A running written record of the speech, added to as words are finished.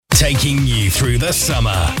taking you through the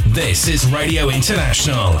summer. This is Radio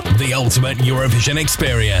International, the ultimate Eurovision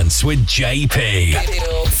experience with JP.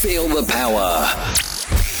 Feel the power.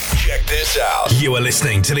 Check this out. You are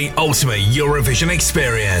listening to the ultimate Eurovision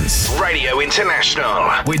experience. Radio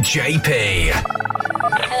International with JP.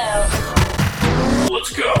 Hello.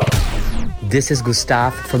 Let's go. This is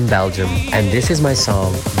Gustav from Belgium, and this is my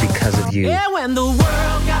song, Because of You. Yeah, when the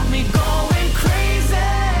world got me going crazy,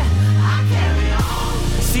 I carry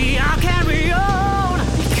on. See, I carry on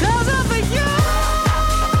because of you.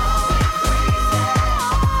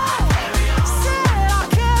 Said I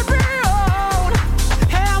carry on.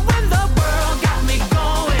 And when the world got me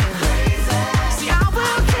going crazy, see, I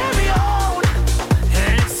will carry on.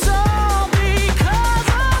 And it's all because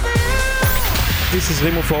of you. This is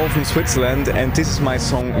Wrethov from Switzerland, and this is my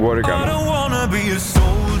song Watergun. I don't wanna be a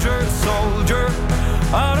soldier.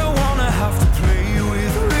 I don't wanna have to play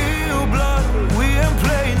with real blood. We ain't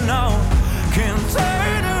playing now. Can't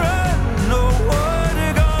turn around, no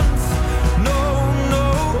water guns. No,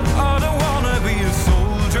 I don't wanna be a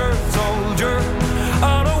soldier.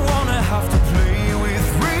 I don't wanna have to play with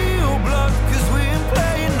real blood, 'cause we ain't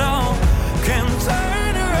playing now. Can't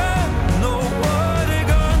turn around, no water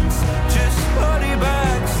guns. Just body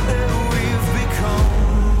bags that we've become.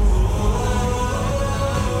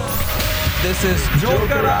 This is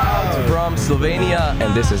Joker Out from Slovenia,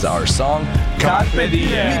 and this is our song Carpe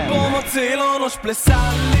Diem. Mi bomo celo noč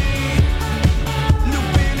plesali,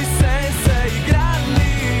 ljubili se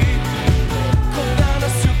igrali, ko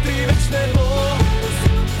danes jutri več ne bo.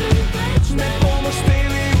 Ne bomo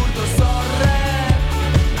šteli ur do zore,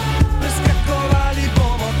 preskakovali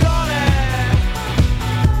bomo gore,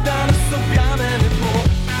 danes objame ne bo.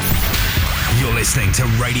 You're listening to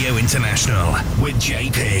Radio International with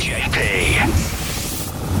JP.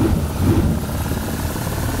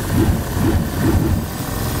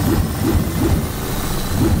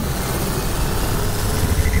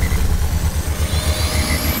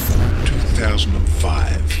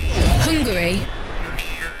 Hungary.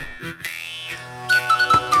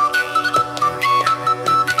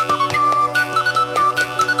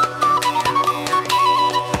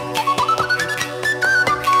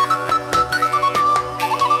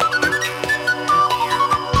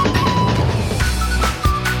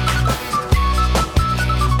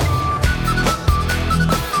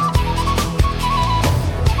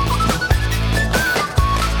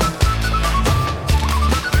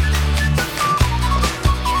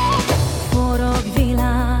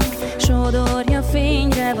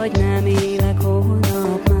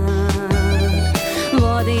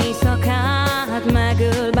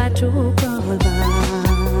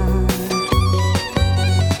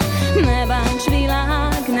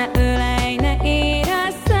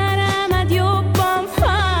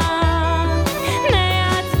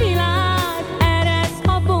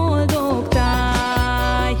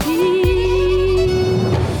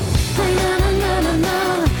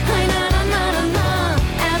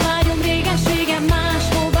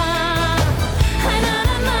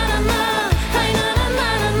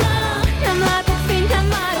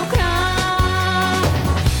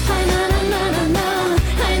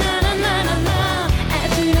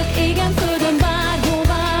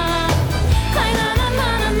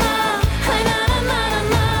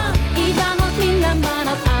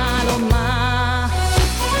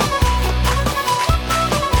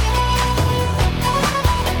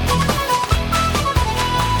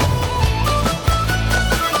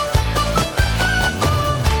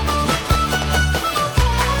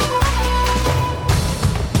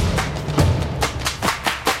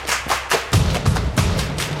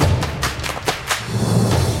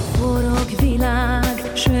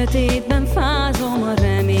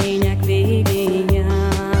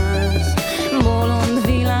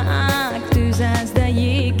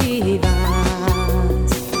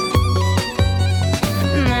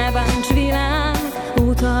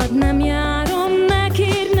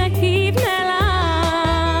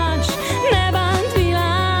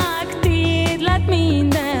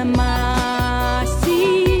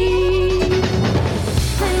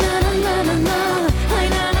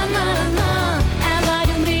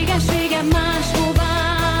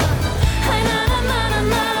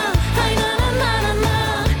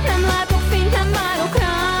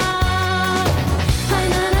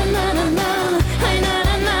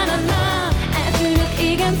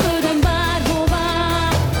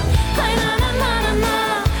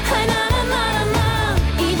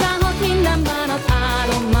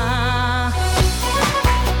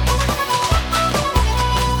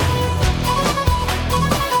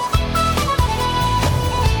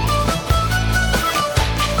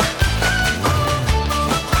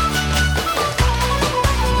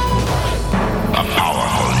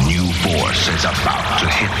 force is about to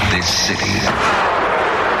hit this city.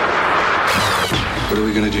 What are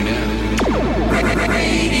we gonna do now?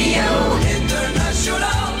 Radio International.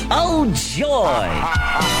 Oh, joy!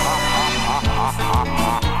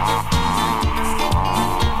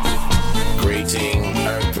 Greeting,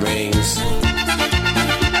 Earthlings.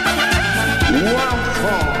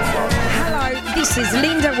 Hello, this is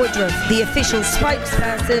Linda Woodruff, the official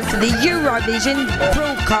spokesperson for the Eurovision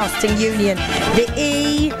Broadcasting Union, the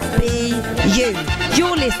EBU.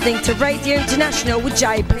 You're listening to Radio International with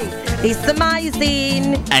JP. It's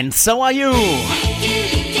amazing. And so are you.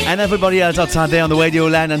 And everybody else outside there on the radio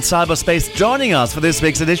land and cyberspace joining us for this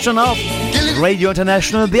week's edition of Radio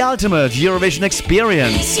International, the ultimate Eurovision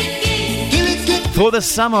experience. Through the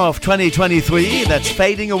summer of 2023, that's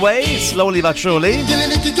fading away slowly but surely.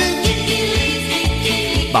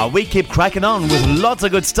 But we keep cracking on with lots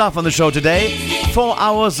of good stuff on the show today. 4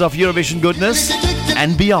 hours of Eurovision goodness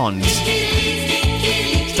and beyond.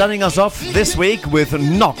 Starting us off this week with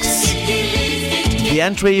Nox. The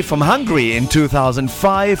entry from Hungary in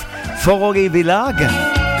 2005, Forogi Vilag,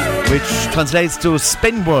 which translates to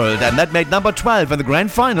Spin World, and that made number 12 in the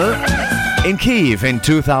grand final in Kyiv in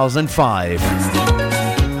 2005.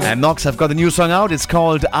 And Nox have got a new song out, it's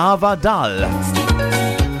called Ava Dal,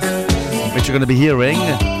 which you're going to be hearing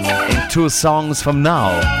in 2 songs from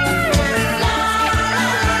now.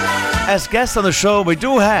 As guests on the show, we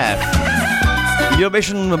do have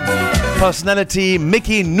Eurovision personality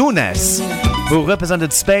Miki Nunez, who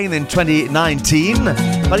represented Spain in 2019,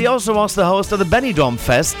 but he also was the host of the Benidorm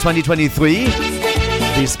Fest 2023,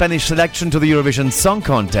 the Spanish selection to the Eurovision Song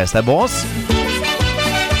Contest, that was.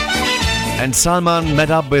 And Salman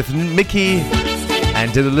met up with Miki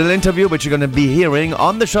and did a little interview, which you're going to be hearing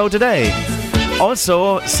on the show today.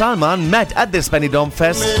 Also, Salman met at this Benidorm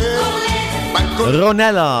Fest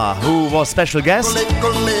Ronela, who was special guest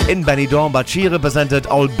in Benidorm, but she represented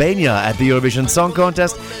Albania at the Eurovision Song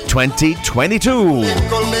Contest 2022.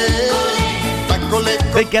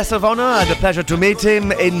 Big guest of honor, I had the pleasure to meet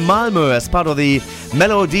him in Malmö as part of the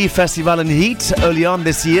Melody Festival in Heat early on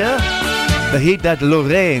this year. The Heat that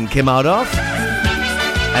Lorraine came out of.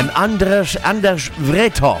 And Anderz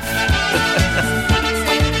Wrethov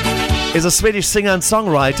is a Swedish singer and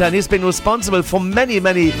songwriter, and he's been responsible for many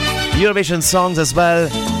Eurovision songs as well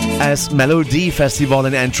as Melody Festival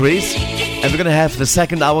entries. And we're going to have the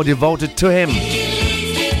second hour devoted to him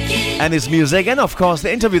and his music, and of course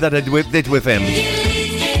the interview that I did with him.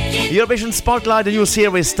 Eurovision Spotlight, a new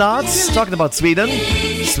series starts, talking about Sweden.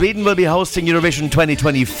 Sweden will be hosting Eurovision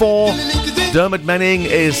 2024. Dermot Manning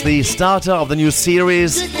is the starter of the new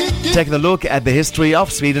series, taking a look at the history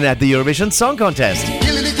of Sweden at the Eurovision Song Contest.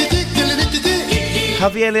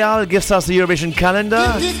 Javier Leal gives us the Eurovision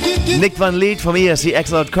calendar. Nick Van Leet from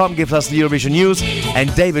ESCX.com gives us the Eurovision news.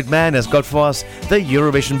 And David Mann has got for us the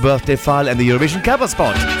Eurovision birthday file and the Eurovision cover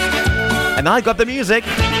spot. And I got the music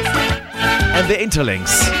and the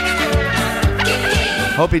interlinks.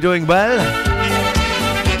 Hope you're doing well.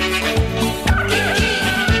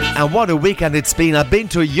 And what a weekend it's been. I've been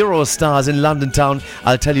to Eurostars in London town.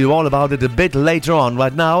 I'll tell you all about it a bit later on.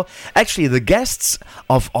 Right now, actually, the guests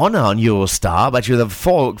of honor on Eurostar, but you have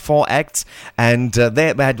four acts, and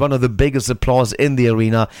they had one of the biggest applause in the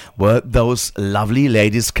arena were those lovely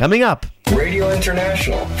ladies coming up. Radio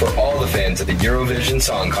International for all the fans of the Eurovision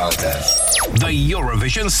Song Contest. The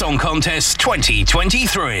Eurovision Song Contest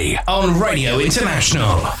 2023 on Radio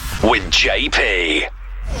International with JP.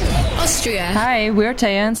 Austria. Hi, we're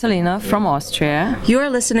Taya and Selena from Austria. You are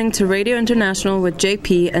listening to Radio International with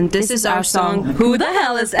JP, and this is our song, Who the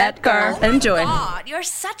Hell is Edgar? Enjoy. God, you're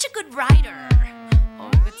such a good writer. Oh,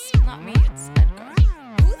 it's not me, it's Edgar.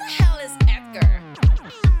 Who the hell is Edgar?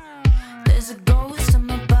 There's a ghost in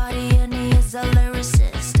my body, and he is a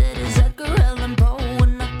lyricist. It is Edgar Allan Poe,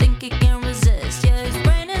 and I think he can resist. Yeah, his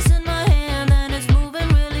brain is in my hand, and it's moving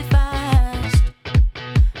really fast.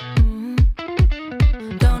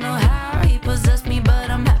 Don't know how he possessed me, but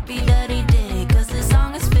I'm happy that he did. Cause this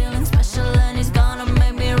song is feeling special, and he's gonna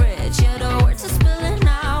make me rich. Yeah, the words are spilling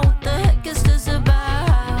out. What the heck is this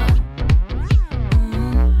about?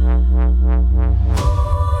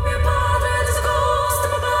 Oh, mio padre, there's a ghost in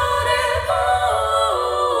my body.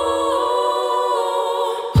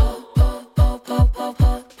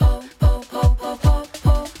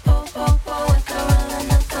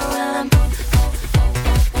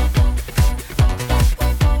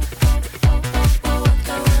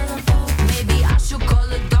 Maybe I should call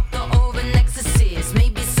a doctor or an exorcist.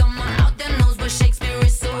 Maybe someone out there knows what Shakespeare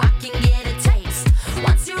is, so I can get a taste.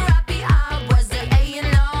 Once you're happy, I was the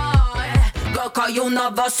A&R. Girl, call you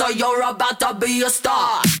nervous, so you're about to be a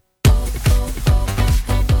star.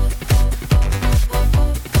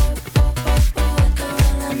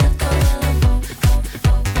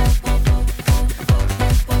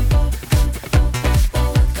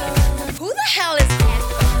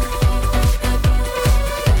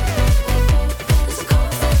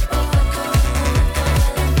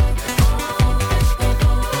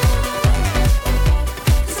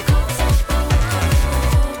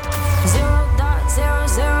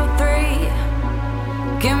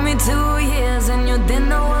 2 years and you didn't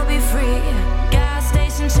know we'll be free. Gas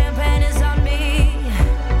station champagne is on me.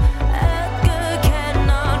 Edgar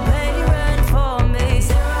cannot pay rent for me.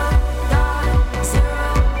 0, 0,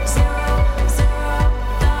 0, 0, 0,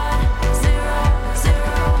 0, 0,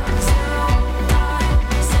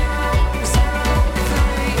 0, 0,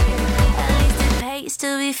 3. At least it pays to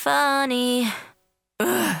be funny.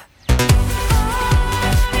 Ugh.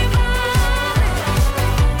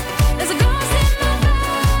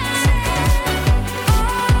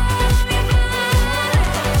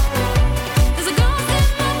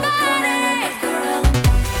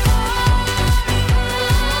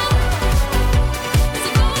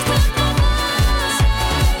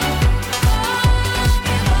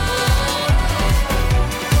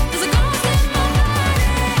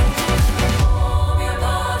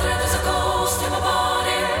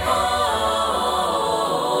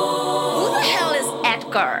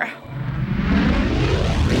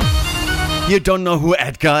 You don't know who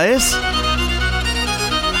Edgar is?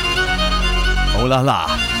 Oh la la.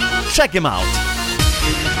 Check him out.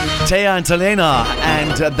 Taya and Selena,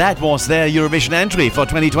 and that was their Eurovision entry for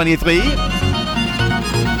 2023.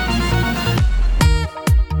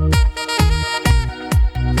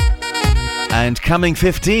 And coming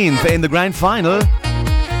 15th in the grand final.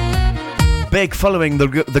 Big following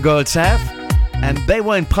the girls have. And they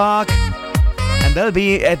were in Prague. And they'll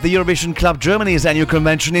be at the Eurovision Club Germany's annual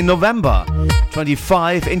convention in November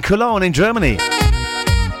 25 in Cologne in Germany.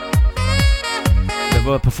 They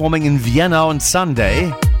were performing in Vienna on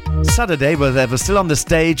Saturday, but they were still on the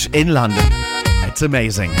stage in London. It's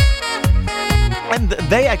amazing. And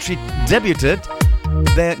they actually debuted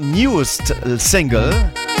their newest single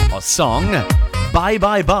or song, Bye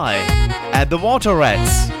Bye Bye, at the Water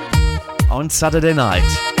Rats on Saturday night.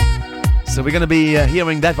 So we're going to be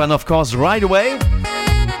hearing that one, of course, right away.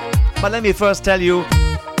 But let me first tell you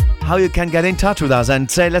how you can get in touch with us and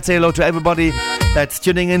let's say hello to everybody that's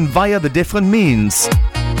tuning in via the different means.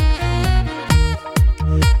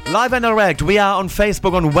 Live and direct, we are on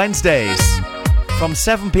Facebook on Wednesdays from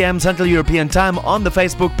 7 p.m. Central European Time on the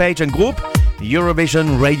Facebook page and group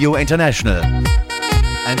Eurovision Radio International.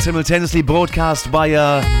 And simultaneously broadcast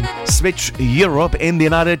via Switch Europe in the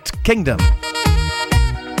United Kingdom.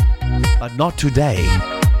 But not today,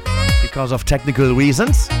 because of technical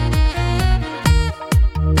reasons.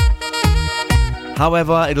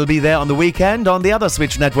 However, it'll be there on the weekend on the other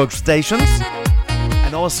Switch Network stations.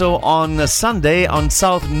 And also on Sunday on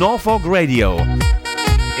South Norfolk Radio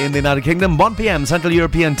in the United Kingdom, 1 p.m. Central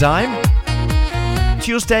European Time.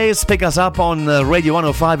 Tuesdays, pick us up on Radio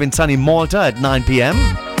 105 in sunny Malta at 9 p.m.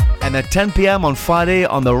 And at 10 p.m. on Friday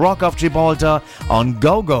on the Rock of Gibraltar on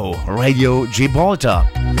GoGo Radio Gibraltar.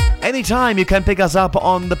 Anytime you can pick us up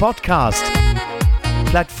on the podcast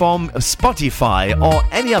platform Spotify or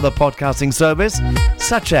any other podcasting service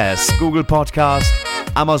such as Google Podcast,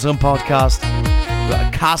 Amazon Podcast,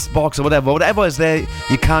 Castbox or whatever is there.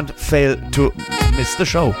 You can't fail to miss the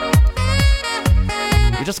show.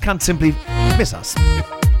 You just can't simply miss us.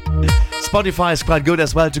 Spotify is quite good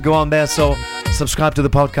as well to go on there, so subscribe to the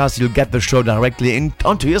podcast. You'll get the show directly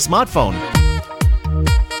onto your smartphone.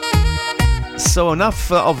 So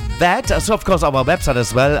enough of that. So of course our website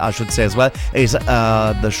as well, I should say as well, is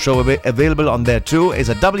the show available on there too, is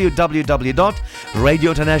at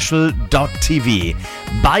www.radiointernational.tv.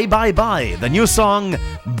 Bye Bye Bye, the new song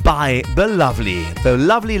by the lovely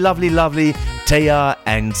Taya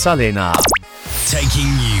and Selena. Taking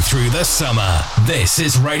you through the summer. This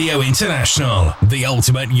is Radio International, the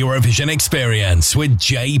ultimate Eurovision experience with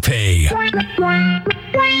JP.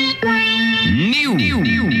 New.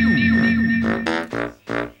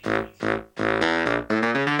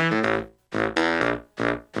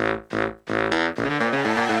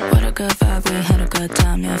 What a good vibe, we had a good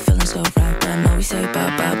time, yeah, feeling so right. But now we say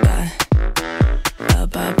bye bye bye, bye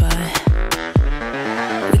bye bye.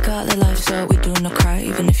 We got the life, so we do not cry,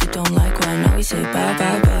 even if you don't like why. Now we say bye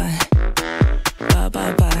bye bye, bye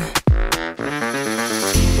bye bye.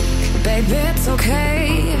 Baby, it's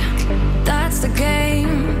okay, that's the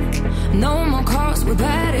game. No more calls with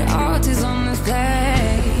bad artists on this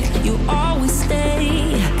play. You always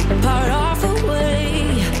stay part of the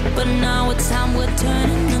way, but now it's time we're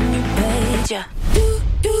turning a new page. Yeah. Do,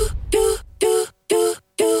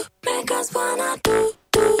 make us wanna do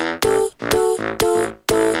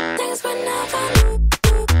things we never knew.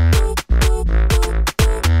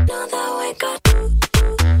 Know that we got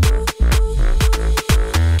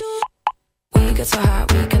we get so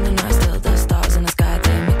hot, we can deny still the stars in the sky.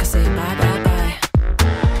 They make us say bye bye bye,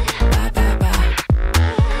 bye bye bye.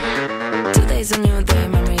 Today's a new day,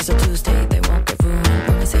 memories of Tuesday. They won't get ruined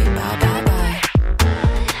when we say bye bye bye,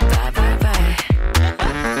 bye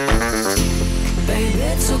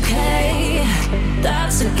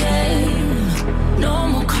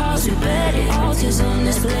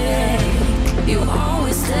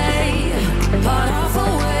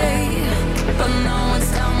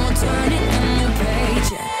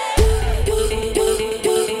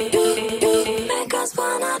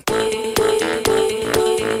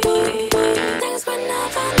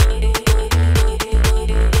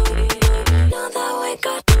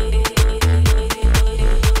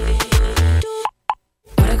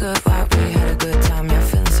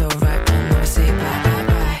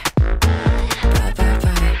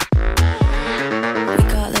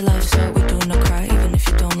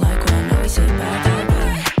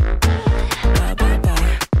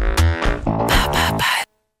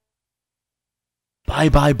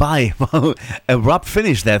Bye, bye, bye. Abrupt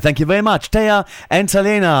finish there. Thank you very much. Taya and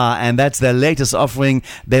Selena. And that's their latest offering.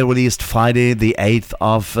 They released Friday, the 8th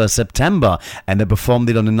of September. And they performed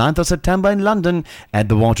it on the 9th of September in London at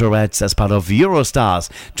the Water Rats as part of Eurostars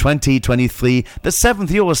 2023. The 7th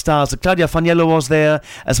Eurostars. Claudia Faniello was there,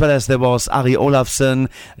 as well as there was Ari Olafsson,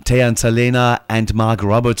 Taya and Selena, and Mark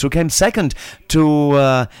Roberts, who came second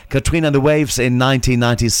to Katrina and the Waves in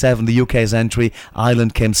 1997, the UK's entry.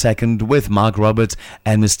 Ireland came second with Mark Roberts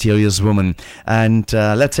and Mysterious Woman. And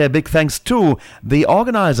let's say a big thanks to the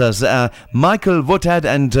organisers, Michael Woodhead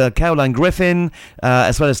and Caroline Griffin,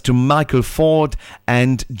 as well as to Michael Ford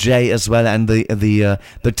and Jay as well, and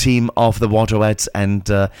the team of the Water Rats and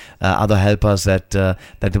other helpers that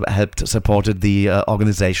helped supported the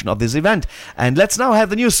organisation of this event. And let's now have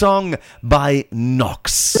the new song by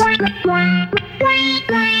Nox.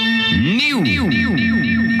 New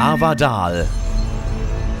Avadal.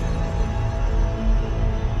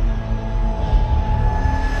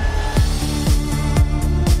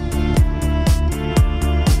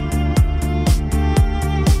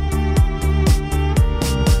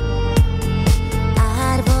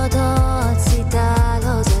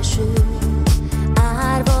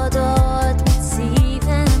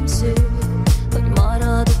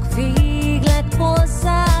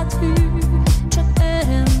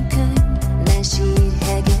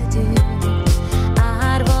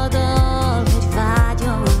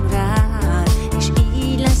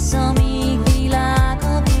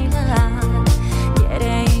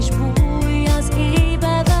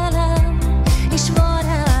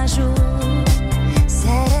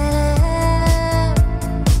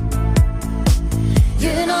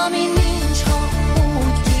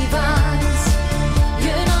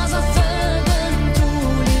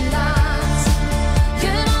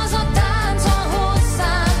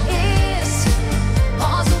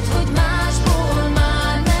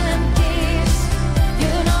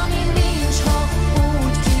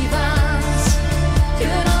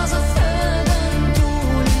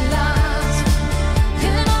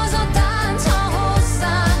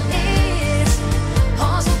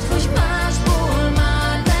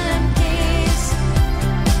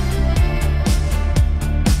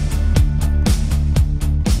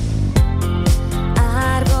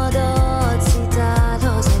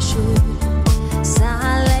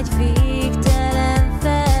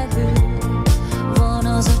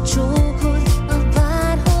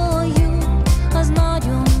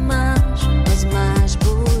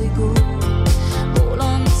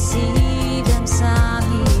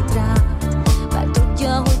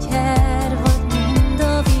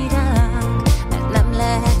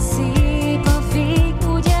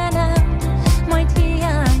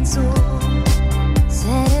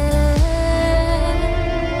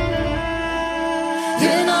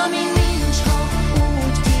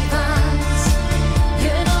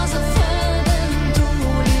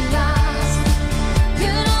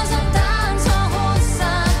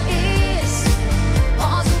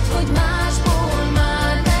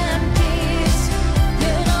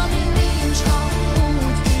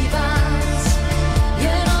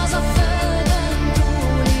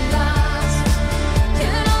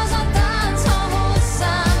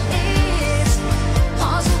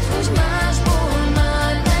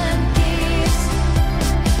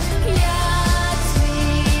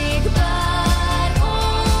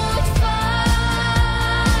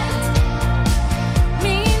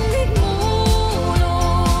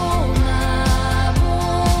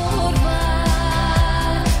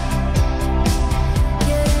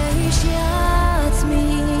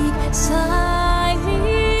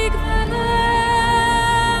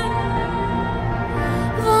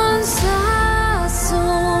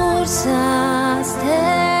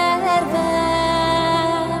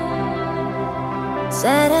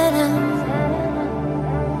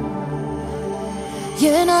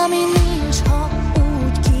 Jön, ami nincs, ha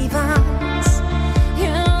úgy kívánsz.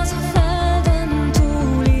 Jön az a földön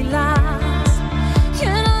túli láz.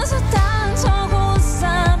 Jön az a tánc, ha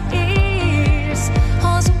hozzám érsz.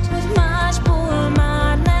 Hazud, hogy másból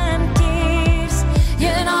már nem kérsz.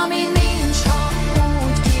 Jön, ami nincs, ha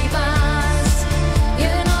úgy kívánsz.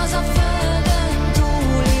 Jön az a földön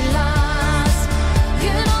túli láz.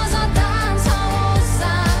 Jön az a tánc, ha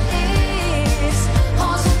hozzám érsz.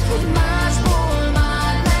 Hazud, hogy másból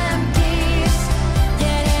már nem kérsz.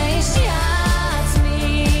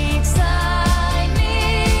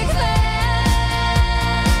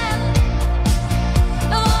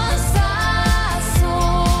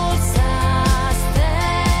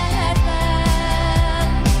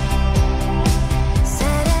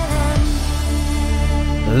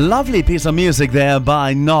 Lovely piece of music there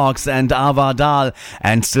by Nox and Avadal,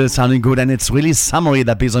 and still sounding good, and it's really summery,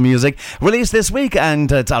 that piece of music, released this week, and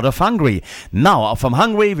it's out of Hungary. Now, from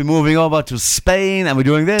Hungary, we're moving over to Spain, and we're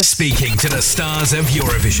doing this. Speaking to the stars of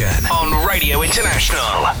Eurovision on Radio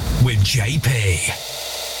International with JP.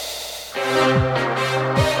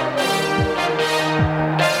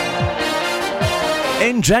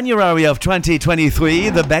 In January of 2023,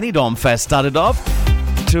 the Benidorm Fest started off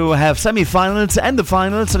to have semi-finals and the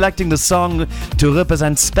final, selecting the song to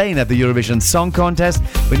represent Spain at the Eurovision Song Contest.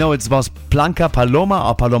 We know it was Blanca Paloma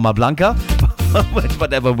or Paloma Blanca,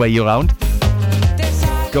 whatever way you're around.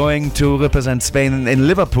 Going to represent Spain in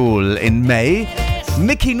Liverpool in May.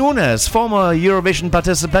 Miki Nunez, former Eurovision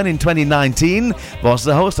participant in 2019, was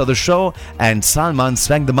the host of the show, and Salman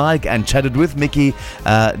swung the mic and chatted with Miki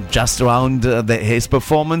just around his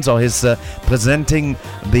performance or his presenting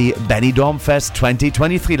the Benidorm Fest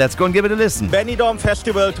 2023. Let's go and give it a listen. Benidorm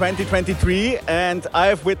Festival 2023, and I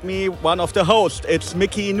have with me one of the hosts. It's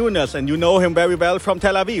Miki Nunez, and you know him very well from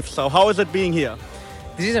Tel Aviv. So how is it being here?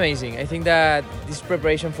 This is amazing. I think that this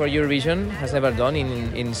preparation for Eurovision has never done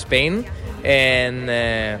in Spain, and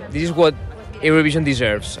this is what Eurovision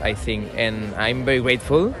deserves, I think. And I'm very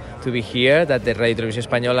grateful to be here, that the Radio Televisión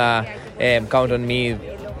Española count on me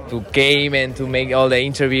to came and to make all the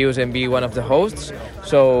interviews and be one of the hosts.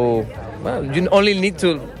 So, well, you only need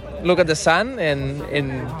to look at the sun and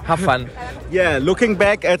have fun. Yeah, looking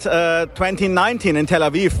back at 2019 in Tel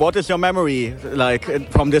Aviv, what is your memory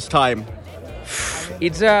like from this time?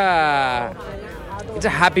 It's a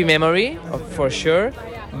happy memory, for sure,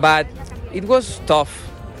 but it was tough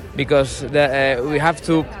because we have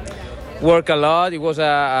to work a lot. It was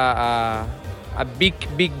a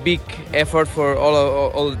big effort for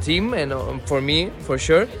all the team and for me, for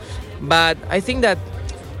sure. But I think that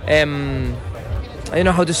I don't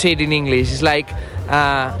know how to say it in English. It's like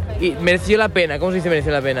mereció la pena. ¿Cómo se dice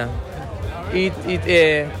mereció la pena? It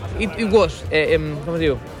was. ¿Cómo se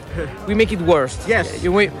digo? We make it worse. Yes.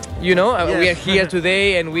 We are here Yes.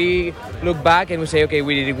 today and we look back and we say, okay,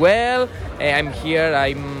 we did it well. I'm here.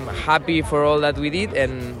 I'm happy for all that we did,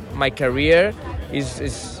 and my career is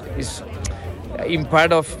in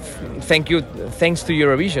part of thanks to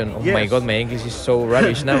Eurovision. Oh my God, my English is so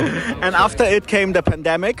rubbish now. And after it came the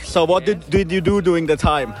pandemic. So what did you do during the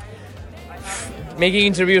time? Making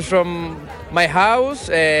interviews from my house,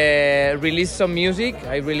 released some music.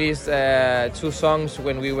 I released 2 songs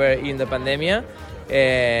when we were in the pandemia.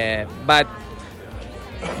 But,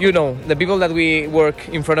 the people that we work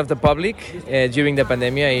in front of the public during the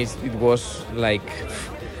pandemia, it was like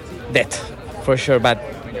dead, for sure. But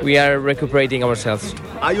we are recuperating ourselves.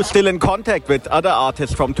 Are you still in contact with other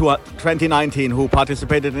artists from 2019 who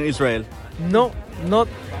participated in Israel? No, not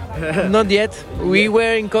yet. We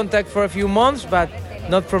were in contact for a few months, but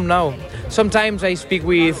not from now. Sometimes I speak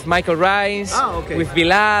with Michael Rice, with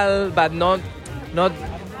Bilal, but not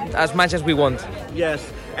as much as we want. Yes,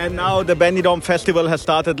 and now the Benidorm Festival has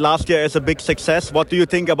started last year as a big success. What do you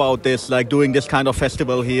think about this, like doing this kind of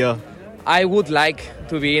festival here? I would like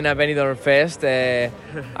to be in a Benidorm Fest.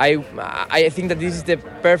 I think that this is the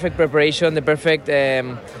perfect preparation, the perfect, I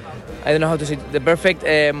don't know how to say it, the perfect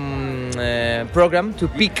program to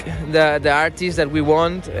pick the artists that we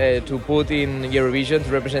want to put in Eurovision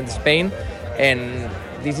to represent Spain. And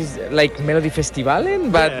this is like Melody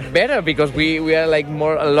Festivalen, but better because we are like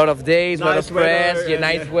a lot of days, a lot of press,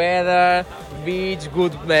 nice weather, beach,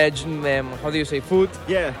 good, how do you say, food?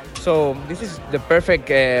 Yeah. So this is the perfect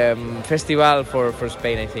festival for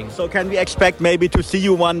Spain, I think. So can we expect maybe to see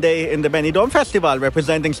you one day in the Benidorm Festival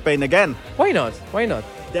representing Spain again? Why not? Why not?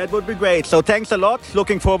 That would be great. So thanks a lot.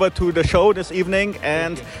 Looking forward to the show this evening,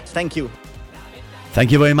 and thank you. Thank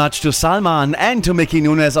you very much to Salman and to Miki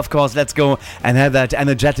Nunez, of course. Let's go and have that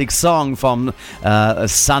energetic song from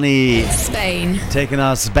sunny Spain, taking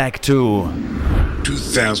us back to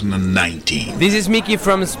 2019. This is Miki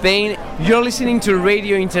from Spain. You're listening to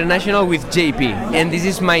Radio International with JP, and this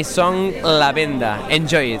is my song La Venda.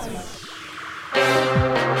 Enjoy it.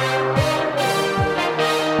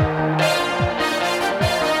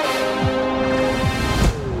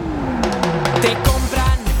 Te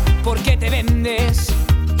compran porque te vendes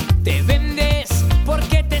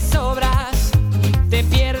porque te sobras, te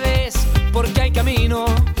pierdes porque hay camino.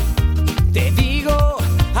 Te digo,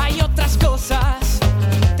 hay otras cosas.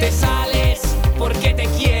 Te sales porque te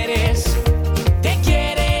quieres,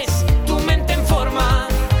 tu mente en forma.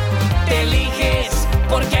 Te eliges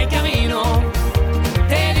porque hay camino.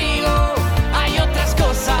 Te digo, hay otras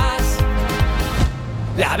cosas.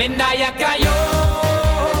 La venda ya cayó.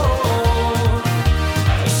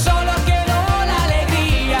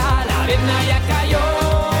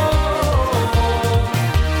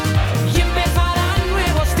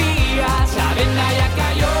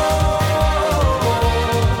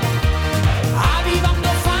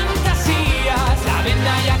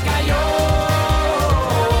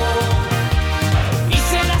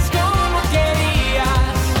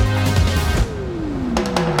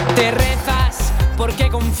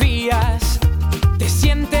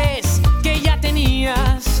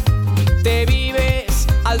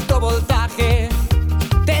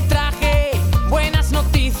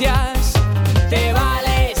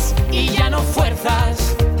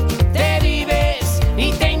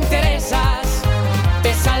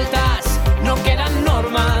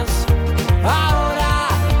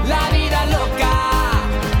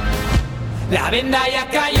 venda ya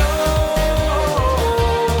cayó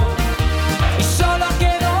y solo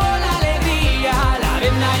quedó la alegría, la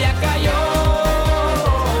venda ya cayó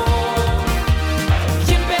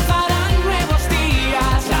y empezarán nuevos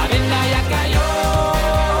días, la venda ya cayó,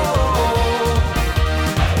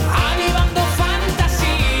 avivando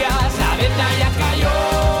fantasías, la venda ya cayó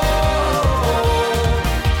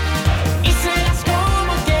y serás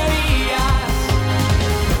como querías.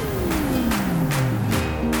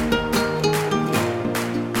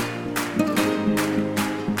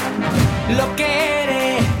 Lo que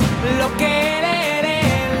eres, lo que eres,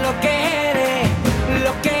 lo que eres,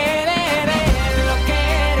 lo que eres, lo que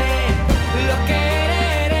eres, lo que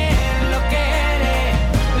eres, lo que eres,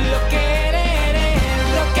 lo que eres,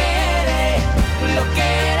 lo que eres, lo que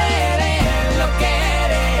eres, lo que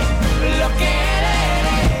eres, lo que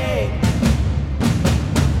eres.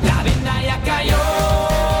 La venda ya cayó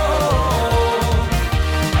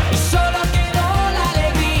y solo quedó la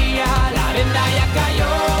alegría, la venda ya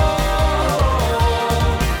cayó.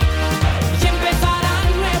 Y empezarán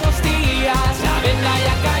nuevos días, la venda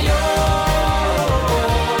ya cayó,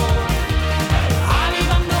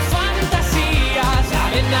 avivando fantasías, la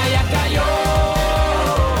venda ya cayó,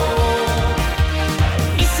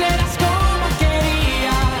 y serás como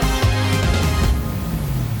querías.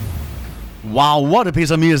 Wow, what a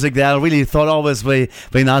piece of music there. I really thought always very,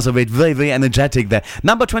 very nice of it. Very, very energetic there.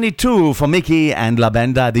 Number 22 for Miki and La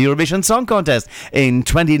Banda at the Eurovision Song Contest in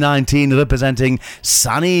 2019, representing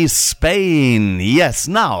sunny Spain. Yes,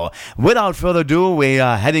 now, without further ado, we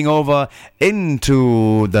are heading over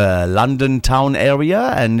into the London town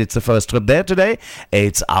area, and it's the first trip there today.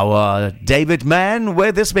 It's our David Mann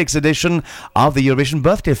with this week's edition of the Eurovision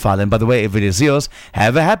Birthday File. And by the way, if it is yours,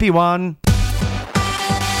 have a happy one.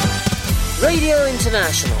 Radio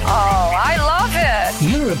International. Oh, I love it.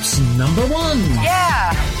 Europe's number one.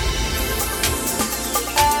 Yeah.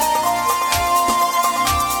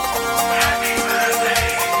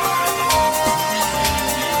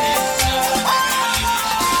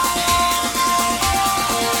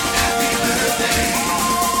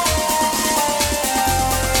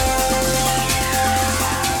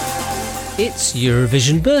 It's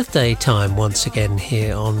Eurovision birthday time once again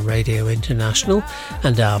here on Radio International,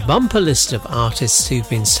 and our bumper list of artists who've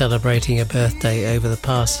been celebrating a birthday over the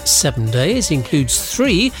past 7 days includes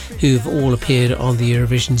 3 who've all appeared on the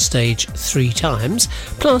Eurovision stage 3 times,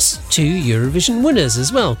 plus 2 Eurovision winners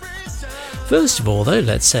as well. First of all, though,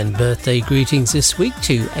 let's send birthday greetings this week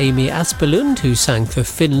to Amy Aspelund, who sang for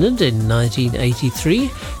Finland in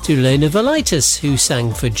 1983, to Lena Valaitis, who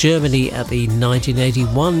sang for Germany at the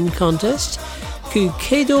 1981 contest, to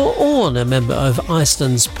Kedor Orn, a member of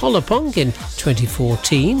Iceland's Polapunk in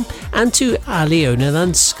 2014, and to Aliona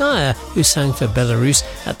Lanskaya, who sang for Belarus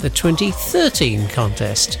at the 2013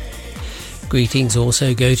 contest. Greetings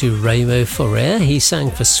also go to Remo Forer. He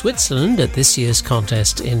sang for Switzerland at this year's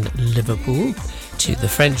contest in Liverpool. To the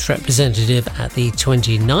French representative at the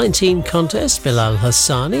 2019 contest, Bilal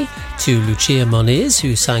Hassani. To Lucia Moniz,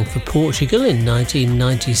 who sang for Portugal in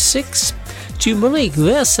 1996. To Monique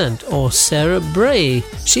Versant or Sarah Bray.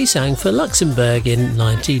 She sang for Luxembourg in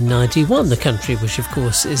 1991, the country which of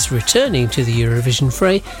course is returning to the Eurovision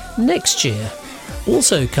fray next year.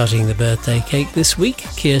 Also cutting the birthday cake this week,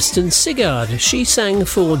 Kirsten Sigard. She sang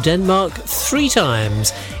for Denmark 3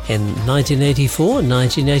 times in 1984,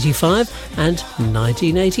 1985 and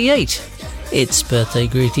 1988. It's birthday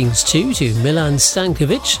greetings too to Milan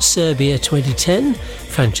Stankovic, Serbia 2010,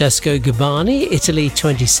 Francesco Gabani, Italy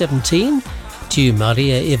 2017, to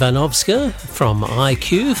Maria Ivanovska from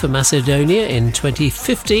IQ for Macedonia in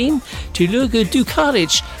 2015, to Luka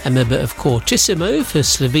Dukaric, a member of Cortissimo for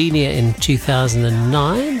Slovenia in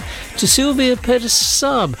 2009, to Silvia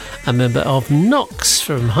Perez-Saab, a member of Nox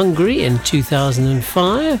from Hungary in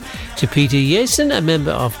 2005, to Peter Yesen, a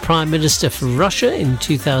member of Prime Minister for Russia in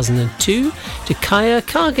 2002, to Kaja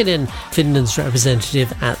Karkinen, Finland's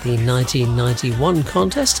representative at the 1991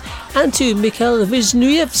 contest, and to Mikhail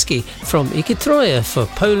Wisniewski from Ikitroja for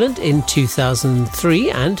Poland in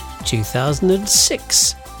 2003 and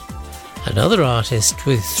 2006. Another artist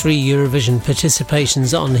with 3 Eurovision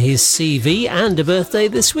participations on his CV and a birthday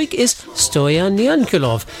this week is Stoyan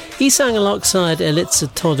Yankulov. He sang alongside Elitsa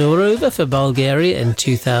Todorova for Bulgaria in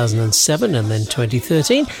 2007 and then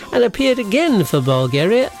 2013, and appeared again for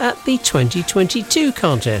Bulgaria at the 2022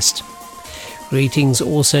 contest. Greetings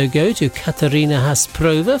also go to Katarina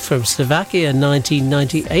Hasprova from Slovakia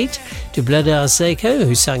 1998, to Bledar Zeko,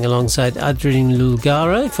 who sang alongside Adrian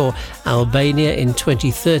Lulgaro for Albania in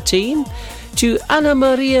 2013, to Anna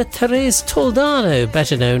Maria Therese Toldano,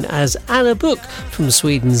 better known as Anna Book, from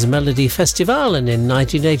Sweden's Melody Festivalen in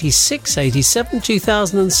 1986, 87,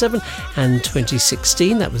 2007 and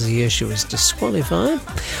 2016. That was the year she was disqualified.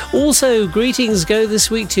 Also, greetings go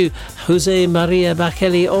this week to Jose Maria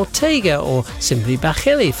Bachelli Ortega, or simply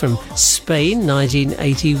Bachelli, from Spain,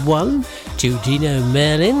 1981. To Dino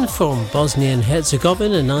Merlin from Bosnia and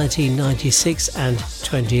Herzegovina, 1996 and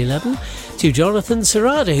 2011. To Jonathan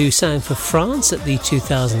Serrada, who sang for France at the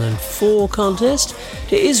 2004 contest.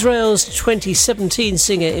 To Israel's 2017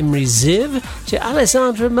 singer Imri Ziv. To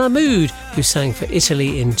Alessandra Mahmoud, who sang for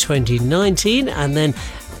Italy in 2019 and then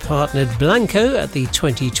partnered Blanco at the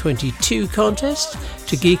 2022 contest.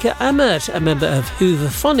 To Gika Amert, a member of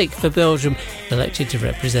Hooverphonic for Belgium, elected to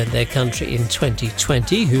represent their country in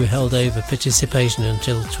 2020, who held over participation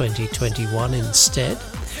until 2021 instead.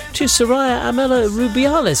 To Soraya Amela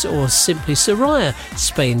Rubiales, or simply Soraya,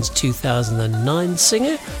 Spain's 2009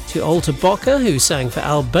 singer. To Alta Boca, who sang for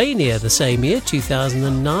Albania the same year,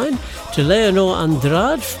 2009. To Leonor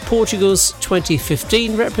Andrade, Portugal's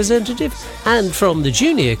 2015 representative. And from the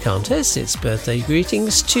junior contest, it's birthday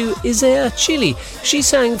greetings to Isaiah Chili. She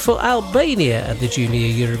sang for Albania at the Junior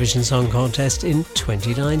Eurovision Song Contest in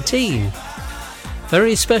 2019.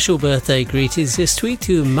 Very special birthday greetings this week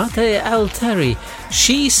to Mate Alteri.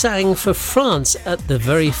 She sang for France at the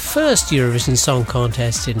very first Eurovision Song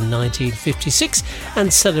Contest in 1956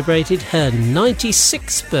 and celebrated her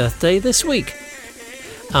 96th birthday this week.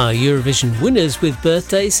 Our Eurovision winners with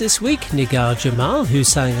birthdays this week: Nigar Jamal, who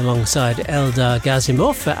sang alongside Eldar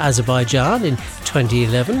Gazimov for Azerbaijan in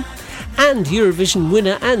 2011. And Eurovision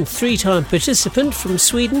winner and three-time participant from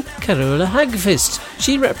Sweden, Carola Hagqvist.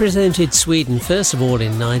 She represented Sweden first of all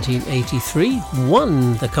in 1983,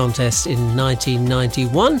 won the contest in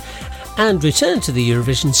 1991, and returned to the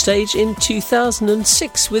Eurovision stage in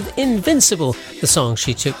 2006 with Invincible, the song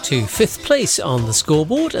she took to 5th place on the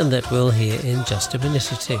scoreboard, and that we'll hear in just a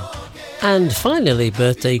minute or two. And finally,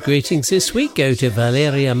 birthday greetings this week go to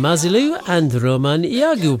Valeria Mazilou and Roman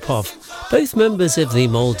Yagupov, both members of the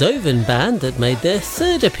Moldovan band that made their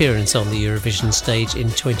third appearance on the Eurovision stage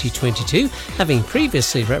in 2022, having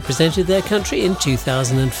previously represented their country in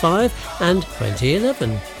 2005 and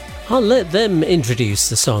 2011. I'll let them introduce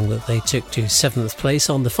the song that they took to 7th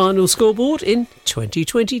place on the final scoreboard in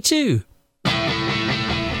 2022.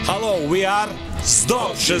 Hello, we are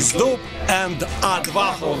Zdop Shezdup and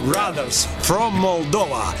Advaho Brothers from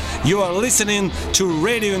Moldova. You are listening to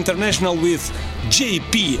Radio International with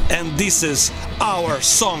JP, and this is our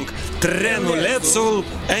song Trenulețul.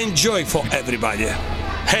 Enjoy for everybody.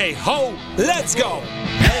 Hey ho, let's go!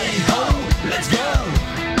 Hey ho, let's go!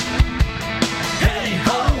 Hey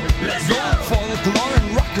ho, let's go! Folklore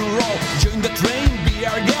and rock and roll. Join the train, be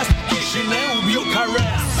our guest. Chișinău,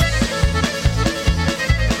 Bucharest.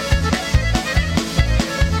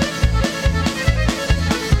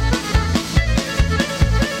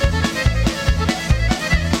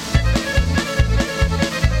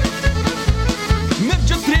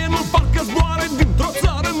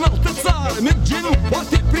 Merge, nu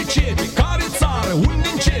poate pricepe care țară, unde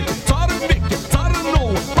începe, țară veche, țară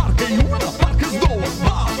nouă. Parcă-i una, parcă-s două,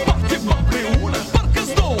 ba, parte ba împreună.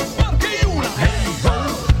 Parcă-s două, parcă-i una. Hey ho,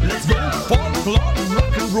 let's go, folklore,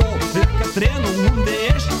 rock and roll. Pleacă trenul unde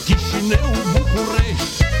ești, Chișinău,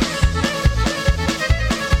 București.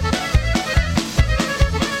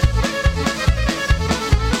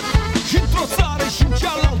 Și într-o țară și în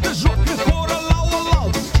cealaltă joacă horă la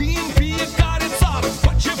oaltă. Și în fiecare țară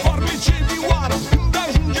face farmece vioară. Când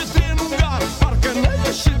ajunge trenul în gară, parcă n-ai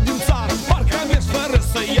ieșit din țară. Parcă a mers fără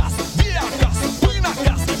să iasă. De acasă, până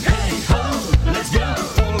acasă. Hey ho, let's go,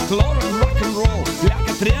 folklore and rock and roll.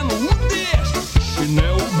 Pleacă trenul unde ești,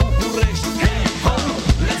 Chișinău, București. Hey ho,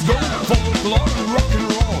 let's go, folklore and rock and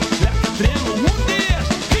roll. Pleacă trenul unde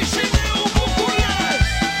ești, Chișinău,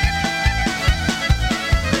 București.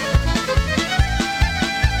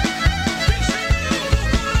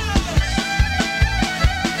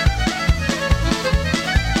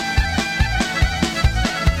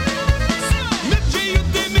 Merge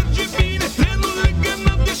iute, merge bine, trenul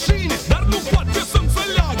legănă de șine, dar nu poate să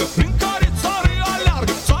înțeleagă prin care țară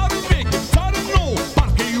aleargă. Țară veche, țară nouă,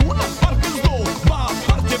 parcă-i una, parcă-s două, ba,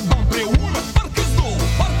 parte ba împreună. Parcă-s două,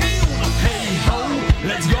 parcă-i una. Hey ho,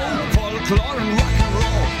 let's go, folklore and rock and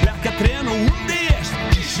roll. Pleacă trenul unde ești,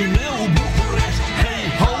 Chișinău, București. Hey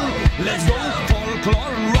ho, let's go,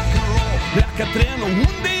 folklore and rock and roll. Pleacă trenul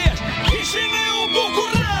unde ești, Chișinău,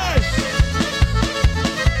 București.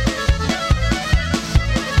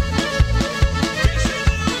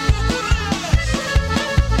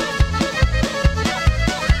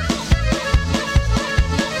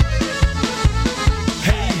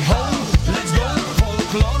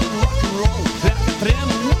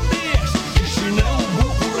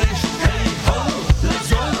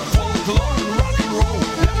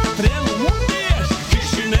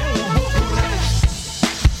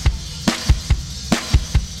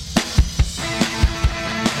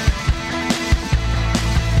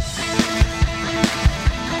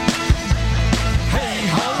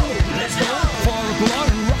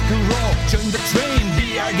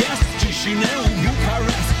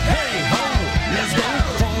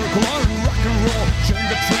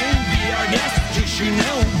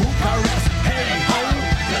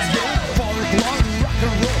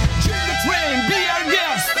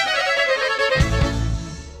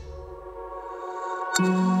 Never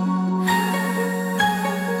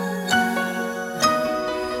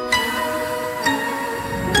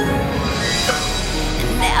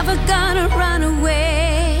gonna run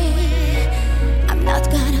away. I'm not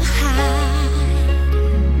gonna hide.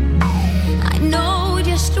 I know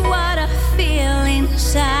just what I feel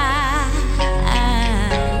inside.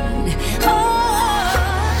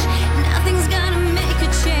 Oh, nothing's gonna make a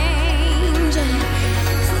change.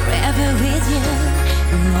 Forever with you,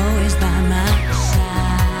 I'm always by my side.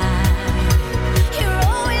 You're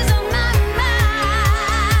always on my mind.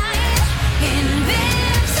 Invincible.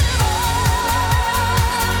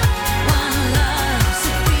 One love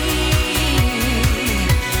supreme.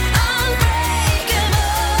 Unbreakable.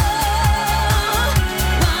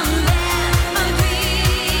 One that agrees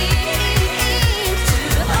to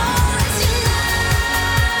always unite.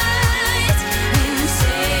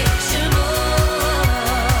 Insatiable.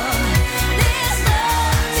 This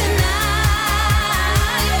love tonight.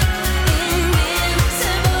 Invincible.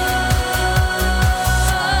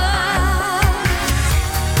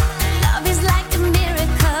 Love is like a miracle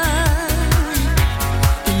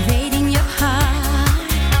invading your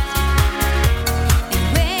heart. And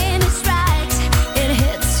when it strikes, it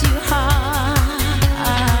hits you hard.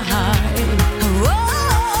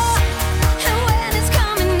 Whoa, and when it's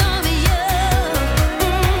coming over you,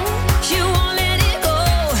 you won't let it go.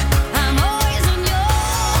 I'm always on your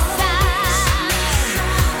side.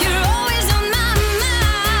 You're always on my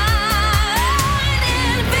mind.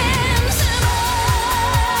 Invincible.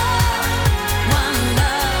 One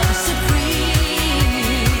love supreme.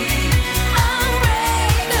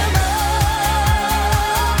 Unbreakable.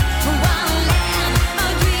 One land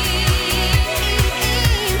agrees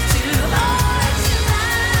to always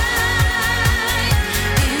unite.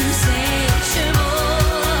 Insatiable.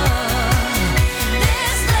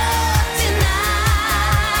 This love tonight.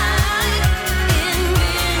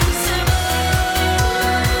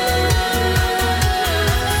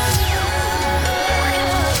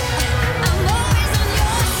 I'm always on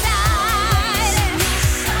your side.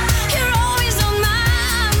 You're always on my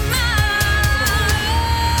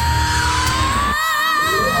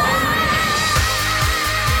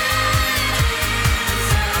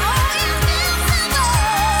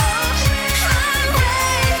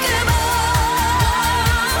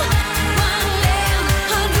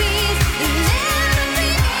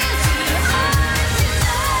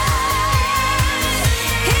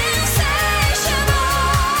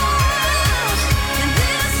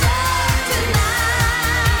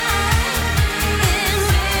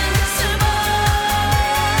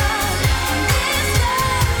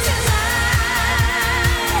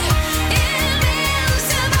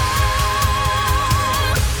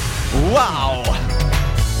Wow!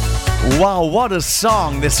 Wow, what a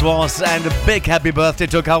song this was, and a big happy birthday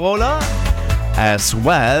to Carola, as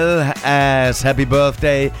well as happy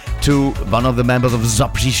birthday to one of the members of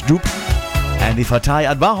Zopřištůp and the Fatay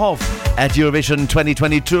at Wrethov at Eurovision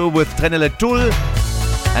 2022 with Trenele Toul,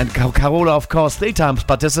 and Carola, of course, 3 times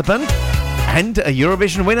participant and a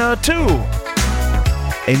Eurovision winner too.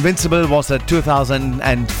 Invincible was a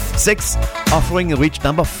 2006 offering, reached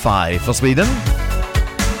number 5 for Sweden.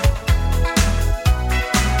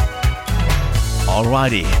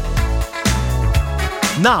 Alrighty.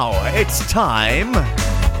 Now it's time,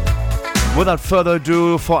 without further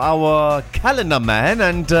ado, for our calendar man,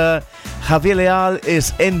 and Javier Leal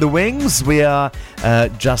is in the wings. We are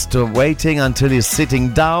just waiting until he's sitting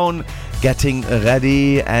down, getting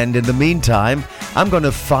ready, and in the meantime, I'm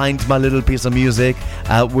gonna find my little piece of music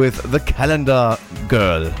with the calendar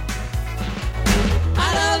girl.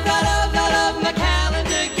 I love my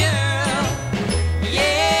calendar girl.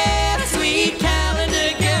 Yeah, sweet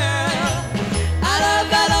calendar girl. I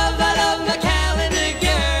love my calendar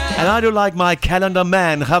girl. And I do like my calendar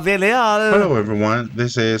man, Javier Leal. Hello everyone,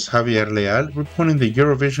 this is Javier Leal reporting the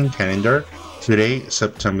Eurovision calendar. Today,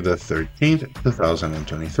 September the 13th,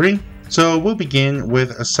 2023. So we'll begin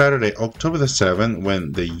with Saturday, October the 7th,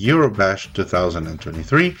 when the Eurobash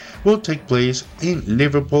 2023 will take place in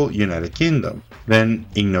Liverpool, United Kingdom. Then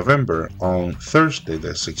in November, on Thursday the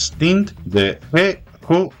 16th, the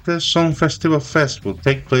Wrethov Song Festival Fest will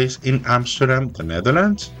take place in Amsterdam, the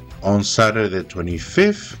Netherlands. On Saturday the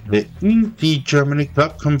 25th, the ET Germany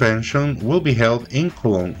Club Convention will be held in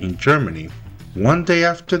Cologne in Germany. One day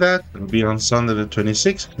after that, it will be on Sunday the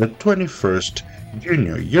 26th, the 21st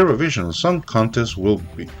Junior Eurovision Song Contest will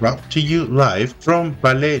be brought to you live from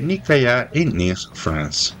Palais Nicaillard in Nice,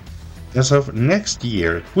 France. As of next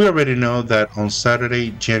year, we already know that on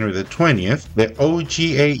Saturday, January the 20th, the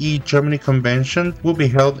OGAE Germany Convention will be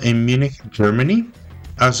held in Munich, Germany.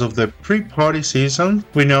 as of the pre-party season,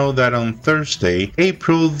 we know that on Thursday,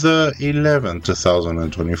 April the 11th,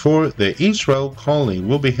 2024, the Israel Calling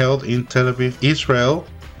will be held in Tel Aviv, Israel.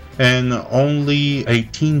 And only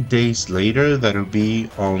 18 days later, that'll be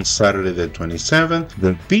on Saturday the 27th,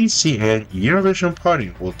 the BCN Eurovision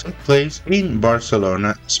Party will take place in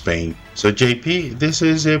Barcelona, Spain. So JP, this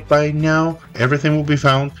is it by now. Everything will be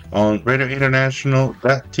found on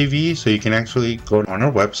radiointernational.tv, so you can actually go on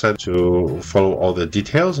our website to follow all the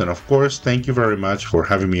details. And of course, thank you very much for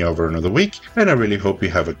having me over another week, and I really hope you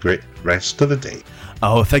have a great rest of the day.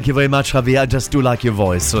 Oh, thank you very much, Javier. I just do like your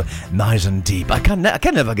voice, so nice and deep. I can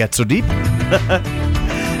never get so deep.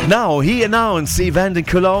 Now, he announced the event in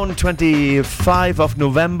Cologne, 25th of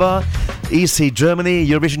November, EC Germany,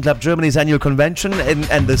 Eurovision Club Germany's annual convention,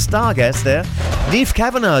 and the star guest there, Niamh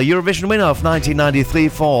Kavanagh, Eurovision winner of 1993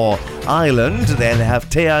 for Ireland. Then they have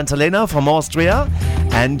Thea and Selena from Austria,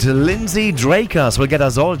 and Lindsay Drakers will get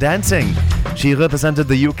us all dancing. She represented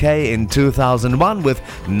the UK in 2001 with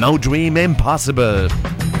No Dream Impossible.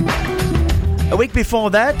 A week before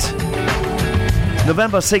that,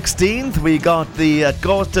 November 16th, we got the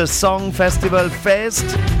Grote Song Festival Fest.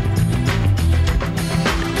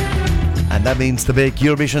 And that means the big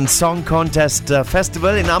Eurovision Song Contest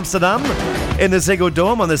Festival in Amsterdam in the Ziggo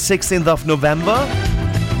Dome on the 16th of November.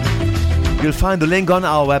 You'll find the link on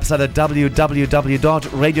our website at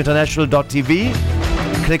www.radiointernational.tv.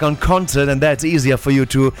 Click on concert, and that's easier for you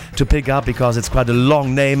to pick up because it's quite a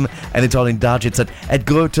long name and it's all in Dutch. It's at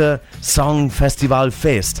Grote Song Festival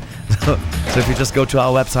Fest. So if you just go to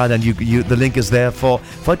our website and the link is there for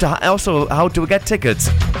also how to get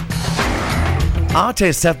tickets.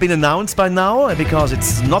 Artists have been announced by now because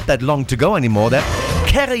it's not that long to go anymore. That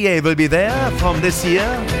Carrier will be there from this year.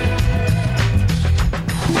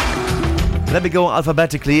 Let me go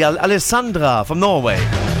alphabetically. Alessandra from Norway.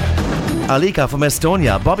 Alika from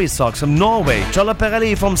Estonia, Bobby Socks from Norway, Chola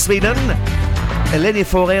Perelli from Sweden, Eleni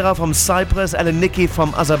Forera from Cyprus, Ellen Nicky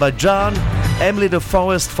from Azerbaijan, Emily de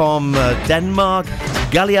Forest from Denmark,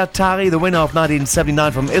 Galia Tari, the winner of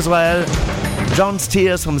 1979 from Israel, John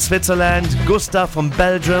Steers from Switzerland, Gustav from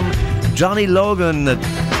Belgium, Johnny Logan,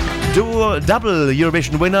 double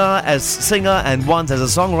Eurovision winner as singer and once as a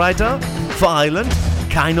songwriter for Ireland,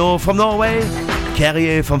 Kaino from Norway,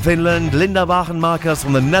 Carrier from Finland, Linda Wachenmarkers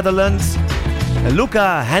from the Netherlands,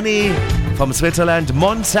 Luca Henny from Switzerland,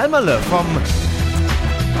 Mon Selmerle from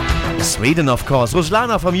Sweden, of course,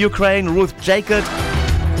 Ruslana from Ukraine, Ruth Jacob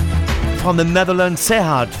from the Netherlands,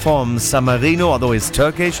 Sehat from San Marino, although he's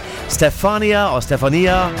Turkish, Stefania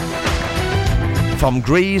from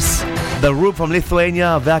Greece, The Roop from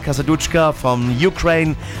Lithuania, Verka Saduchka from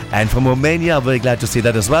Ukraine, and from Romania, very glad to see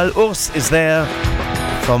that as well. Urs is there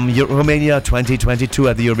from Romania 2022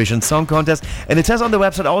 at the Eurovision Song Contest. And it says on the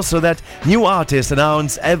website also that new artists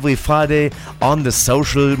announce every Friday on the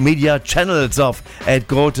social media channels of at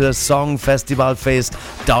Grote Song Festival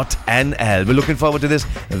Fest.nl. We're looking forward to this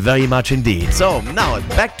very much indeed. So now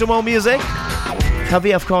back to more music.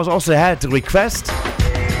 Javier, of course, also had a request,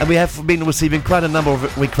 and we have been receiving quite a number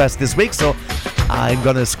of requests this week, so I'm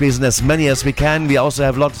gonna squeeze in as many as we can. We also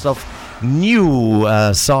have lots of new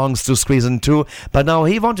songs to squeeze into, but now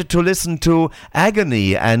he wanted to listen to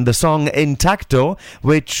Agony and the song Intacto,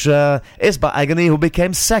 which is by Agony, who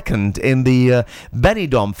became second in the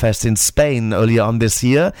Benidorm Fest in Spain earlier on this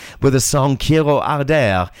year with the song Quiero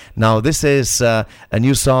Arder. Now this is a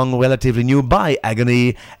new song, relatively new, by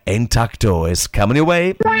Agony. Intacto is coming your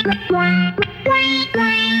way.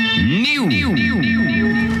 New.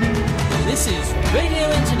 This is Radio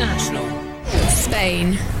International.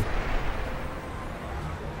 Spain.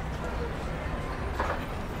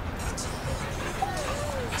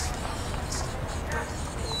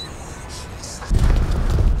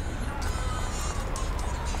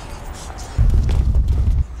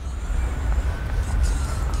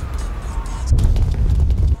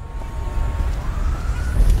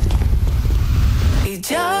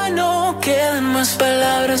 Ya no quedan más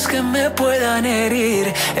palabras que me puedan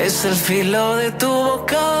herir. Es el filo de tu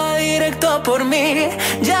boca directo a por mí.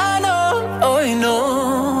 Ya no, hoy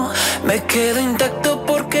no. Me quedo intacto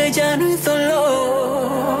porque ya no hay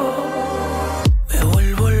dolor. Me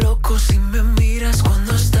vuelvo loco si me miras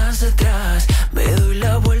cuando estás detrás. Me doy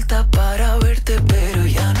la vuelta para verte pero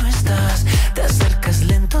ya no estás. Te acercas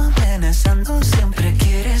lento amenazando, siempre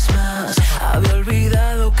quieres más. Había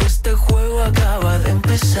olvidado que este juego acaba de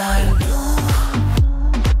empezar.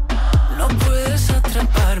 No puedes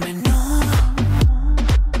atraparme, no.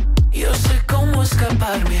 Yo sé cómo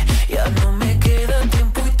escaparme. Ya no me queda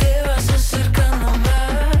tiempo y te vas acercando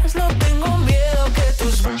más. No tengo miedo que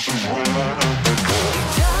tus besos vuelvan a pecar.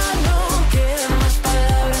 Ya no quedan más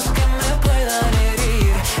palabras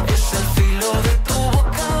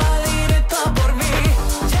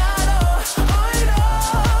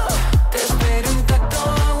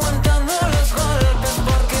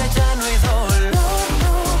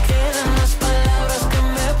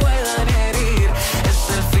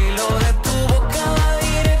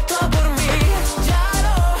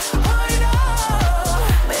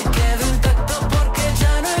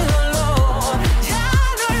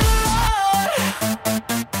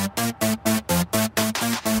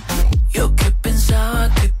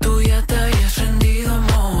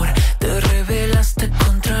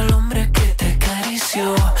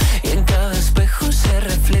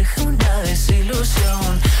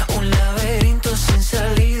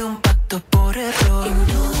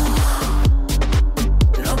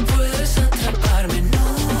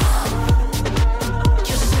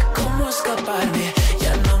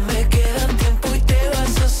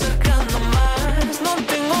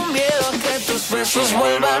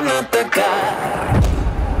pecar.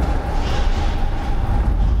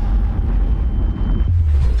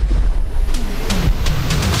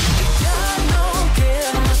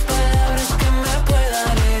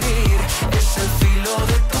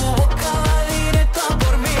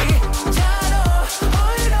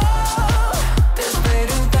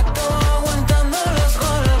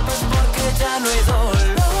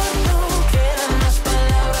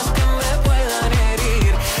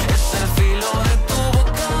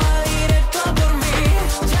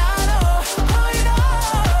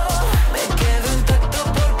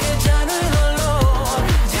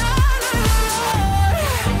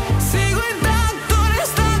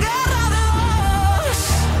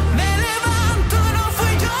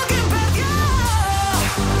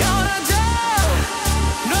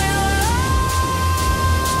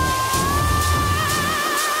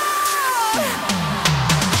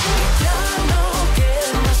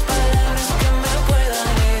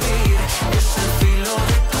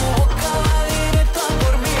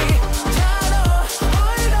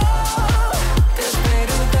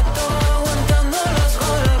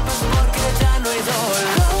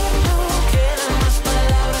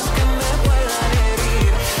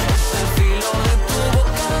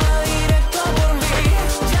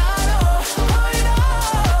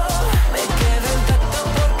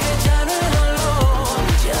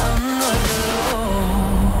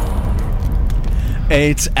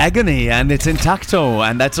 It's Agony and it's Intacto,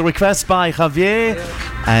 and that's a request by Javier.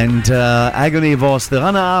 And Agony was the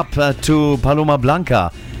runner-up to Paloma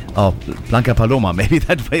Blanca. Oh, Blanca Paloma, maybe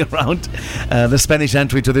that way around. The Spanish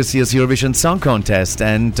entry to this year's Eurovision Song Contest.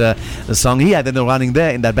 And the song he had in the running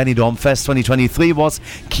there in that Benidorm Fest 2023 was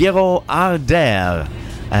Quiero Arder.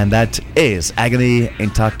 And that is Agony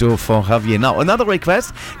Intacto for Javier. Now, another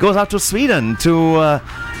request goes out to Sweden, to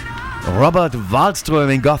Robert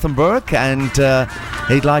Wallström in Gothenburg, and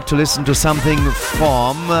he'd like to listen to something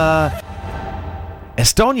from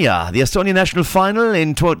Estonia, the Estonian national final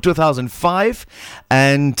in 2005,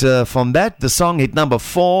 and from that the song hit number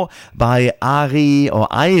 4 by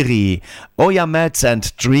Airi Oyamets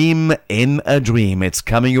and Dream in a Dream. It's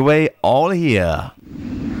coming away all here.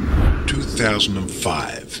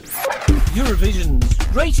 2005 Eurovision's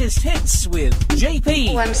greatest hits with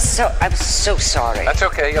JP. Oh, I'm so sorry. That's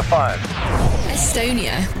okay, you're fine.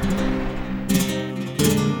 Estonia.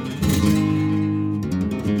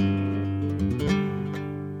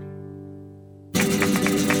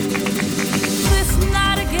 This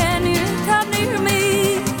night again you come near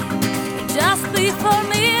me. Just before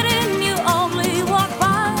meeting you only walk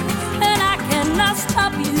by, and I cannot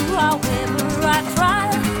stop you however I try,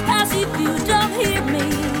 as if you don't hear me.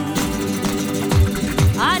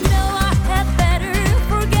 I know I had better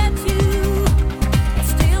forget you, but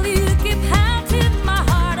still you keep haunting my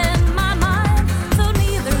heart and my mind, so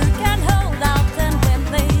neither can hold out, and when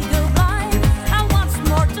they go blind, I once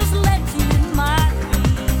more just let you in my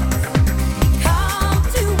dreams. Come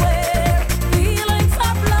to where feelings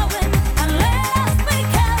are blowing, and let us be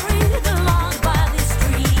carried along by the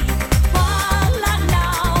street. While I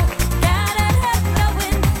now can't help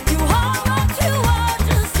knowing you hold on to are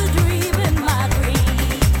just a dream in my dream.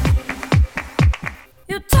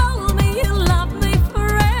 You told me you loved me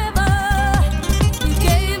forever. You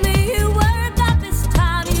gave me your word that this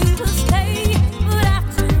time you would stay. But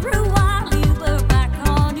after a while you were back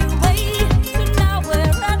on your way to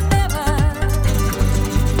nowhere and never.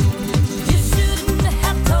 You shouldn't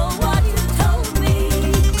have told what you told me.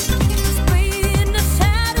 Just being a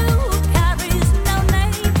shadow who carries no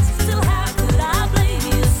name. Still, how could I blame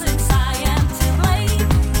you since I am to blame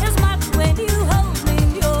as much when you hold me in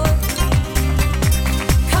your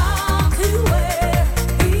Come to where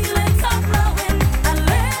feelings are flowing, and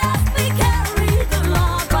let us be carried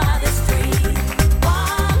along by the street.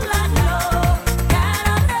 While I know,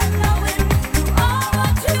 cannot help knowing you are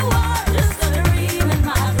what you are, just a dream in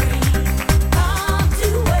my dream. Come to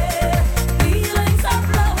where feelings are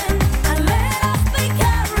flowing, and let us be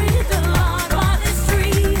carried along by the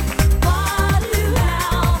street. While you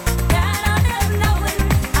now cannot help knowing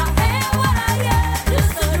I am what I am,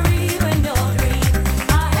 just a dream in your dream.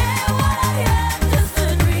 I am what I am, just a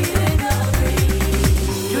dream in your dream.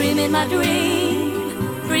 Dream in my dream,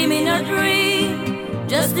 dream in a dream,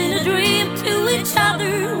 just in a dream to each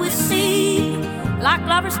other we see. Like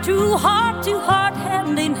lovers true heart to heart,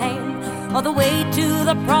 hand in hand, all the way to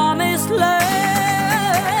the promised land.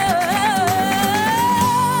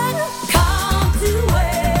 Come to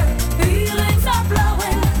where feelings are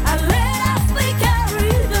flowing, and let us be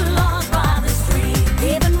carried along by the street.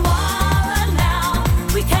 Even while now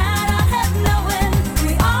we cannot help knowing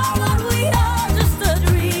we are what we are, just a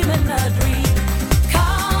dream in a dream.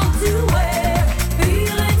 Come to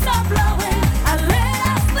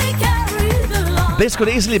This could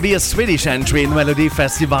easily be a Swedish entry in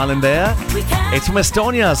Melodifestivalen there. It's from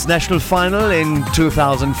Estonia's national final in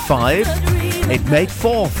 2005. It made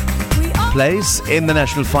 4th place in the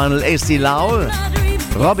national final. Eesti Laul.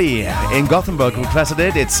 Robbie in Gothenburg requested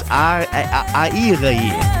it. It's Airi,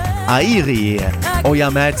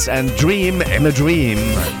 Oya Metz and Dream in a Dream.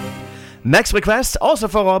 Next request, also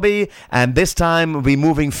for Robbie, and this time we're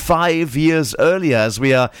moving 5 years earlier as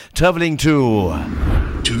we are traveling to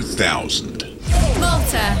 2000.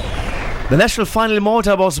 Malta. The national final in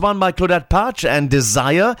Malta was won by Claudette Patch and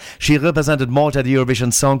Desire. She represented Malta at the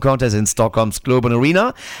Eurovision Song Contest in Stockholm's Globen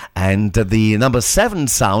Arena. And the number 7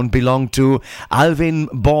 sound belonged to Alvin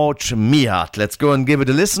Borch Miat. Let's go and give it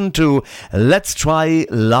a listen to Let's Try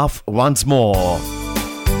Love Once More,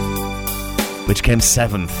 which came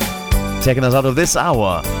 7th, taking us out of this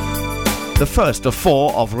hour. The first of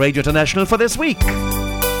 4 of Radio International for this week.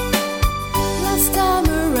 Last time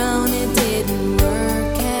around it didn't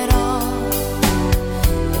work at all.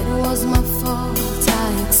 It was my fault,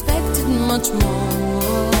 I expected much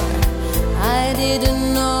more. I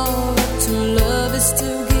didn't know that to love is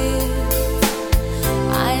to give.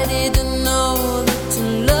 I didn't know that to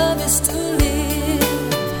love is to live.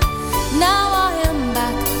 Now I am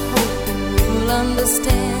back, hoping you'll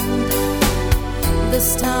understand.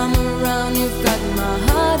 This time around you've got my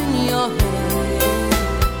heart in your hand.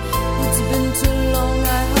 It's been too long,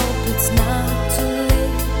 I hope it's not too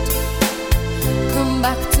late. Come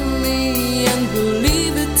back to me and we'll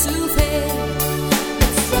leave it to fate.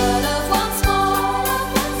 Let's try love once more.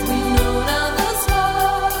 We know now the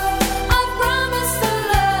score. I promise to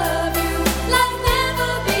love you like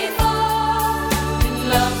never before. In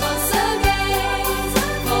love once again,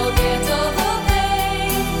 forget all the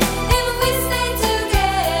pain. If we stay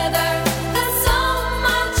together, there's so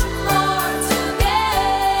much more to gain.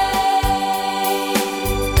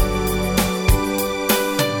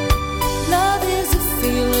 Love is a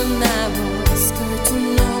feeling I was scared to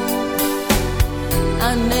know. I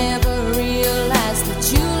never realized that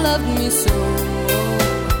you loved me so.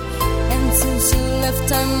 And since you left,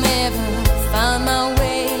 I never found my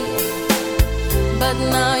way. But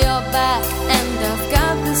now you're back, and I've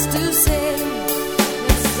got this to say.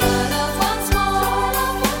 Let's try love once more.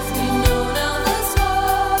 We know now the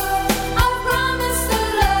score. I promise to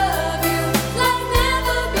love you like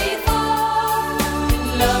never before. In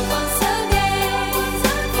love once again,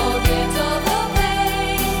 forget all the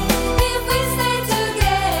pain. If we stay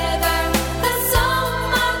together, there's so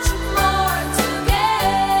much more to gain.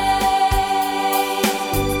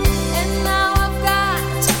 And now I've got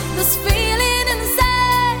this feeling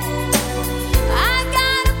inside. I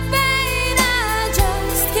got a pain I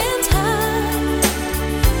just can't hide.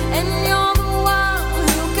 And you're the one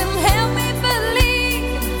who can help me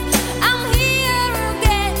believe I'm here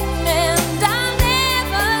again and I'll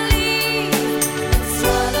never leave. Let's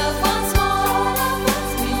try love once more.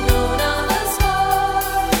 We know now the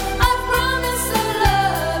score. I promise to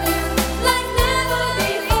love you like never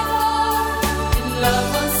before. In love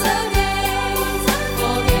once again,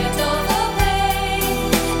 forget all the pain.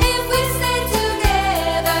 If we stay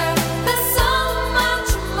together, there's so much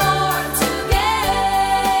more to gain.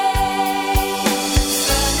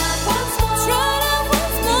 Try love once more. Try love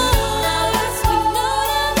once more. We know now the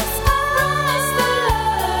score. Promise to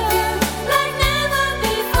love you like never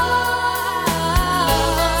before.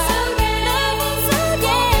 Once again,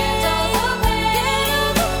 forget all the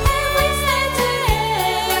pain. If we stay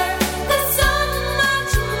together, there's so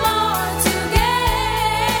much more to gain.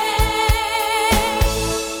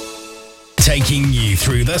 Taking you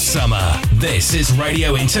through the summer. This is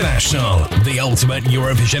Radio International, the ultimate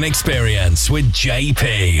Eurovision experience with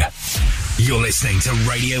JP. You're listening to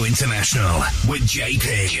Radio International with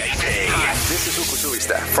JP. Hi, this is Uku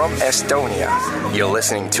Suvista from Estonia. You're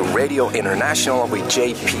listening to Radio International with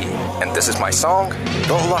JP, and this is my song,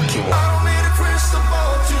 The Lucky One.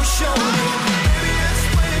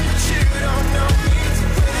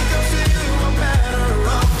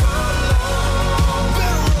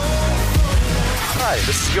 Hi,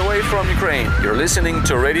 this is Yoay from Ukraine. You're listening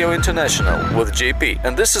to Radio International with JP,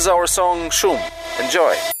 and this is our song Shum.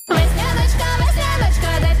 Enjoy. Весняночка,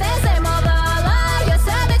 весняночка, де ти зимувала? Я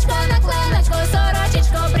садочко на клиночку,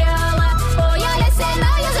 сорочечку пряла. Ой,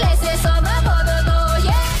 лісіною з лісі свободу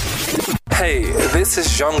дує. Hey, this is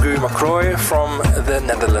Jean-Guy Macroy from the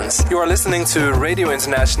Netherlands. You are listening to Radio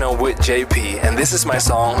International with JP, and this is my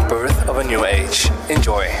song Birth of a New Age.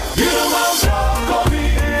 Enjoy.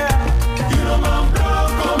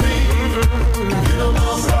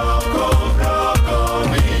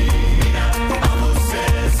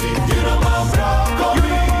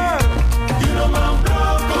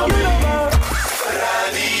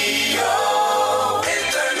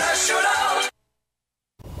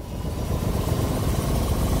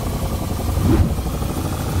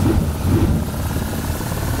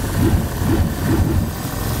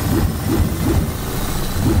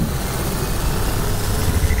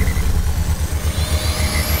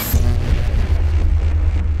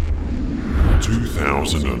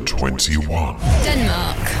 21.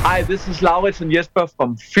 Denmark. Hi, this is Laurits and Jesper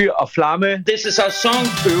from Fyr og Flamme. This is our song,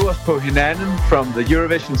 Øverst på hinanden, from the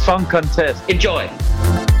Eurovision Song Contest. Enjoy!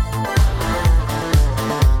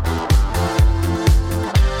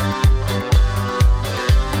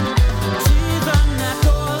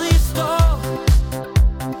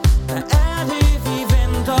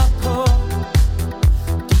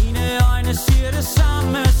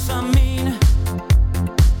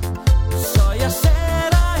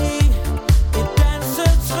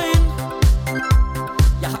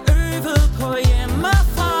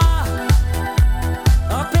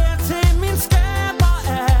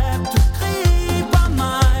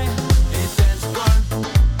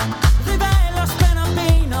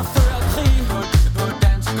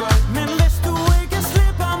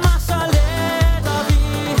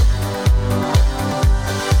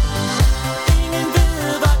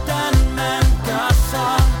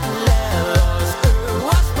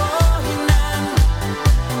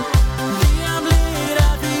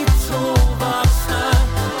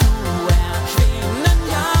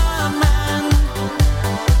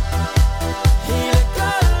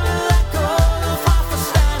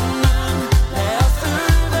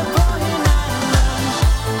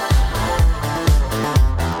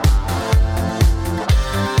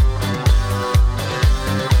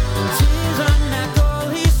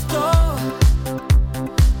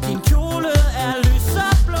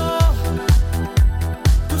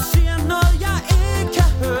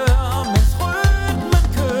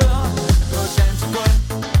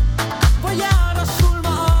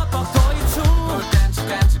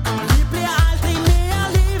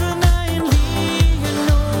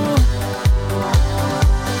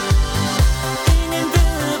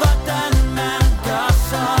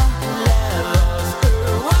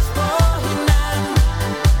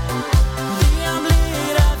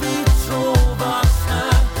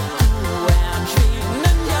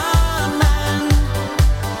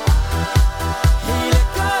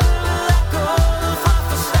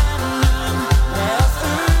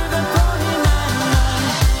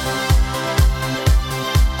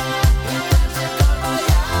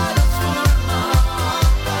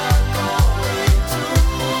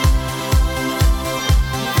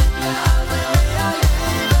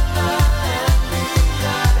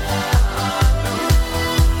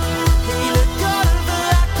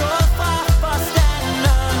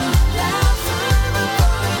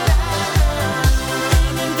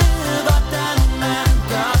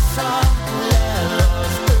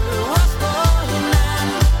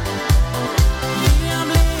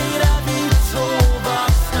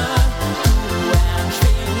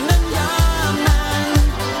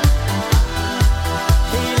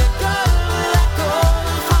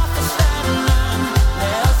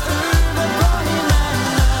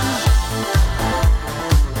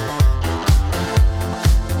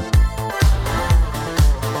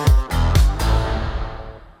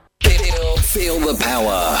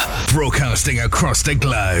 Broadcasting across the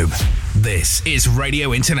globe. This is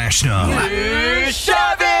Radio International.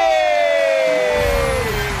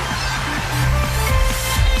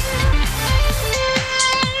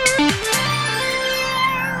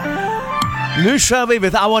 Nu kör vi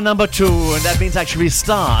with our number 2, and that means actually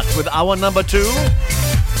start with our number 2.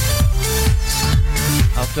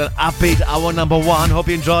 After upbeat our number 1, hope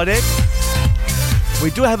you enjoyed it. We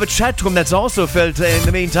do have a chat room that's also filled in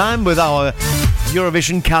the meantime with our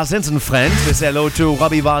Eurovision cousins and friends. We say hello to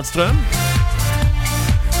Robbie Wallström.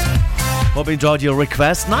 Hope you enjoyed your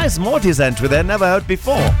request. Nice Mortis entry there, never heard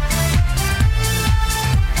before.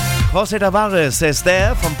 José Tavares is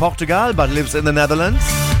there from Portugal but lives in the Netherlands.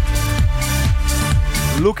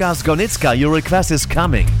 Lukas Gonitska, your request is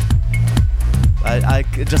coming. I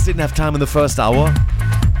just didn't have time in the first hour.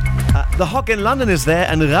 The Hawk in London is there,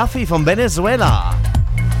 and Rafi from Venezuela.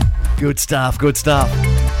 Good stuff, good stuff.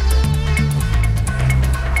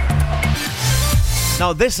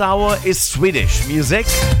 Now this hour is Swedish music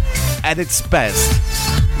at its best.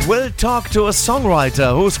 We'll talk to a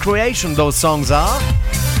songwriter whose creation those songs are,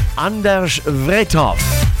 Anderz Wrethov.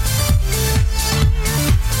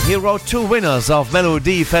 He wrote 2 winners of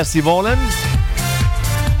Melodifestivalen,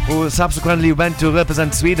 who subsequently went to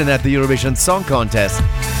represent Sweden at the Eurovision Song Contest.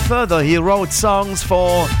 Further, he wrote songs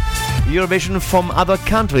for Eurovision from other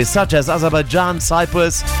countries such as Azerbaijan,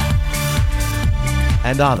 Cyprus,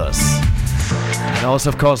 and others. And also,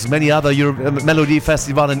 of course, many other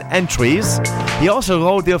Melodifestivalen entries. He also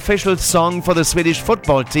wrote the official song for the Swedish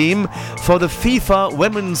football team for the FIFA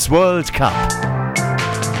Women's World Cup.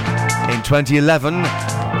 In 2011,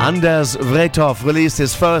 Anderz Wrethov released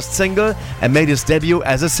his first single and made his debut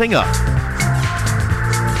as a singer.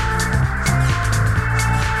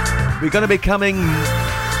 we're going to be coming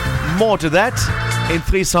more to that in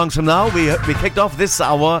 3 songs from now. We kicked off this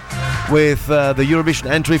hour with the Eurovision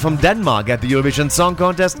entry from Denmark at the Eurovision Song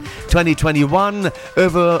Contest 2021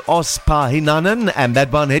 over Ospa Hinanen, and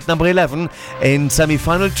that one hit number 11 in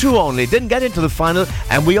semi-final 2 only. Didn't get into the final,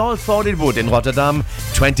 and we all thought it would in Rotterdam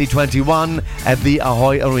 2021 at the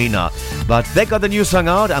Ahoy Arena. But they got the new song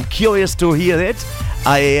out. I'm curious to hear it.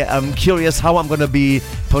 I am curious how I'm going to be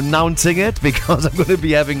pronouncing it, because I'm going to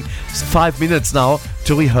be having 5 minutes now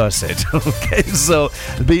to rehearse it. Okay, so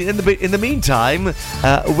in the meantime,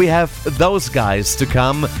 we have those guys to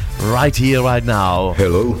come right here, right now.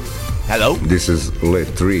 Hello. Hello. This is Let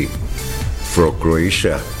 3 from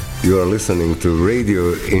Croatia. You are listening to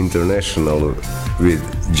Radio International with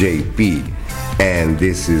JP, and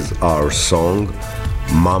this is our song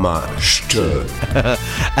Mama Što.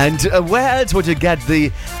 And where else would you get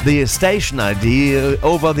the station ID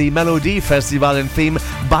over the Melody Festival and theme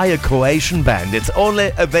by a Croatian band? It's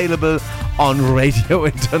only available on Radio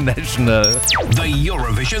International. The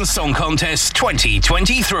Eurovision Song Contest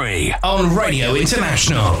 2023 on Radio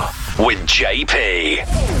International with JP.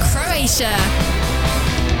 Croatia.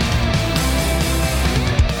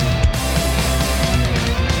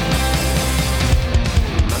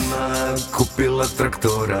 Kupila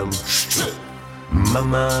traktora.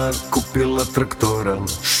 Mama kupila traktora.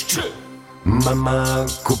 Mama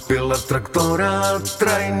kupila traktora.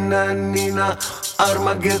 Trajna Nina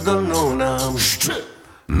Armagedonona.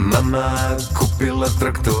 Mama kupila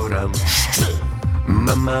traktora.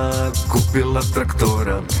 Mama kupila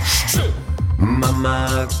traktora.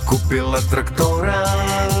 Mama kupila traktora.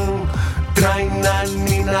 Trajna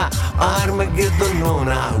Nina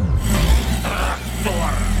Armagedonona.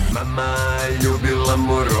 Mama ljubila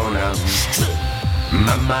morona.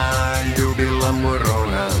 Mama ljubila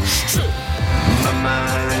morona. Mama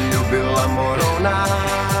ljubila morona.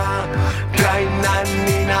 Trajna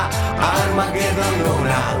Nina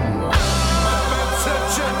Armagedonona.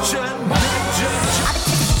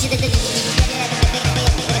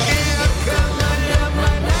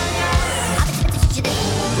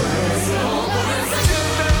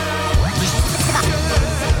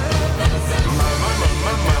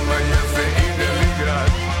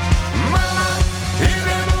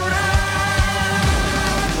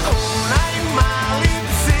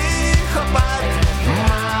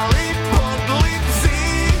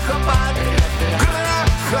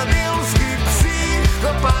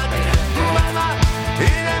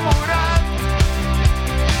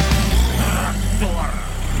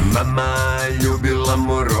 Mama ljubila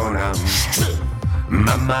morona.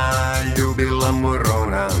 Mama ljubila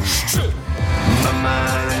morona. Mama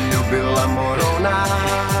ljubila morona.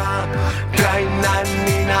 Trajna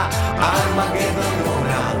Nina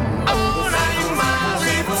Armagedonona. Onaj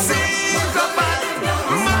mali psihopat,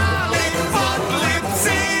 mali podli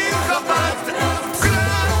psihopat,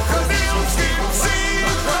 krokodilski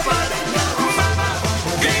psihopat. Mama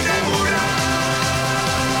idem u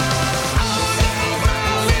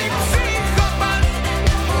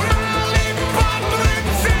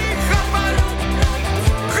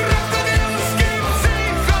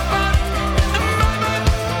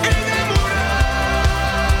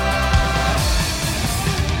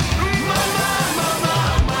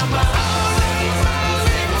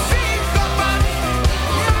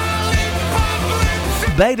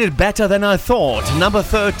They did better than I thought. Number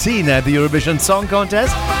 13 at the Eurovision Song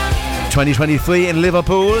Contest 2023 in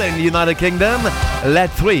Liverpool in the United Kingdom.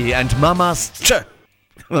 Let 3 and Mama Što.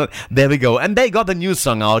 There we go. And they got the new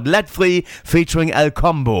song out, Let 3, featuring El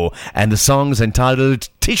Combo. And the song's entitled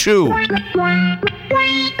Tissue.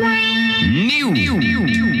 New.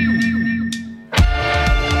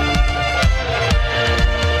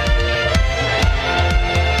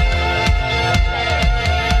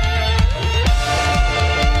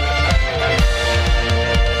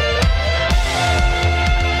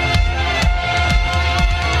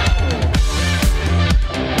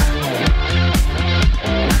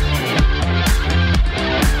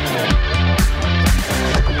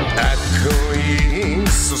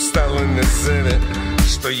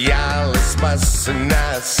 Što jale spase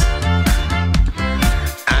nas.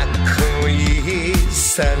 Ako ih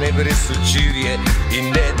stane presučivje i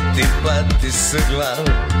ne ti pati s glav.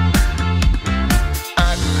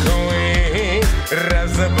 Ako ih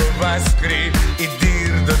razabo vaskri i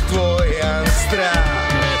dir do tvoja strah.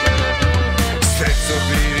 Sredstvo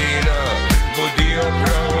birino, budio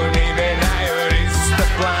provonive najorista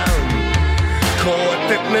plan. Ko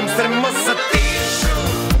otepnem stremo sa tišu,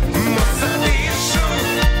 mo sa tišu.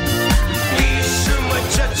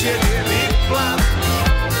 Čače bijeli plav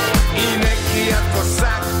i neki jako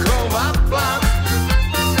sakova plav.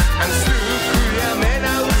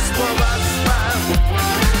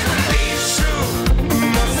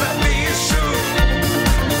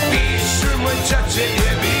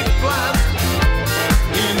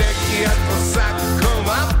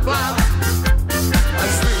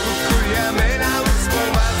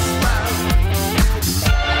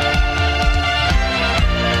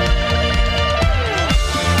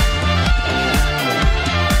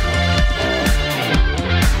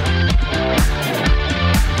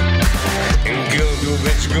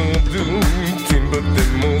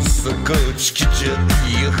 Потому соколчки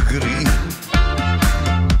ехали.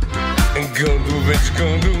 Году več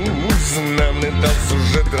godu znam ne da su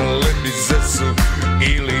žedrale bizesu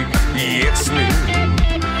ili jeksmi.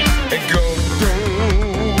 Godu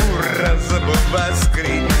razabava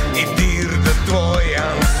skri i dir da tvoja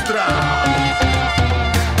strah.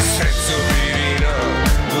 Sreću virina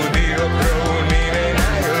budio prounine na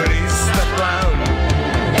rista plan.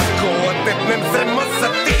 Ko otepnem se moza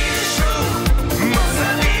tišu,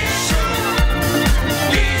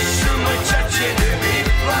 tišu moj čače debi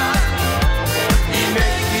plan.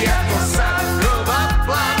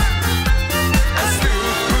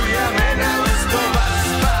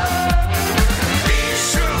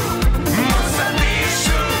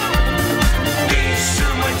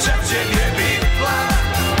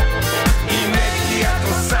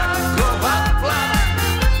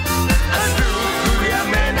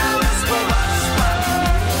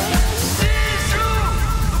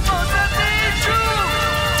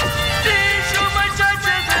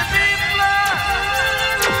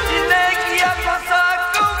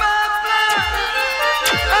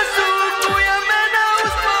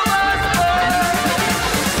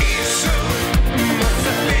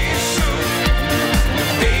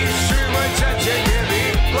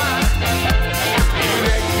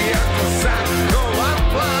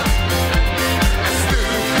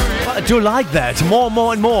 I do like that.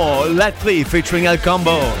 More and more. Let 3 featuring El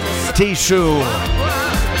Combo. Tishu.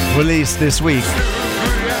 Released this week.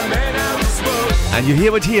 And you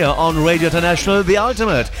hear it here on Radio International, the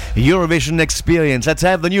ultimate Eurovision experience. Let's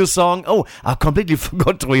have the new song. Oh, I completely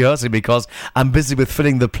forgot to rehearse it because I'm busy with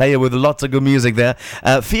filling the player with lots of good music there.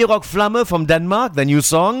 Firok Flamme from Denmark, the new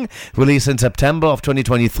song, released in September of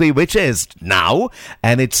 2023, which is now.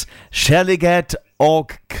 And it's Kärlighet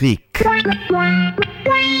och krig.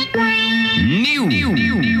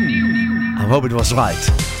 I hope it was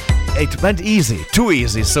right. It went easy, too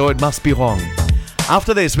easy, so it must be wrong.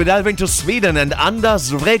 After this, we're diving to Sweden and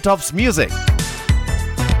Anderz Wrethov's music.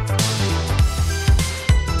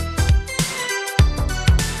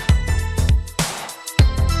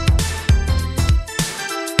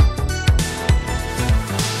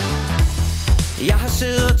 Jeg har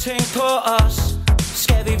siddet og tænkt på os.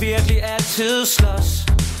 Skal vi virkelig altid slås?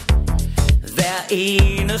 Hver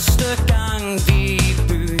eneste gang vi er i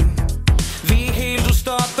byen. Vi er helt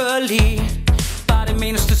ustoppelige. Bare det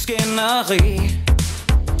mindste skænderi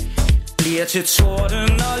bliver til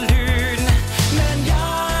torden og lyn. Men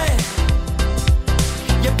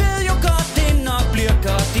jeg ved jo godt, det nok bliver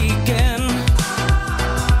godt igen.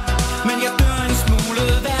 Men jeg dør en smule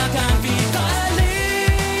hver gang vi går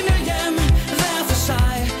alene hjem. Hver for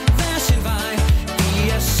sig, hver sin vej. Vi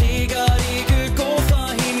er sikkert ikke gode for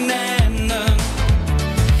hinanden.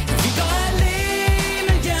 Vi går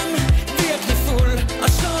alene hjem, virkelig fuld og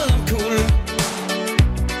slået om kul.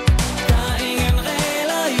 Der er ingen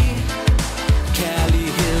regler i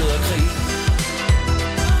kærlighed og krig.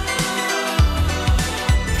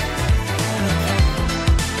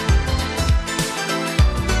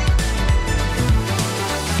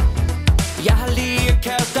 Jeg har lige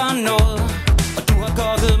kaldt dig noget, og du har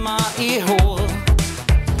gokket mig i hovedet.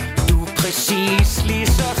 Du er præcis lige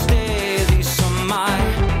så stedig som mig.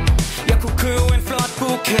 Jeg kunne købe en flot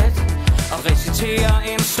buket og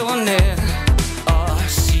recitere en sonet og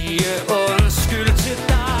sige undskyld til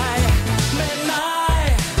dig. Men nej,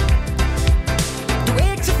 du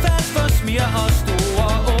er ikke til fast for smir og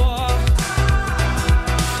store ord.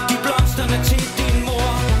 De blomsterne til din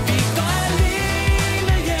mor. Vi går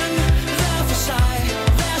alene hjem, hver for sig,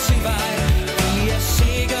 hver sin vej. Vi er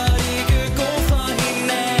sikkert ikke gode for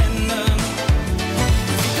hinanden.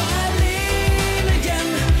 Vi går alene hjem,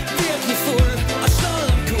 virkelig fuld og slået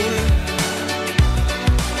om kul.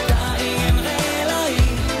 Der er ingen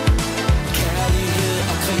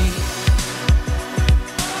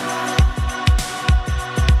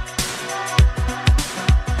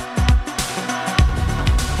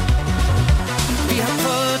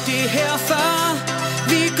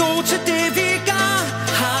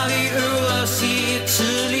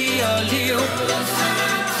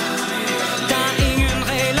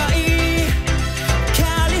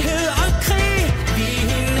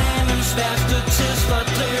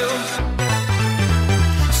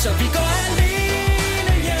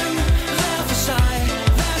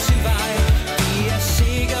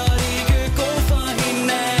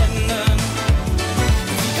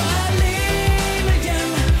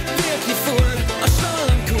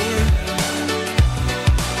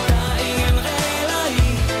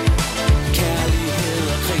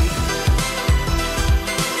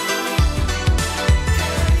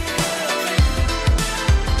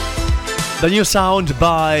The new sound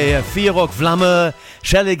by Fyr og Flamme,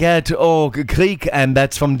 Kjærlighed og Krig, and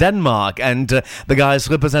that's from Denmark. And the guys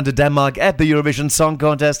represented Denmark at the Eurovision Song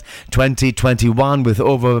Contest 2021 with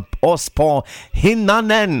Over Oss på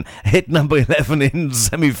Hinanden, hit number 11 in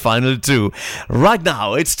semi-final 2. Right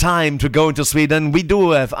now, it's time to go into Sweden. We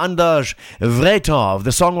do have Anderz Wrethov, the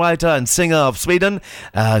songwriter and singer of Sweden,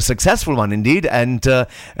 a successful one indeed, and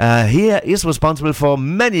he is responsible for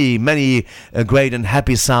many great and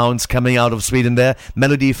happy sounds coming out of Sweden there,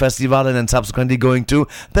 Melody Festival, and subsequently going to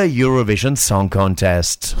the Eurovision Song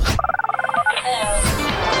Contest.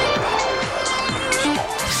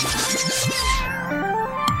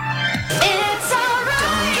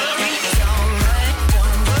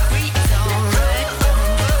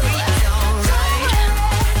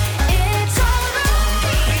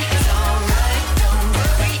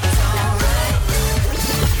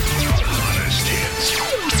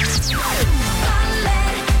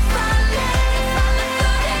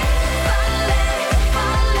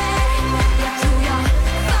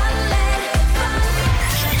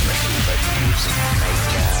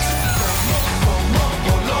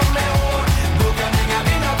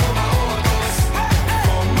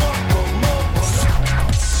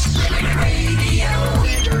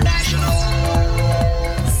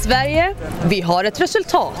 Sverige, vi har ett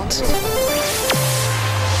resultat.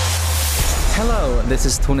 Hello, this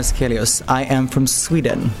is Tonis Kelios. I am from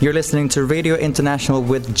Sweden. You're listening to Radio International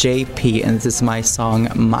with JP, and this is my song,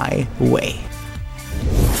 My Way.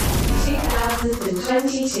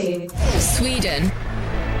 2022. Sweden.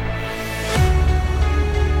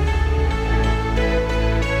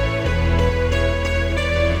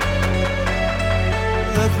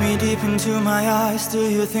 Look me deep into my eyes, do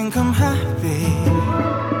you think I'm happy?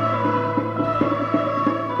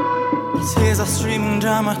 Tears are streaming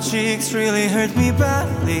down my cheeks, really hurt me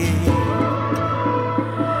badly.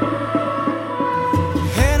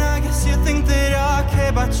 And I guess you think that I care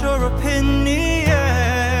about your opinion.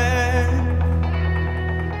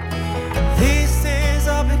 These days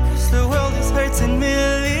are because the world is hurting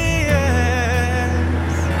millions.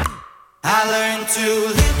 I learned to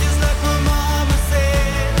live just like my mama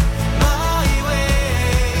said. My way,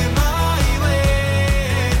 my way.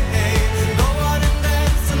 Go out and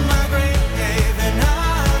dance in my grave, and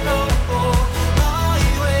I'll go my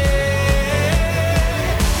way.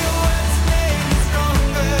 Your words made me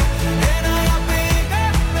stronger, and I got bigger,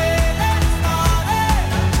 feelings started.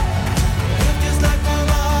 Live just like my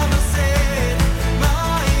mama said.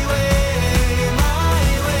 My way, my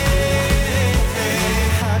way.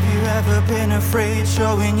 Have you ever been afraid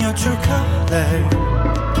showing your true color?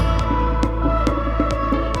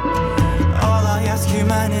 All I ask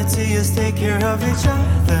humanity is take care of each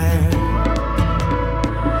other.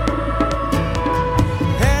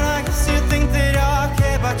 And I guess you think that I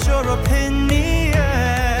care about your opinion.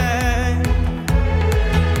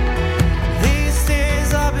 These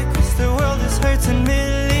days are because the world is hurting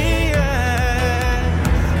millions.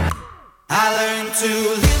 I learned to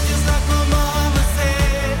live just like my mama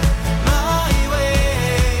said. My way,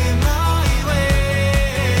 my way.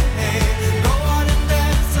 Go on and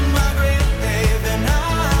dance in my grave, and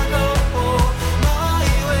I'll go my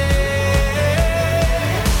way.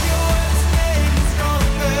 Your words made me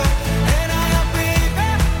stronger, and I got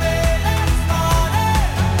bigger, feelings started.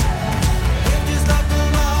 Live just like my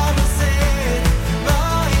mama said.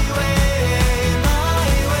 My way, my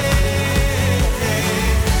way.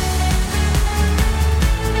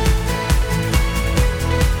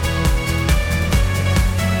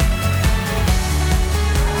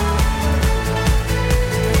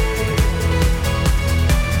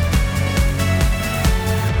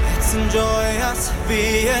 Let's enjoy us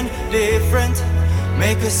being different.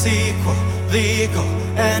 Make a sequel, legal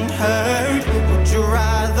and heard. Would you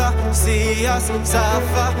rather see us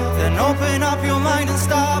suffer than open up your mind and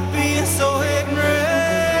stop being so ignorant?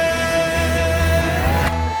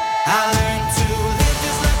 I learned to live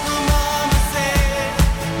just like my mama said.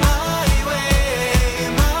 My way,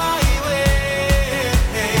 my way.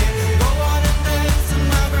 Go on and dance in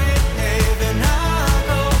my grave, and I'll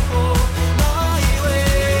go my way.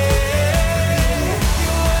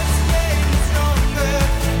 Your words made me stronger,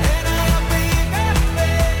 and I got bigger,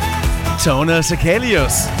 Tonis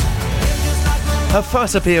Kelios. Her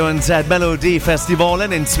first appearance at Melody Festival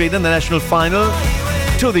in Sweden, the national final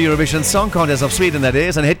to the Eurovision Song Contest of Sweden, that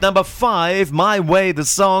is, and hit number 5, My Way, the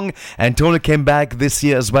song. And Tone came back this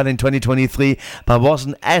year as well in 2023, but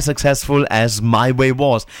wasn't as successful as My Way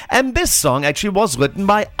was. And this song actually was written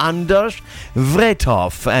by Anderz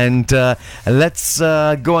Wrethov. And let's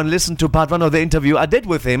go and listen to part 1 of the interview I did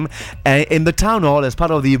with him in the town hall as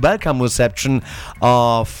part of the welcome reception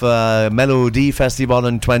of Melody Festival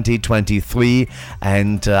in 2023.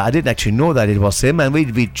 And I didn't actually know that it was him, and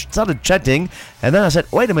we started chatting, and then I said,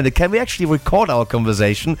 wait a minute, can we actually record our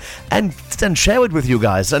conversation and then share it with you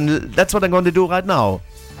guys? And that's what I'm going to do right now.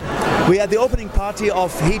 We are at the opening party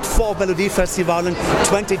of Heat 4 Melody Festival in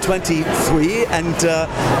 2023, and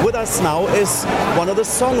with us now is one of the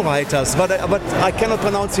songwriters, but I cannot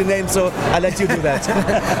pronounce your name, so I'll let you do that.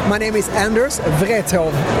 My name is Anderz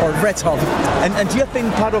Wrethov, or Wrethov. And you've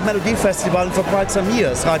been part of Melody Festival for quite some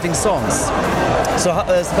years, writing songs. So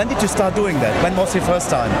when did you start doing that? When was your first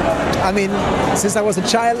time? I mean, since I was a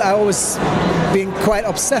child, I always been quite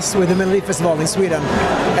obsessed with the Melody Festival in Sweden.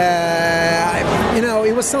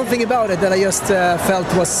 It was something about it that I just felt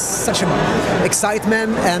was such an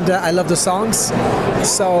excitement, and I love the songs.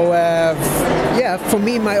 So, for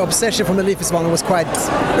me, my obsession for Melody Festival was quite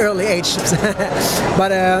early age.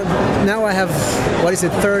 But now I have,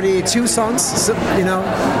 32 songs,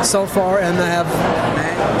 so far, and I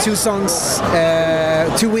have 2 songs,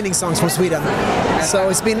 2 winning songs from Sweden. So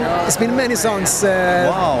it's been many songs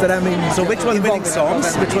that I'm in. So which were the winning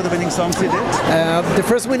songs? Which were the winning songs you did? The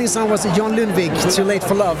first winning song was John Lundvik, Too Late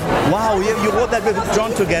for Love. Wow, you wrote that with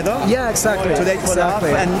John together? Yeah, exactly. Too Late for Love,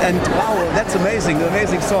 and wow, that's amazing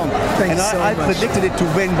song. Thanks so I much. predicted it to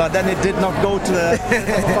win, but then it did not go to the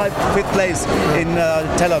 5th place in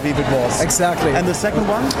Tel Aviv it was. Exactly. And the second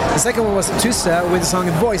one? The second one was Tussa with the song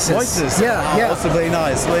Voices. Voices? Yeah. Also very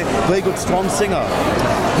nice. Very good, strong singer.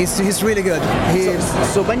 He's really good.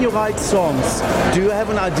 So when you write songs, do you have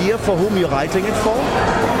an idea for whom you're writing it for?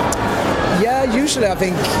 Yeah, usually I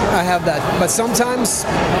think I have that, but sometimes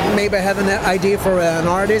maybe I have an idea for an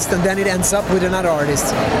artist and then it ends up with another artist.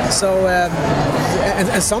 So,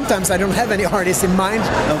 and sometimes I don't have any artist in mind,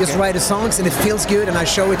 just write the songs and it feels good and I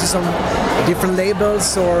show it to some different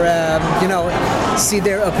labels or, see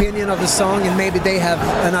their opinion of the song and maybe they have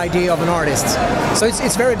an idea of an artist. So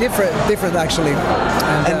it's very different actually.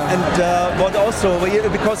 And what also,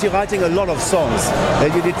 because you're writing a lot of songs,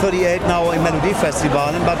 you did 38 now in Melody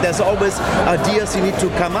Festival, but there's always ideas you need to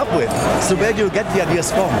come up with. So where do you get the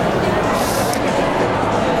ideas from?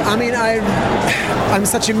 I mean, I'm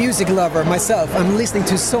such a music lover myself. I'm listening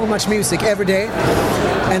to so much music every day,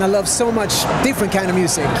 and I love so much different kind of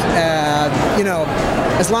music.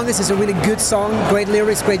 As long as it's a really good song, great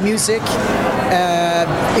lyrics, great music,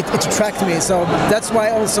 it attracts me. So that's why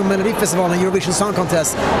also Melody Festival and Eurovision Song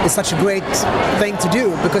Contest is such a great thing to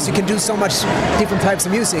do, because you can do so much different types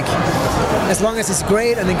of music, as long as it's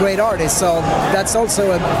great and a great artist. So that's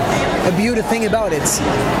also a beautiful thing about it.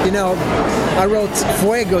 I wrote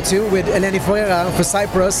Fuego too with Eleni Ferreira for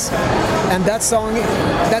Cyprus, and that song,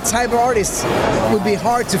 that type of artist would be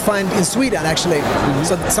hard to find in Sweden actually. Mm-hmm.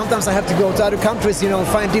 So sometimes I have to go to other countries,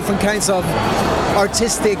 find different kinds of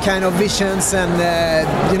artistic kind of visions and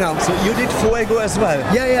So you did Fuego as well?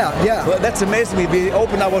 Yeah. Well, that's amazing. We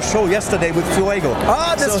opened our show yesterday with Fuego.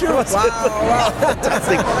 Ah, that's true. Wow.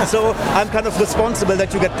 Fantastic. So I'm kind of responsible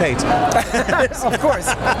that you get paid. Of course.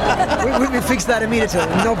 We fix that immediately.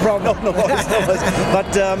 No problem. No worries.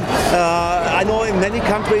 But I know in many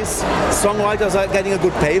countries songwriters are getting a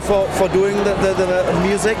good pay for doing the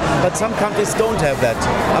music, but some countries don't have that.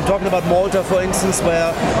 I'm talking about Malta, for instance,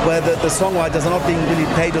 where the songwriters are not being really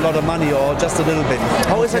paid a lot of money or just a little bit.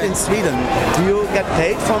 How is it in Sweden? Do you get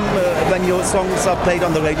paid from when your songs are played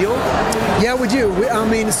on the radio? Yeah, we do.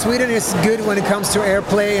 Sweden is good when it comes to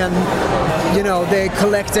airplay, and they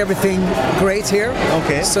collect everything great here.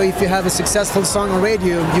 Okay. So if you have a successful song on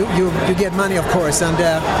radio, you get money, of course, and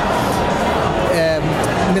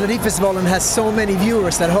Melody Festival has so many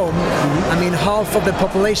viewers at home. Mm-hmm. Half of the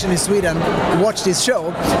population in Sweden watch this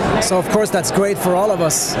show. So of course that's great for all of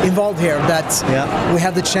us involved here, that we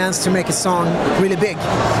have the chance to make a song really big.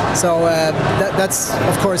 So that's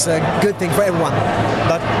of course a good thing for everyone.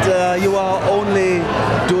 But you are only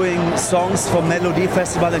doing songs for Melody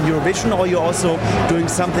Festival and Eurovision, or you're also doing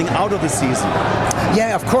something out of the season?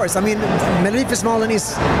 Yeah, of course. Melody Festival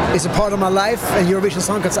is a part of my life, and Eurovision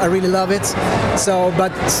Song Contest, I really love it. So,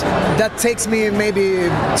 but that takes me maybe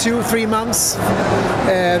 2-3 months,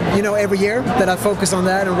 every year that I focus on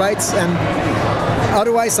that and write. And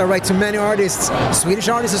otherwise, I write to many artists, Swedish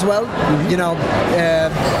artists as well.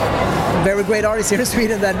 Very great artists here in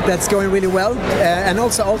Sweden that's going really well, and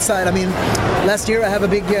also outside. Last year I have a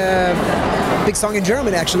big big song in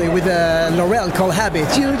Germany actually with Laurel called Habit.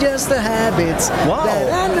 You just a habit. Wow.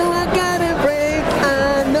 That I know I gotta break.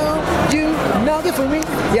 I know you know it for me.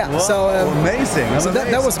 Yeah. Wow, so amazing. So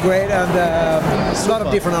that was great, and a lot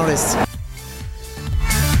of different artists.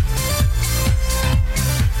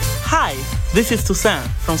 Hi, this is Toussaint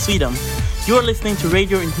from Sweden. You are listening to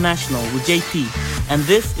Radio International with JP, and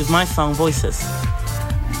this is my song Voices.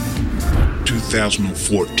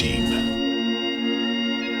 2014.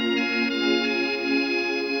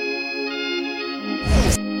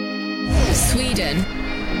 Sweden.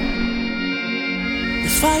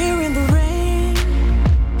 There's fire in the rain,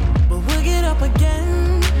 but we'll get up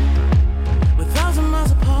again. We're 1,000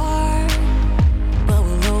 miles apart, but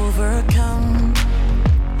we'll overcome.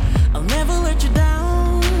 I'll never let you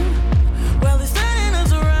down. Well, it's turning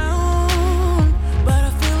us around, but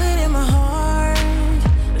I feel it in my heart.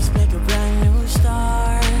 Let's make a brand new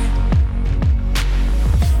start.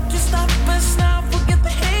 Just stop us now, forget the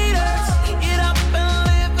haters. Get up and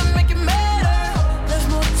live and make it matter. There's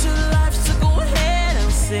more to life, so go ahead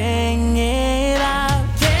and sing it out.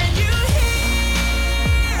 Can you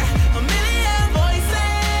hear a million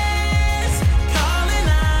voices calling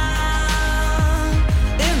out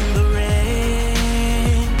in the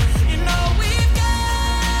rain? You know we've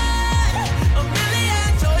got a million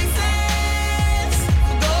choices.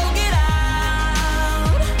 Go get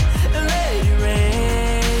out and let it rain.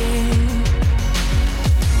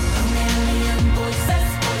 A million voices,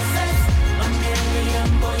 voices. A million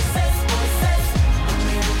voices, voices. A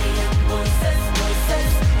million voices, voices.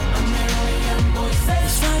 A million voices.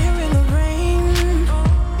 There's fire in the rain,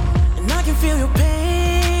 and I can feel your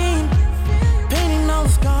pain, painting all the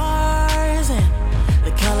scars and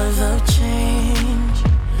the colors of change.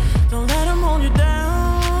 Don't let them hold you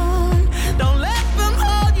down. Don't let them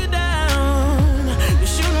hold you down. You're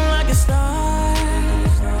shooting like a star,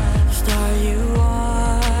 the star you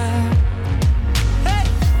are. Hey,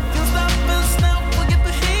 you stop us now, forget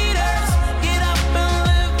the haters. Get up and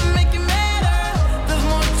live and make it matter. There's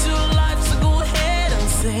more to life, so go ahead and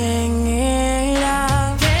sing it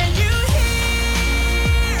out. Can you hear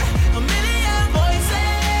a million voices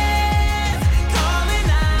calling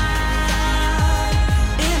out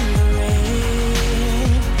in the rain?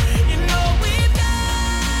 You know we've got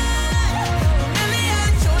a million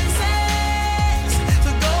choices, so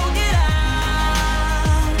go get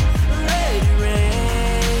out and let it rain.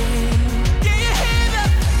 Can you hear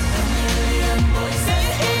them? A million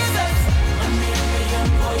voices, a million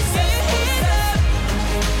voices, a million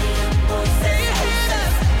voices,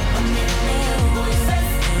 a million voices.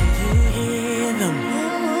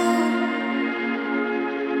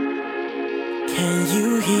 Can you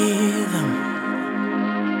hear them?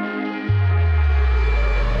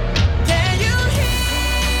 Can you hear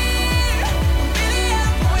a million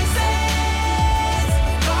voices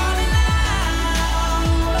calling out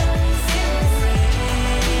in the rain?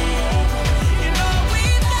 You know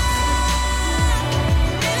we've got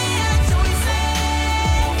a million choices.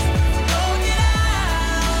 Go get out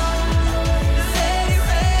and let it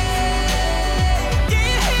rain. Can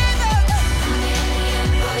you hear them? A million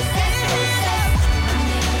voices, a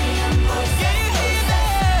million voices, can you hear them?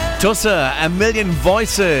 Tussa, A Million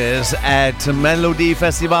Voices at Melody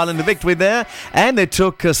Festival and the victory there. And they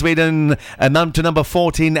took Sweden to number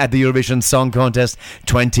 14 at the Eurovision Song Contest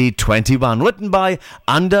 2021. Written by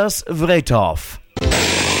Anderz Wrethov.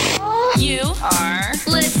 You are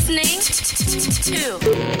listening to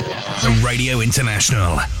Radio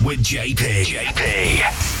International with JP.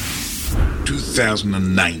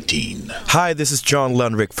 2019. Hi, this is John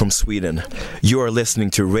Lundvik from Sweden. You are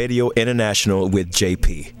listening to Radio International with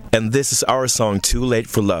JP. And this is our song Too Late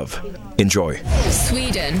for Love. Enjoy.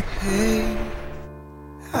 Sweden. Hey,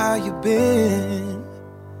 how you been?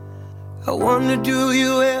 I wonder, do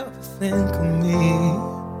you ever think of me?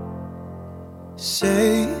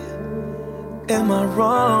 Say, am I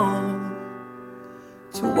wrong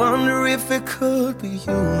to wonder if it could be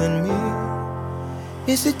you and me?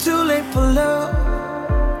 Is it too late for love?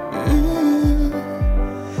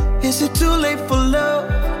 Is it too late for love?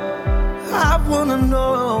 I wanna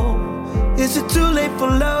know. Is it too late for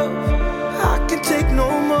love? I can take no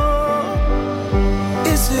more.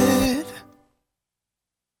 Is it?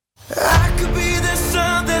 I could be the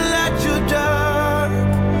sun that lights you dark.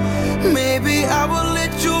 Maybe I will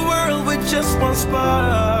lit your world with just one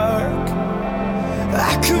spark.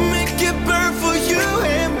 I could make it burn for you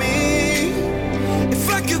and me. If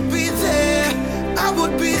I could be there, I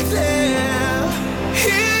would be there.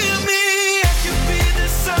 Hear me, I could be the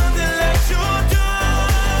sun that lights your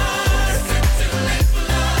dark. Is it too late for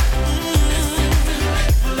love? Is it too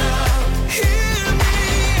late for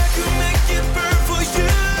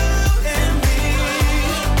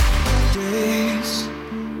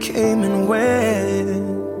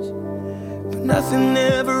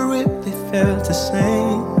never really felt the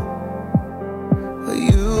same.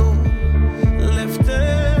 You left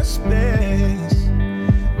a space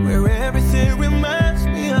where everything reminds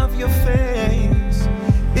me of your face.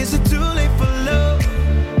 Is it too late for love?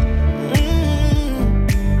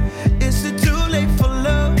 Is it too late for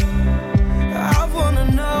love? I wanna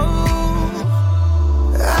know.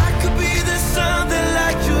 I could be the sun that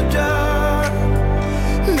lights your dark.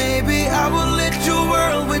 Maybe I will lit your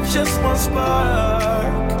world with just one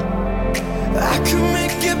spark. I could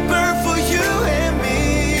make it burn for you and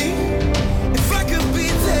me. If I could be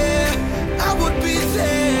there, I would be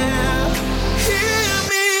there. Hear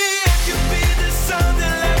me, I could be the sun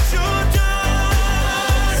that lights your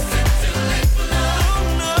dark.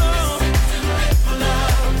 Oh no,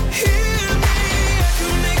 hear me, I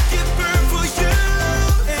could make it burn for you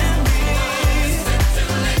and me.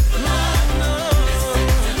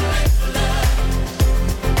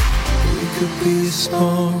 We could be a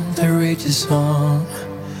storm that rages on.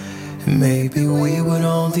 And maybe we would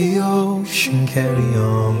on the ocean carry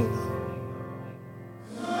on.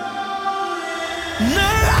 No,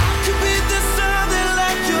 I could be the sun that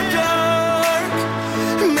lights your dark.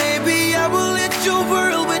 Maybe I will lit your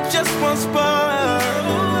world with just one spark.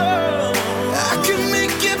 I could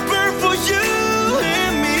make it burn for you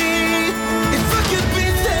and me. If I could be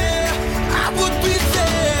there, I would be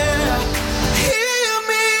there. Hear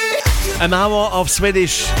me. An hour of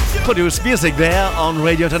Swedish produced music there on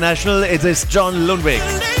Radio International. It is John Lundvik.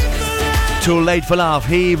 Too Late for Love.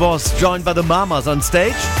 He was joined by the Mamas on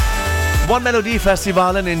stage. Won Melody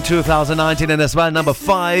Festival in 2019 and as well number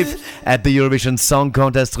 5 at the Eurovision Song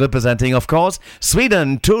Contest, representing, of course,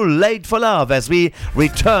 Sweden. Too Late for Love, as we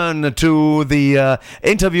return to the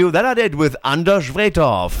interview that I did with Anderz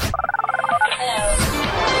Wrethov.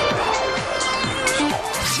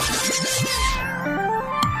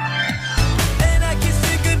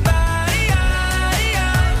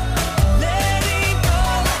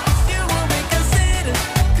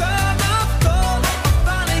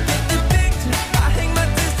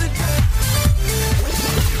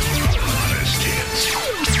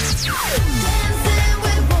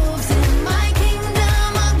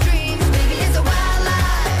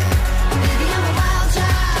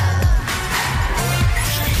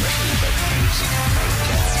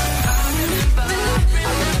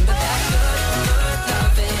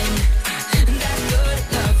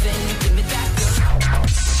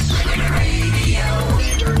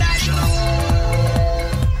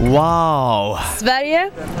 Wow! Sverige,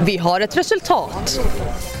 vi har ett resultat.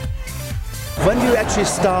 When do you actually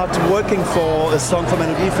start working for a song for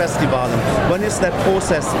Melody Festival? When is that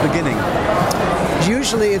process beginning?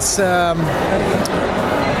 Usually it's the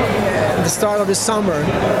start of the summer,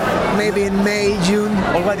 maybe in May, June.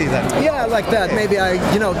 Already then? Yeah, like that. Maybe I,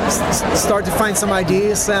 start to find some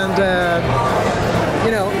ideas and,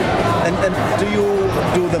 And do you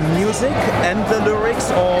do the music and the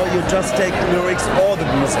lyrics, or you just take lyrics or the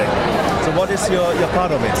music? So what is your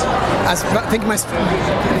part of it? I think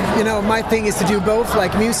my thing is to do both,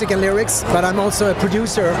 like music and lyrics, but I'm also a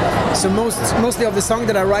producer. So mostly of the song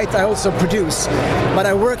that I write, I also produce. But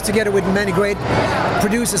I work together with many great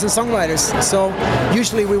producers and songwriters. So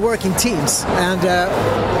usually we work in teams. And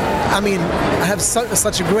I have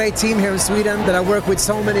such a great team here in Sweden that I work with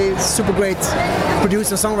so many super great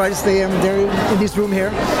producers and songwriters. They're in this room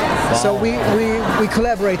here. Wow. So we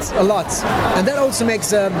collaborate a lot. And that also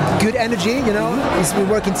makes good energy, We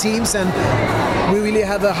work in teams and we really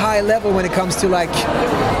have a high level when it comes to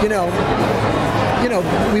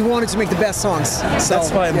we wanted to make the best songs. So,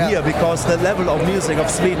 that's why I'm here, because the level of music of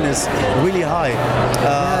Sweden is really high.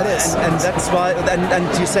 It is. And that's why,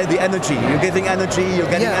 and you say the energy, you're giving energy, you're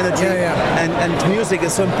getting energy, And music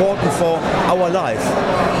is so important for our life.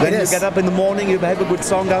 When you get up in the morning, you have a good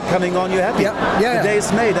song coming on, you're happy. The day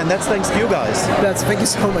is made, and that's thanks to you guys. Thank you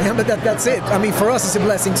so much. But that's it. For us it's a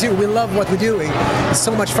blessing too. We love what we're doing. It's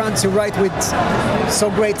so much fun to write with so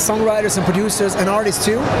great songwriters and producers and artists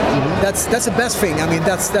too. Mm-hmm. That's the best thing.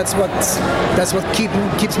 That's what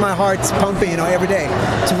keeps my heart pumping, every day.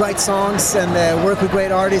 To write songs and work with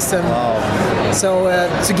great artists, and so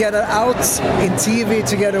to get out in TV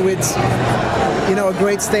together with a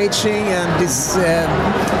great staging and this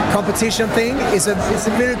competition thing is a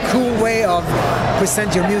very cool way of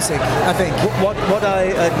present your music, I think. What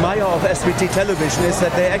I admire of SVT Television is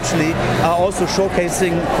that they actually are also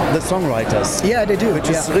showcasing the songwriters. Yeah, they do. Which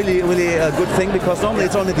is really, really a good thing, because normally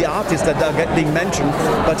it's only the artists that are being mentioned,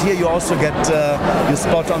 but here you also get your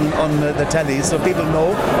spot on the telly, so people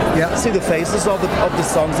know, see the faces of the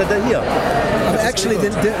songs that they hear. Actually,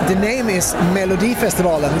 the name is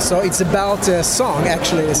Melodifestivalen, so it's about a song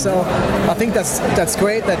actually. So I think that's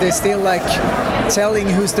great that they still like telling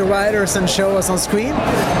who's the writers and show us on screen.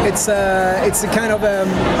 It's a kind of a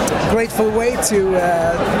grateful way to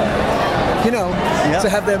to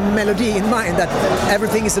have the melody in mind, that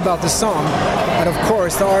everything is about the song, and of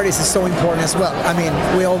course the artist is so important as well. I mean,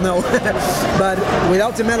 we all know, but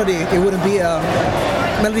without the melody, it wouldn't be a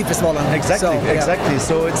Melodifestivalen. Exactly.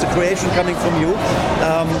 So it's a creation coming from you.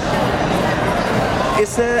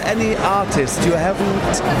 Is there any artist you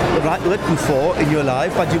haven't written for in your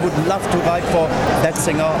life, but you would love to write for that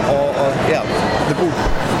singer or the group?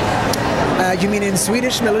 You mean in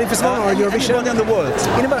Swedish Melodifestivalen or Eurovision? Anybody in the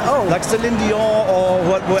world. Like Celine Dion or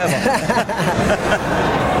whoever.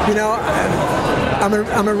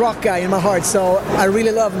 I'm a rock guy in my heart, so I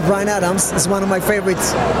really love Bryan Adams. He's one of my favorite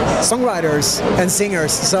songwriters and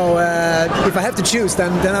singers. So if I have to choose,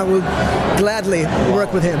 then I will gladly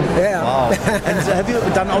work with him. Yeah. Wow. And have you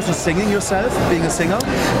done also singing yourself, being a singer?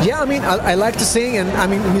 Yeah, I mean, I like to sing, and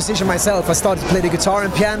I'm a musician myself. I started to play the guitar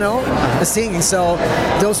and piano and singing, so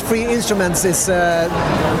those three instruments is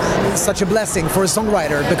such a blessing for a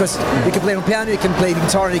songwriter, because you can play on piano, you can play the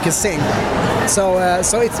guitar, and you can sing. So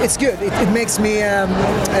it's good. It makes me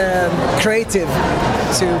creative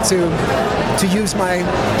to use my,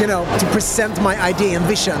 to present my idea and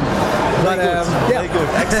vision. Very good,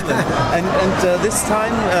 excellent.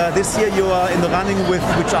 and this year you are in the running with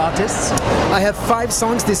which artists? I have 5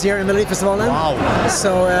 songs this year in Melodifestivalen. Wow.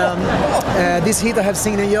 So this heat I have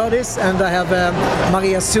seen in Hjördis, and I have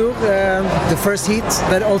Maria Sur, the first heat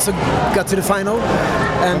that also got to the final.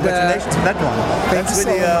 And congratulations on that one. That's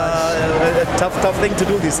really a tough thing to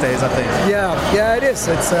do these days, I think. Yeah, it is.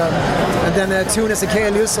 It's and then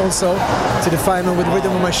Nunez also to the final with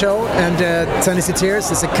Rhythm of My Show, and Tennessee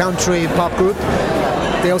Tears is a country pop group.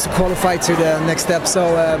 They also qualified to the next step.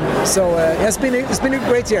 So it's been a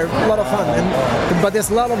great year, a lot of fun. But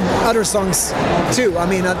there's a lot of other songs too. I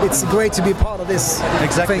mean, it's great to be part of this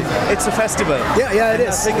thing. It's a festival. Yeah, it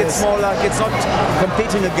is. I think it's more like it's not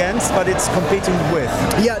competing against, but it's competing with.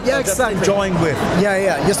 Yeah, exactly. Just enjoying with.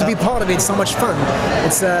 Yeah. Just to be part of it, it's so much fun.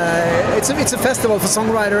 It's a festival for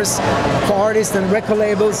songwriters, for artists and record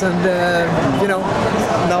labels, and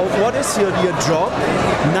Now, what is your job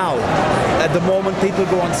now? At the moment, people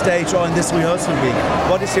go on stage or in this rehearsal week.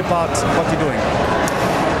 What is your part? What are you doing?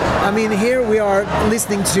 I mean, here we are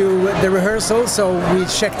listening to the rehearsal, so we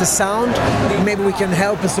check the sound. Maybe we can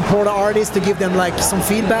help and support our artists to give them like some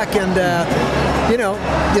feedback, and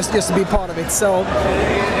just to be part of it. So,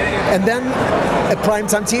 and then at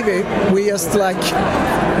primetime TV, we just like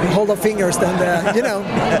hold our fingers and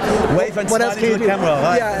wave and smile into the camera,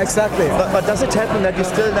 right? Yeah, exactly. But does it happen that you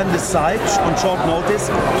still then decide on short notice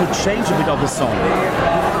to change a bit of the song?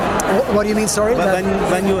 What do you mean, sorry?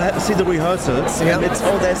 When you see the rehearsals, and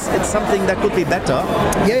it's something that could be better.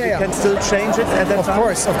 Yeah. You can still change it at that time?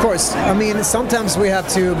 Of course. I mean, sometimes we have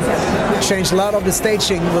to change a lot of the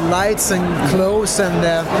staging, the lights and clothes, and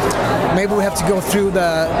maybe we have to go through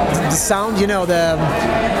the sound,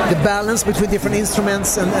 the balance between different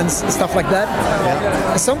instruments and stuff like that.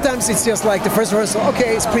 Yeah. Sometimes it's just like the first rehearsal,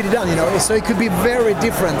 okay, it's pretty done, so it could be very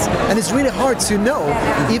different. And it's really hard to know,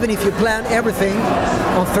 even if you plan everything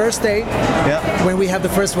on Thursday, when we have the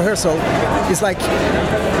first rehearsal. It's like,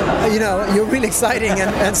 you're really exciting,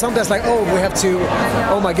 and sometimes like,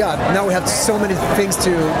 oh my God, now we have so many things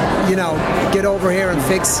to, get over here and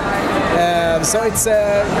fix. So it's,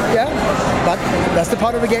 but that's the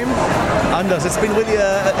part of the game. Anders, it's been really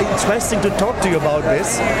interesting to talk to you about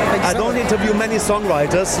this. Exactly. I don't interview many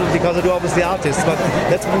songwriters because I do obviously artists, but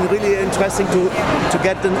that's been really interesting to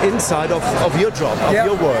get an insight of your job, of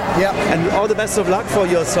your work. Yeah. And all the best of luck for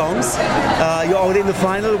your songs. You're already in the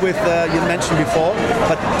final with, you mentioned before,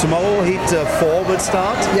 but tomorrow Heat 4 will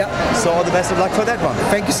start. Yeah. So all the best of luck for that one.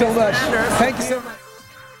 Thank you so much. Thank you so much.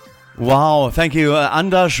 Wow, thank you,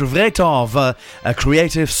 Anderz Wrethov, a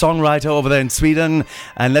creative songwriter over there in Sweden.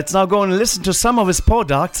 And let's now go and listen to some of his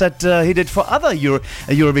products that he did for other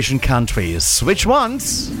Eurovision countries. Which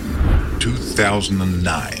ones?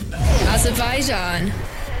 2009. Azerbaijan.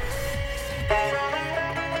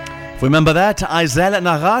 Remember that? Aysel and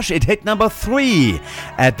Arash, it hit number 3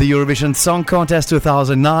 at the Eurovision Song Contest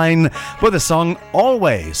 2009 with the song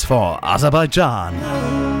Always for Azerbaijan.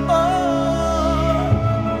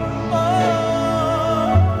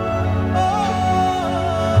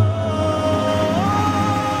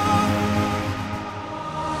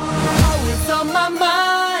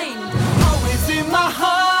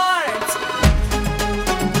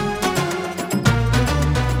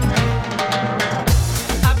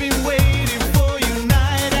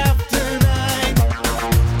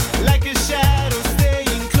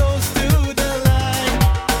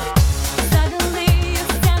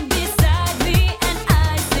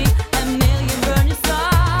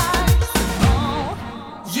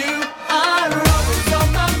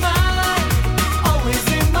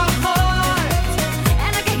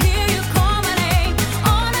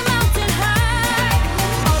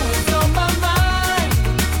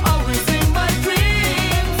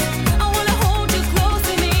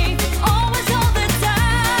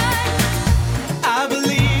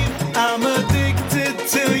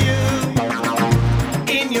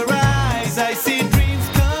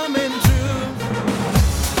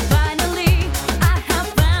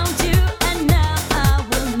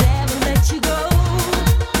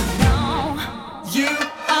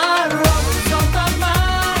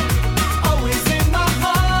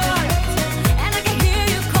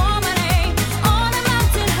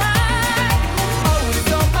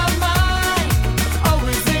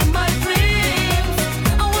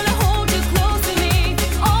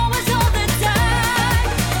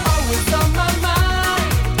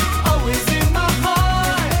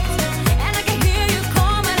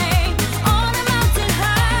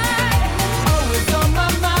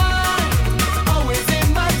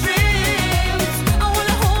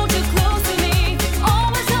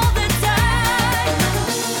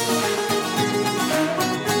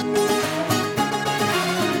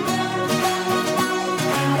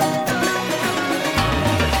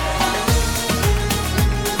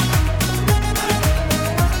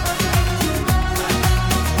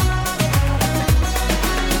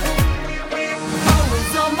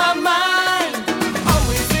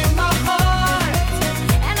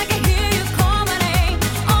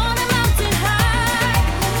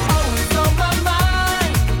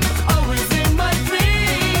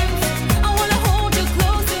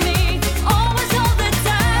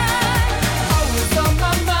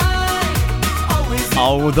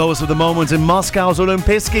 know, those were the moments in Moscow's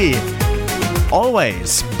Olympijski.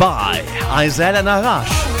 Always by Aysel and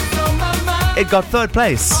Arash. It got third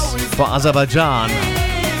place for Azerbaijan.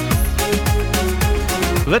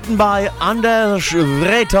 Written by Anderz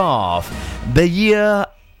Wrethov. The year,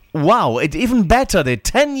 wow, it even better,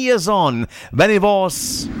 10 years on, when it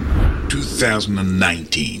was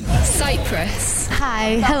 2019. Cyprus.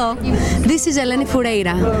 Hi, hello. This is Eleni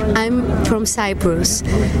Fureira. I'm from Cyprus.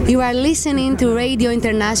 You are listening to Radio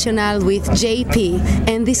International with JP,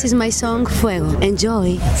 and this is my song Fuego.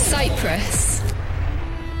 Enjoy. Cyprus.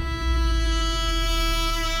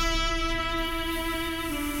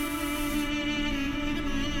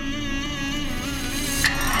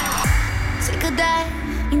 Take a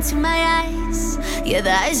dive into my eyes. Yeah,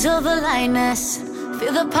 the eyes of a lioness.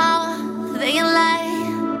 Feel the power, they can lie.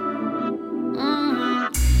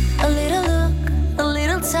 A little look, a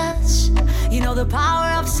little touch. You know the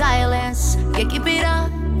power of silence. Yeah, keep it up,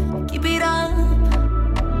 keep it up.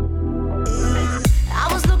 I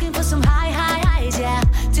was looking for some high highs, yeah.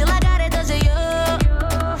 Till I got it, does it you?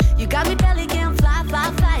 You got me belly can fly,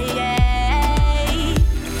 fly, fly, yeah.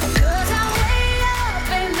 'Cause I'm way up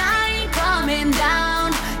and I ain't coming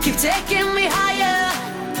down. Keep taking me higher.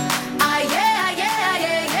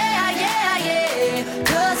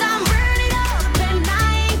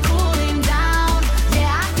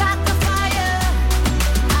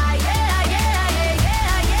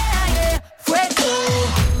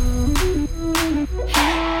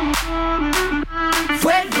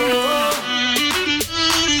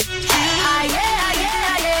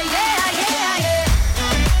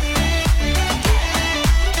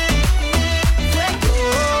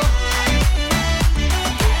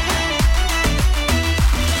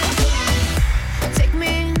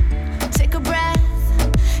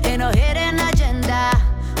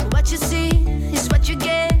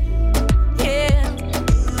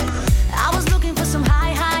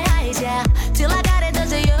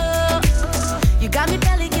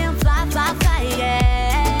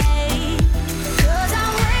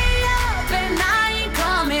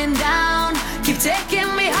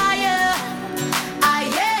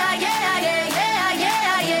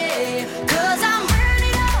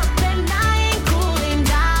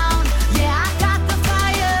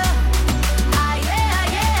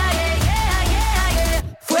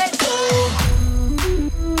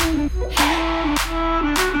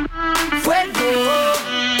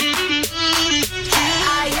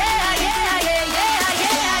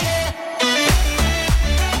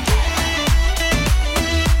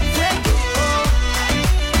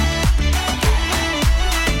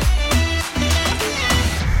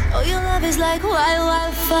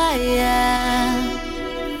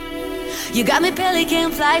 You got me pelican,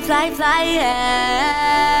 fly, fly, fly,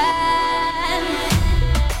 yeah.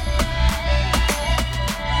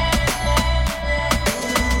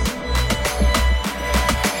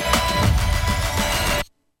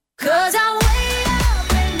 'Cause I'm way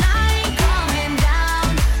up and I ain't coming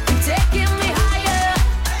down. You're taking me higher.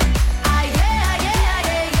 Ah, yeah, yeah,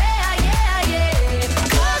 yeah, yeah, yeah, yeah.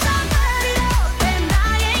 'Cause I'm burning up and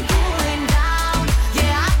I ain't cooling down.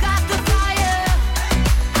 Yeah, I got the fire.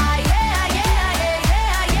 Ah, yeah, yeah, yeah,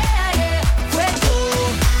 yeah, yeah. Fuego.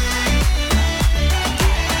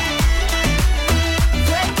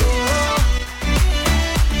 Fuego.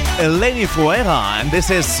 Eleni Fureira, and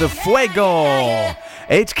this is Fuego.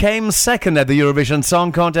 It came second at the Eurovision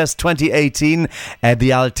Song Contest 2018 at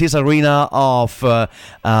the Altice Arena of,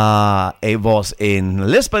 it was in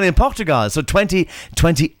Lisbon in Portugal. So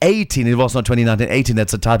 2018, it was not 2019-18,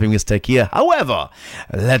 that's a typing mistake here. However,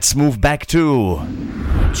 let's move back to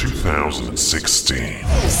 2016.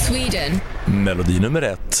 Sweden. Melodi nummer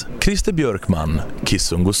 1. Christer Björkman,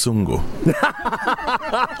 Kizungu Zungu.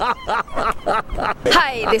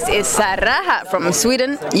 Hi, this is Sarah from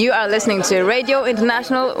Sweden. You are listening to Radio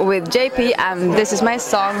International with JP, and this is my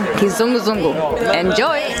song Kizungu Zungu.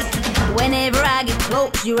 Enjoy! Whenever I get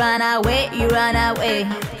close, you run away, you run away.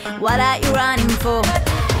 What are you running for?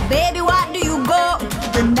 Baby, why do you go?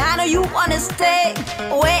 And I know you wanna stay.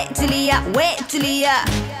 Wait till ya, wait till ya.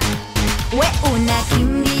 We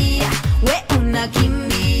unakimbia, we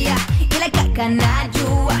unakimbia. Ila kaka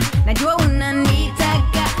najua, najua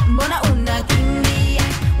unanitaka. Mbona unakimbia,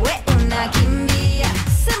 we unakimbia.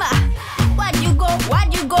 Sema, why'd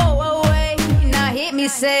you go away? Now hit me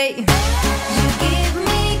say, you give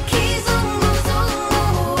me kizungu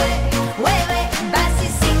zungu, wewe basi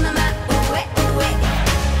simama uwe uwe.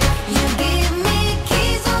 You give me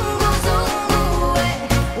kizungu zungu,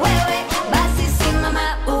 wewe basi simama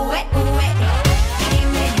uwe uwe.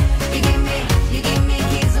 You give me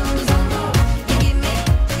kizungu zungu.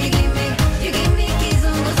 You give me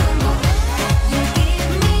kizungu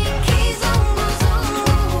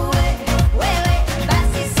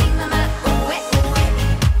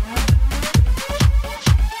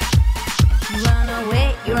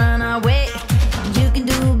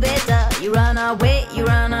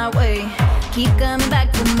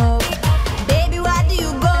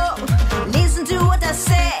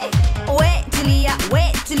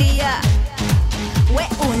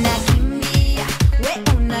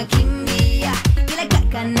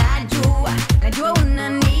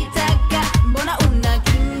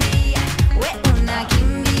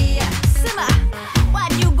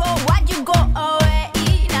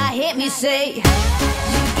say, you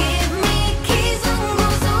give me kizungu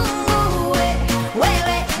zungu,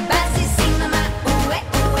 wewe basi simama uwe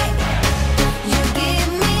uwe. You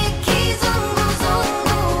give me kizungu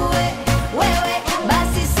zungu, wewe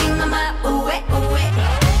basi simama uwe uwe.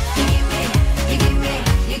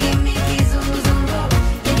 You give me kizungu zungu.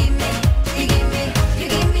 You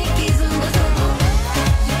give me kizungu zungu.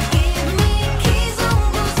 You give me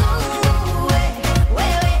kizungu zungu,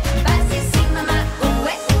 wewe basi simama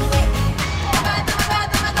uwe uwe.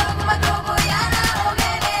 Bata madogo madogo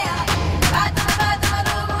yanaogelea. Bata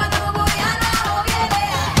madogo madogo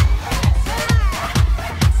yanaogelea.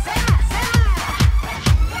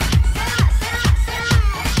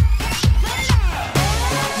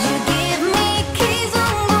 You give me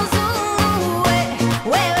kizungu zungu,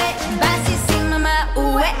 wewe basi simama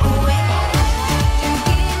uwe uwe. You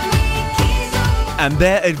give me kizungu. And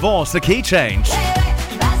there it was, the key change.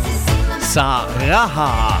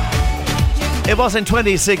 Saraha. It was in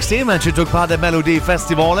 2016 when she took part at Melody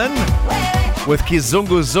Festivalen with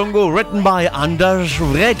Kizungu Zungu, written by Anderz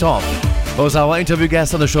Wrethov. Was our interview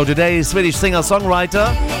guest on the show today, Swedish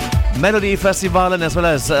singer-songwriter, Melody Festivalen, as well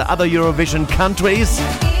as other Eurovision countries,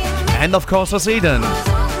 and of course for Sweden.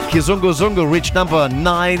 Kizungu Zungu reached number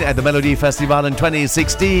 9 at the Melody Festival in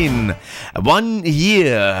 2016. 1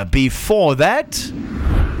 year before that,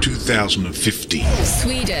 2015.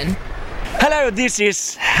 Sweden. Hello, this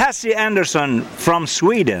is Hasse Andersson from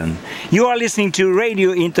Sweden. You are listening to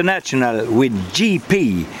Radio International with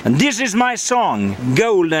GP. And this is my song,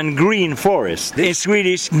 Gold and Green Forest. In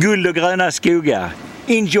Swedish, Guld och gröna skogar.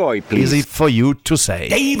 Enjoy, please. Easy for you to say.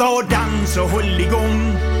 Det var dans och håll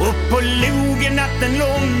igång, upp på logen natten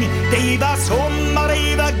lång. Det var sommar,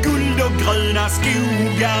 det var guld och gröna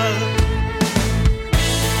skogar.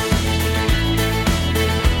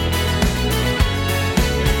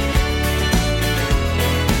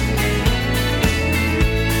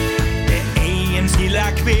 Det är en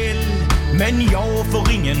stilla kväll, men jag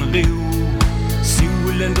får ingen ro.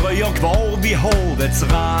 Solen dröjer kvar vid havets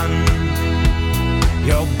rand.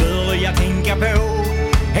 Jag börjar tänka på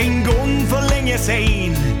en gång för länge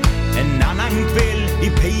sen, en annan kväll i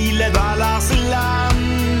Pilevallars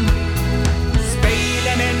land.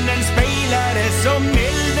 Spelemännen spelade som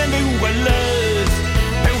elden vore lös.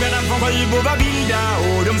 Fåglarna från Sjöbo var vilda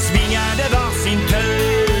och de svingade varsin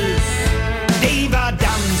tös. Det var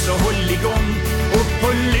dans och håll igång, upp på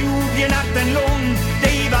logen natten lång.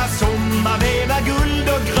 Det var sommar, det var guld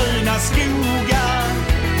och gröna skogar.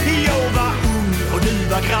 Jag var ung och du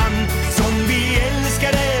var grann, som vi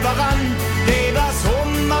älskade varann. Det var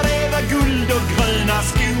sommar, det var guld och gröna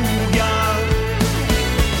skogar.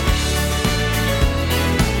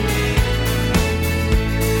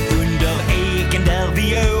 Under eken där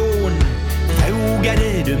vid ån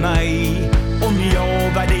frågade du mig om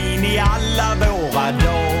jag var din i alla våra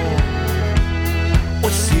dagar.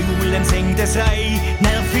 Och solen sänkte sig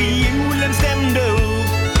när fiolen stämde upp.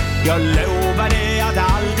 Jag lovade att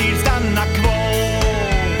alltid stanna kvar.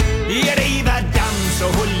 Ja, det var dans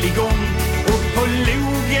och håll igång, upp på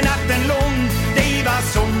logen natten lång. Det var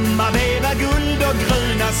sommar, det var guld och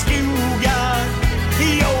gröna skogar.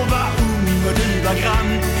 Jag var ung och du var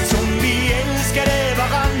grann, som vi älskade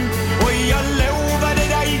varann. Och jag lovade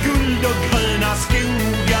dig guld och gröna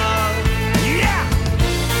skogar. Yeah!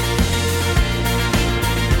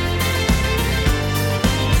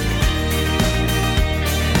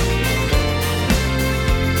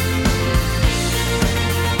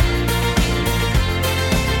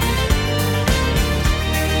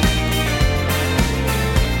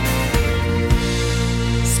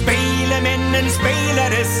 Männen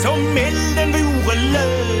spelade som elden vore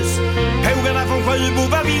lös. Fåglarna från Sjöbo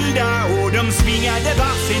var vilda och de svingade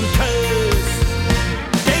varsin tös.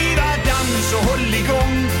 Det var dans och håll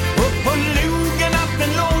igång, upp på logen natten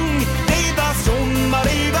lång. Det var sommar,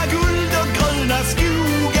 det var guld och gröna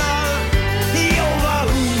skogar. Jag var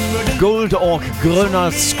ung och du... Guld och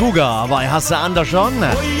gröna skogar by Hasse Andersson.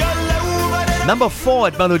 Number 4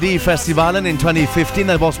 at Melody Festivalen in 2015.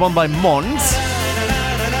 That was won by Mons.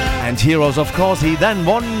 And Heroes, of course, he then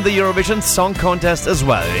won the Eurovision Song Contest as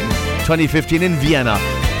well in 2015 in Vienna.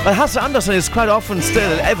 But Hasse Andersson is quite often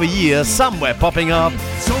still every year somewhere popping up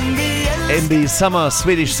in the summer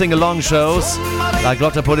Swedish sing-along shows like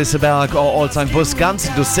Lotta på Liseberg or Alltime på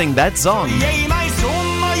Skansen to sing that song.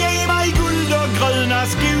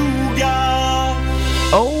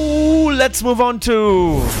 Oh, let's move on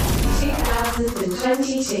to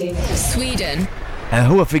 2022. Sweden. And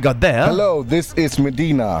who have we got there? Hello, this is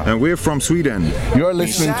Medina. And we're from Sweden. You're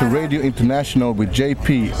listening to Radio International with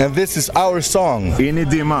JP. And this is our song, In i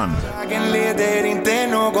dimman.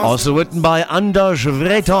 Also written by Anderz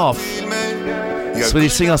Wrethov,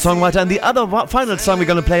 Swedish singer-songwriter. And the other final song we're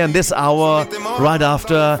going to play in this hour right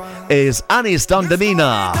after is Anderz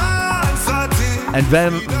Dondemina. And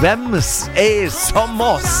Vems e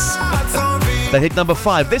Somos. That hit number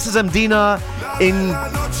 5. This is Medina in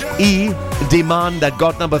I Dimman that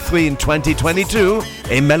got number 3 in 2022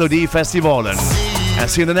 in Melody Festivalen. And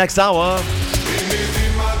see you in the next hour.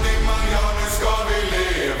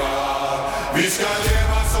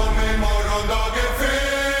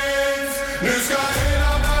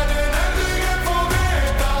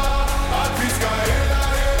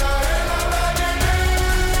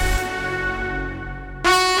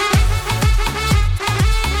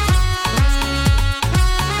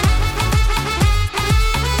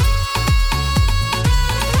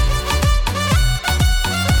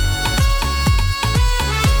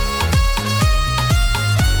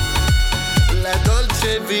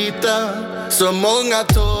 Så många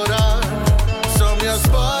tårar som jag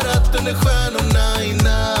sparat under stjärnorna i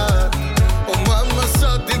natt. Och mamma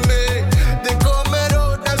sa till mig, det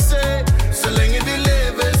kommer ordna sig så länge vi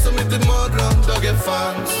lever som inte morgondagen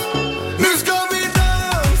fanns. Nu ska vi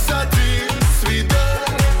dansa tills vi dör,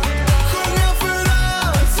 sjunga för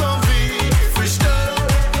allt som vi förstör.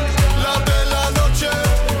 La bella noche,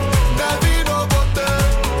 när vi når botten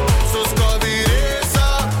så ska vi resa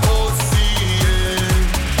oss igen.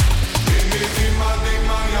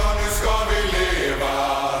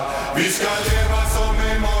 Vi ska leva som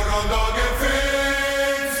i morgondagen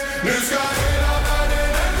finns. Nu ska hela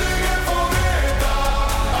världen äntligen få veta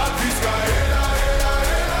att vi ska hela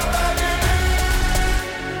vägen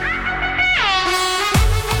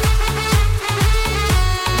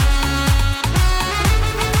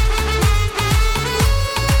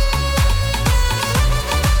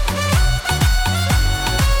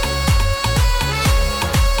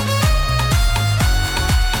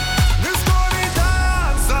Nu ska vi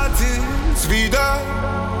dansa tills vi dör,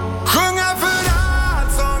 sjunga för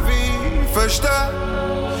allt som vi förstör.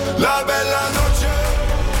 La bella noche,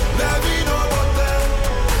 när vi når botten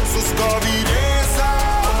så ska vi resa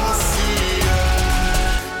oss igen.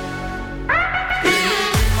 In i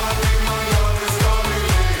dimman, ja nu ska vi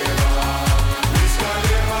leva. Vi ska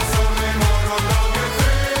leva som i morgondagen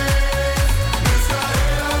finns. Nu ska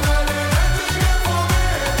hela världen äntligen få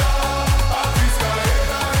veta att vi ska hela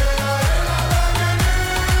vägen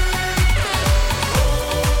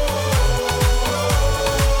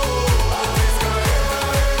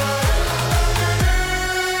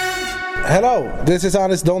Hello, this is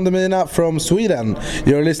Anderz Dondemina from Sweden.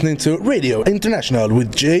 You're listening to Radio International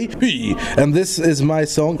with JP. And this is my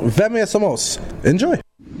song, Vem är som oss. Enjoy!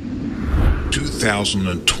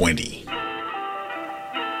 2020.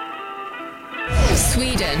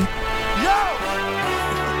 Sweden.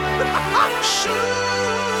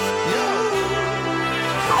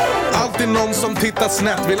 Alltid någon som tittar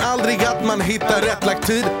snett, vill aldrig att man hittar rätt. Lagt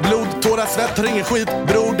tid, blod, tårar, svett, har ingen skit.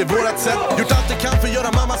 Bror, det är vårat sätt. Gjort allt det kan för att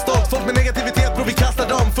göra mamma stolt. Folk med negativitet, bror vi kastar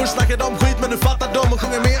dem. Först snackar de skit men nu fattar de och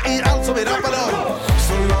sjunger med i allt som vi rappar om.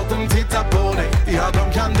 Så låt dem titta på dig, ja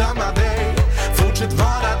de kan döma dig. Fortsätt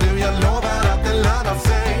vara du, jag lovar att det lönar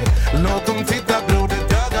sig. Låt dem titta bror, det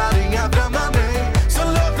dödar inga drömmar nej. Så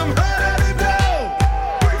låt dem höra dig bror.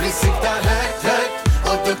 Vi siktar högt, högt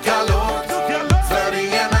och duckar lågt. För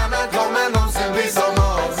ingen annan kommer någonsin bli som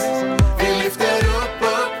oss. Vi lyfter upp,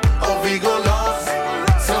 upp och vi går loss.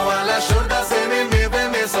 Så alla skjuter ser ni med,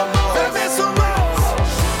 vem är som oss? Vem är som oss?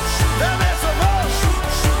 Vem är som oss?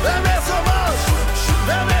 Vem är som oss?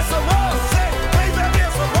 Vem är som oss? Säg, vem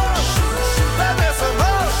är som oss? Vem är som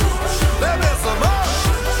oss? Vem är som oss?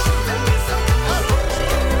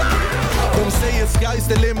 De säger sky's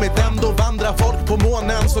the limit, ändå vandrar folk på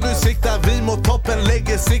månen. Så nu siktar vi mot toppen,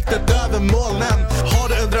 lägger siktet över molnen. Har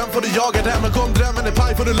du en dröm får du jaga den, men kom drömmen är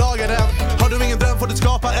paj får du laga den. Har du ingen dröm får du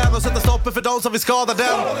skapa en och sätta stoppet för de som vill skada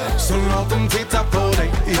den. Så låt dem titta på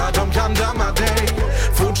dig, ja de kan döma dig.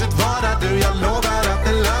 Fortsätt vara du, jag lovar att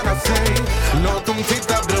det lönar sig. Låt dem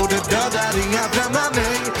titta bror, det dödar inga drömmar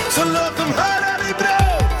nej. Så låt dem höra dig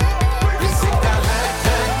bror. Vi siktar högt,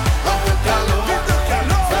 högt och duckar lågt.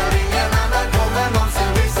 För ingen annan kommer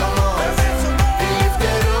någonsin bli som oss. Vi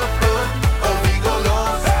lyfter upp, upp och vi går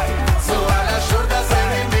loss. Så alla skjuter ser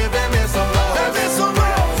ni med, vem är som oss? Vem är som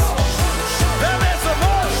oss? Vem är som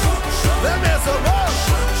oss? Vem är som oss?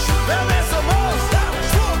 Vem är som oss?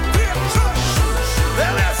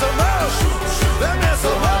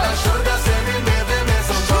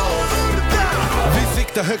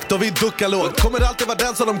 siktar högt och vi duckar lågt. Kommer alltid vara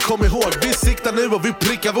den som de kommer ihåg. Vi siktar nu och vi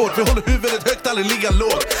prickar vårt. Vi håller huvudet högt, aldrig ligga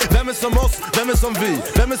lågt. Vem är som oss? Vem är som vi?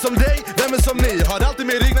 Vem är som dig? Vem är som ni? Har alltid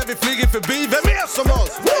med rygg när vi flyger förbi. Vem är som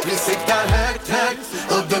oss? Vi siktar högt, högt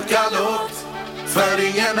och duckar lågt. För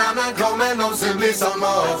ingen annan kommer någonsin bli som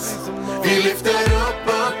oss. Vi lyfter upp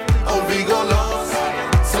och vi går loss.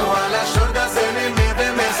 Så alla skjuter sig ni med,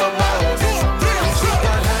 vem är som oss? Vi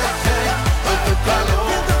siktar högt, högt och duckar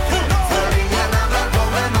lågt. För ingen annan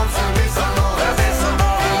kommer någonsin bli som oss.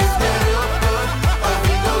 Vi lyfter upp och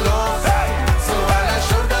vi går loss. Så alla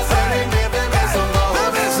skjuter sig ni med, vem är som oss?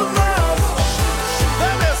 Vem är som oss?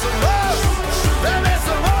 Vem är som oss? Vem är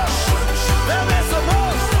som oss? Vem är som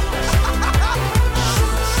oss?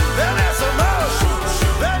 Vem är som oss?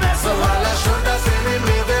 Vem är som alla skjuter sig ni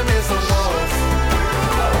med, vem är som oss?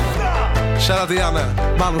 Kära till Janne,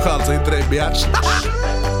 människa alltså, inte dig Bjärts.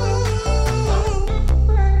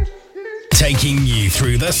 Taking you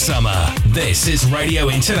through the summer. This is Radio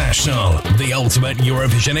International, the ultimate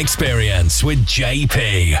Eurovision experience with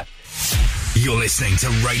JP. You're listening to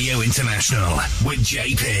Radio International with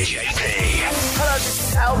JP. Hello, this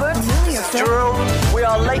is Albert. This is Jerome. We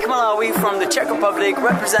are Lake Malawi from the Czech Republic,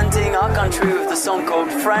 representing our country with the song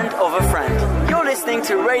called Friend of a Friend. You're listening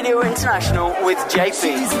to Radio International with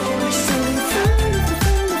JP.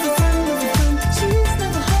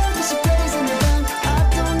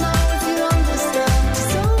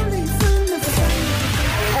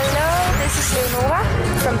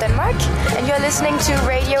 From Denmark, and you're listening to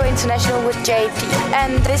Radio International with JP.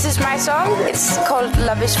 And this is my song. It's called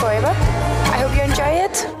Love is Forever. I hope you enjoy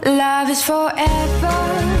it. Love is forever.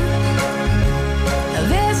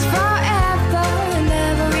 Love is forever and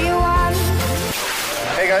everyone.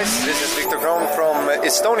 Hey guys, this is Victor Kron from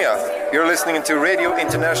Estonia. You're listening to Radio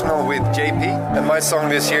International with JP, and my song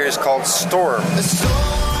this year is called Storm.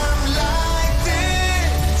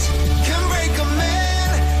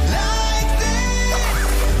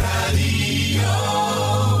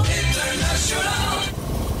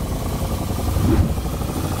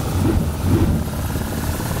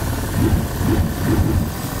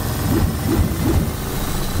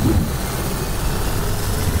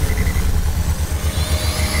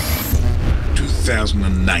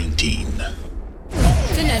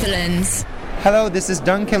 The Netherlands. Hello, this is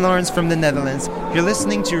Duncan Lawrence from the Netherlands. You're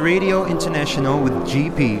listening to Radio International with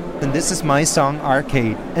GP, and this is my song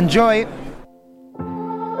Arcade. Enjoy!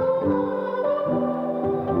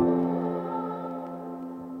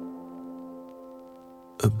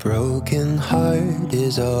 A broken heart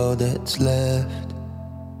is all that's left.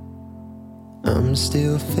 I'm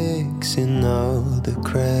still fixing all the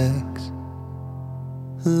cracks.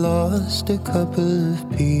 Lost a couple of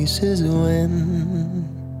pieces when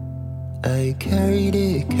I carried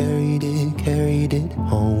it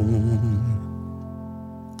home.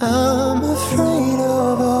 I'm afraid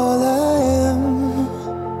of all I am.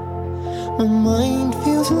 My mind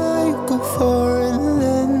feels like a foreign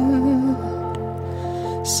land.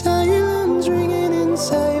 Silence ringing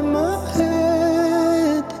inside my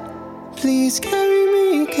head. Please carry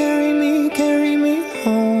me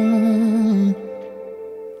home.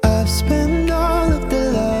 I've spent all of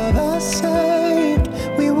the love I saved.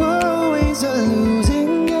 We were always a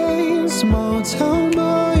losing game. Small town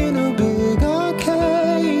boy in a big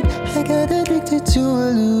arcade. I got addicted to a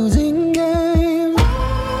losing game.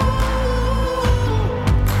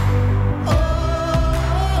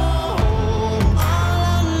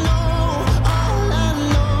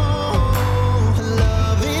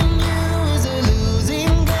 Loving you is a losing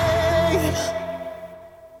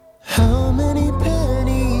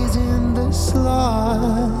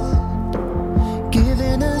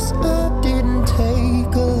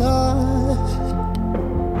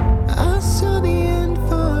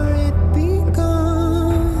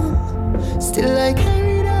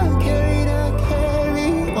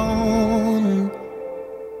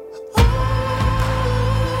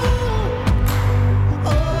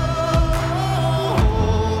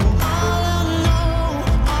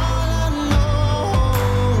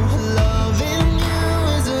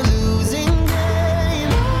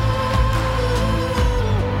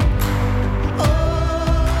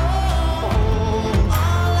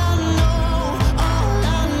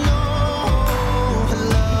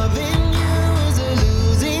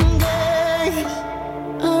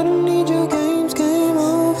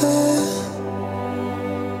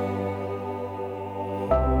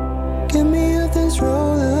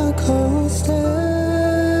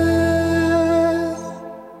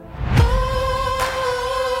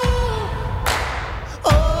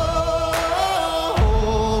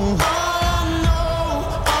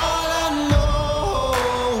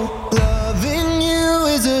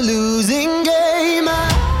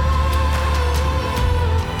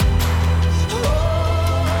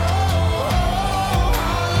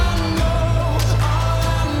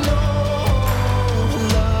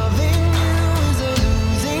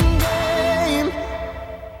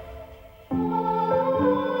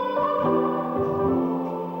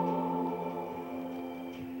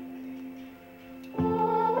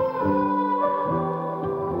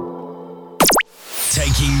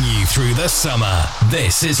taking you through the summer.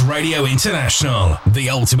 This is Radio International, the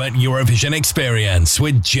ultimate Eurovision experience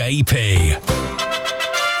with JP.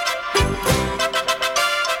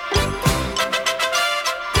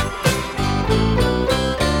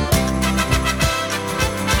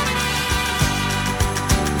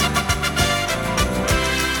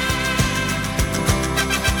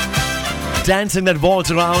 Dancing that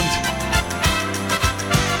waltz around.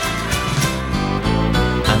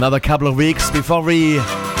 Another couple of weeks before we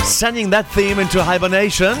sending that theme into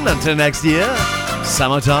hibernation until next year,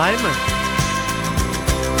 summertime.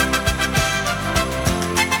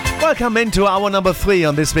 Welcome into hour number 3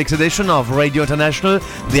 on this week's edition of Radio International,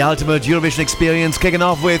 the ultimate Eurovision experience, kicking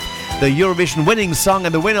off with the Eurovision winning song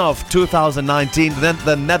and the winner of 2019,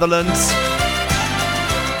 the Netherlands,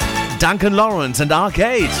 Duncan Lawrence and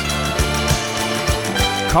Arcade.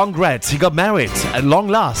 Congrats, he got married at long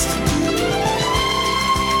last.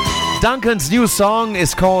 Duncan's new song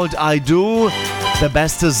is called I Do, the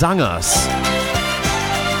Beste Zangers.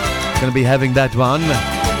 Gonna be having that one.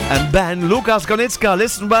 And then Lukas Gonitska,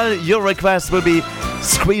 listen well, your request will be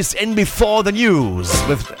squeezed in before the news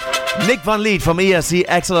with Nick Van Liet from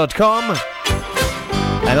ESCXL.com.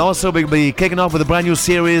 And also we'll be kicking off with a brand new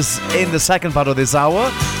series in the second part of this hour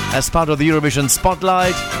as part of the Eurovision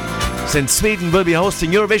Spotlight. Since Sweden will be hosting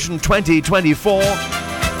Eurovision 2024,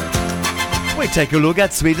 we take a look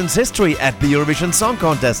at Sweden's history at the Eurovision Song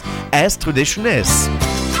Contest, as tradition is.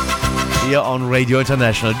 Here on Radio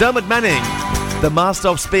International, Dermot Manning, the master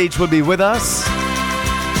of speech, will be with us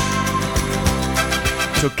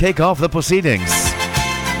to kick off the proceedings.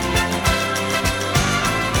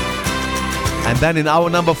 And then in hour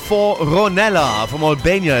number 4, Ronela from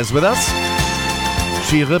Albania is with us.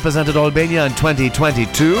 She represented Albania in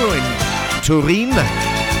 2022 in Turin.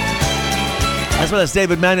 As well as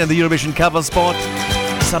David Mann in the Eurovision cover spot.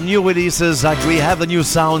 Some new releases, like we have the new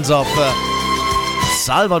sounds of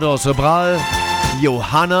Salvador Sobral,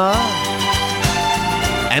 Johanna,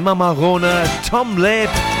 Emma Marone, Tom Leib.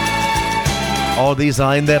 All these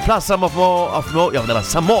are in there, plus some more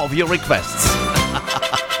of your requests.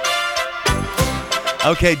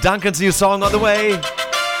 Okay, Duncan's new song on the way.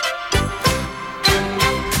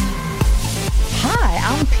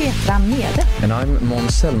 Petra Mede. And I'm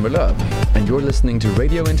Måns Zelmerlöw, and you're listening to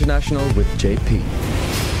Radio International with JP.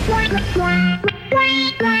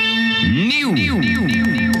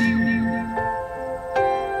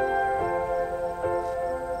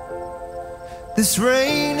 This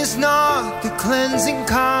rain is not the cleansing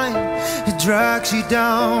kind. It drags you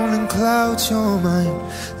down and clouds your mind.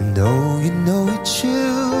 And oh, you know it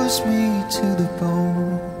chills me to the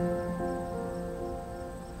bone.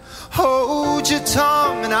 Hold your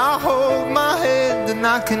tongue and I'll hold my head, and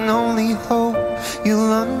I can only hope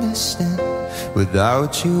you'll understand.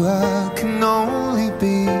 Without you I can only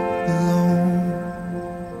be alone,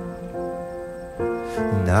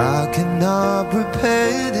 and I cannot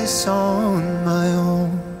prepare this on my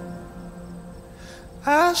own.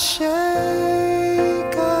 I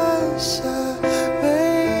shake, I sigh,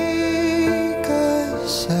 ache, I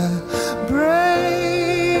sigh,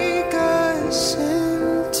 break, I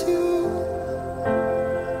send to.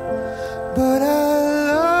 But I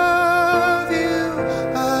love you,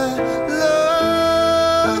 I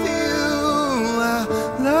love you, I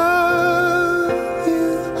love you,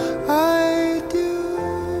 I do.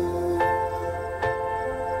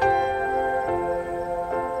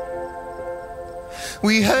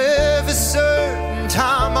 We have a certain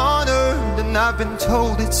time on earth, and I've been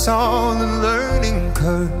told it's all a learning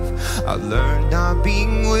curve. I learned not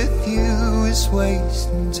being with you is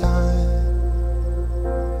wasting time.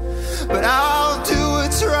 But I'll do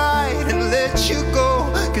what's right and let you go,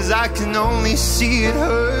 'cause I can only see it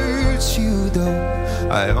hurts you though.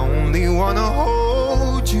 I only wanna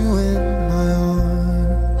hold you in my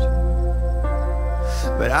arms,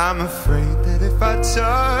 but I'm afraid that if I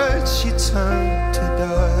touch you turn to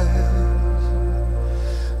dust.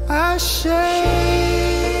 I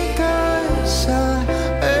shake, I sigh,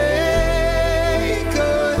 ache,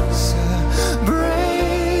 I sigh,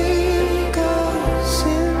 break, I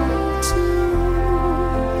send to.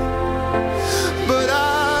 But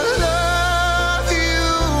I love you,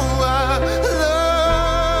 I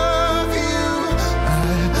love you, I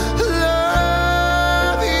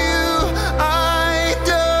love you, I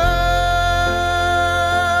do.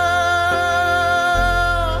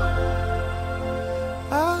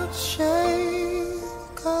 I'll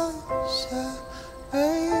shake, I sigh,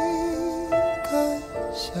 ache, I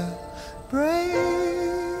sigh,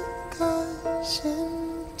 break, I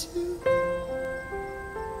send to.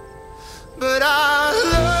 But I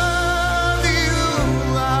love you,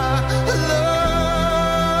 I love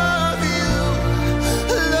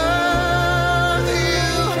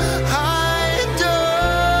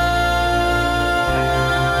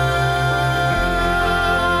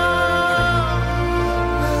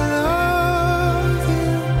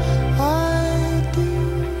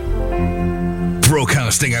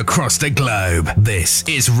broadcasting across the globe. This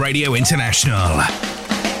is Radio International.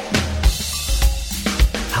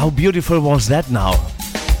 How beautiful was that now?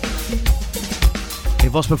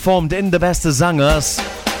 It was performed in the Beste Zangers.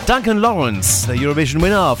 Duncan Lawrence, the Eurovision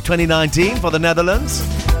winner of 2019 for the Netherlands.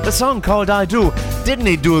 The song called I Do. Didn't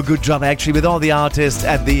he do a good job actually with all the artists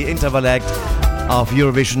at the interval act of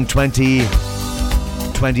Eurovision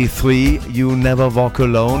 2023? You Never Walk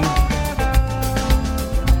Alone.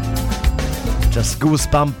 Just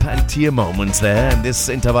goosebump and tear moments there in this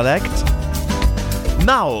interval act.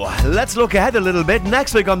 Now, let's look ahead a little bit.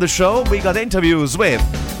 Next week on the show, we got interviews with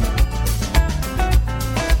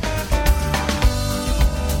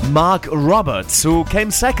Mark Roberts, who came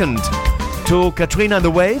second to Katrina and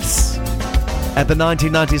the Waves at the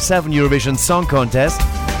 1997 Eurovision Song Contest.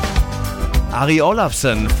 Ari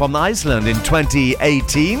Olafsson from Iceland in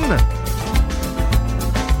 2018.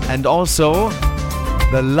 And also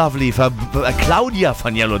the lovely Claudia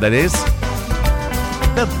Faniello, that is,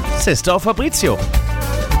 the sister of Fabrizio.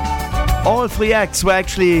 All three acts were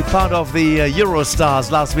actually part of the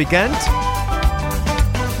Eurostars last weekend.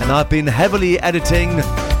 And I've been heavily editing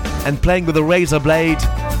and playing with a razor blade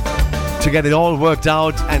to get it all worked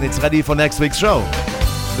out, and it's ready for next week's show.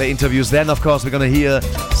 The interviews then, of course, we're going to hear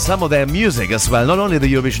some of their music as well. Not only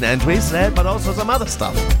the Eurovision entries, but also some other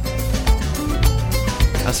stuff.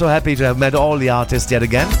 I'm so happy to have met all the artists yet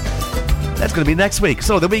again. That's going to be next week.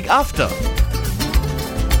 So the week after,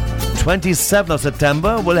 27th of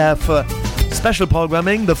September, we'll have special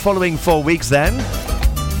programming the following 4 weeks then.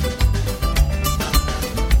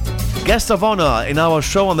 Guest of honor in our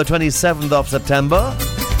show on the 27th of September,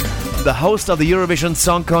 the host of the Eurovision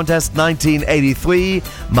Song Contest 1983,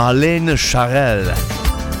 Marlene Charel.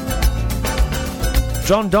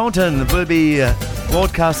 John Daunton will be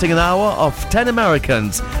broadcasting an hour of 10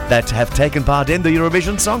 Americans that have taken part in the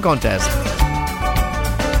Eurovision Song Contest.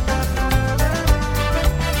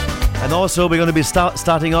 And also we're going to be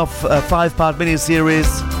starting off a 5-part mini-series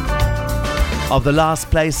of the last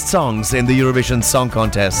placed songs in the Eurovision Song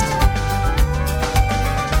Contest.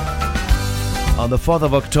 On the 4th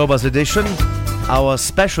of October's edition, our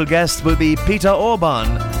special guest will be Peter Orban,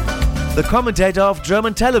 the commentator of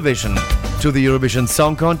German television to the Eurovision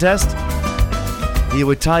Song Contest. He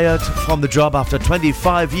retired from the job after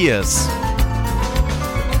 25 years.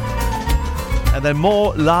 And then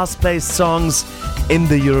more last-placed songs in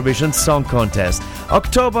the Eurovision Song Contest.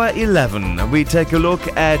 October 11, we take a look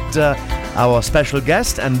at our special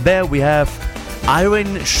guest, and there we have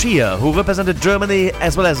Irene Schier, who represented Germany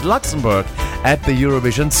as well as Luxembourg at the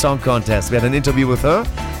Eurovision Song Contest. We had an interview with her,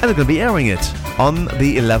 and we're going to be airing it on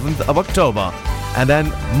the 11th of October. And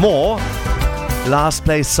then more last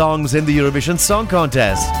place songs in the Eurovision Song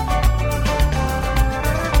Contest.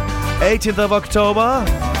 18th of October,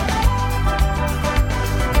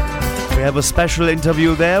 we have a special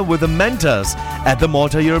interview there with the mentors at the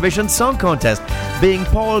Malta Eurovision Song Contest, being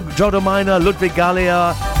Paul Jodominer, Ludwig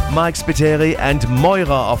Gallia, Mike Spiteri and Moira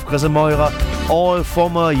of Chris and Moira, all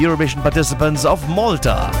former Eurovision participants of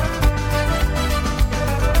Malta.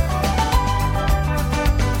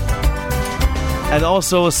 And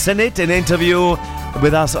also Senit, an interview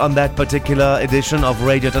with us on that particular edition of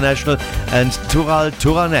Radio International, and Tural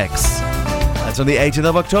Turanex. That's on the 18th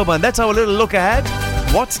of October, and that's our little look ahead.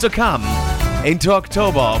 What's to come into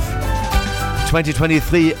October of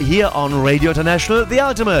 2023 here on Radio International, the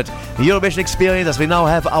ultimate Eurovision experience, as we now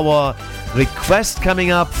have our request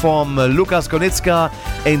coming up from Lukas Konitska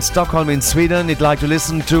in Stockholm in Sweden. He'd like to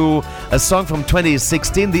listen to a song from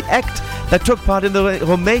 2016, the act that took part in the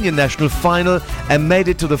Romanian national final and made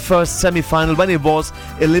it to the first semi-final when it was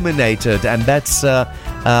eliminated, and that's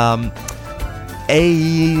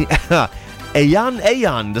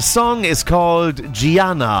Ayan. The song is called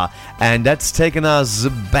Gianna, and that's taken us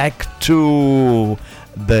back to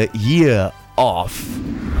the year of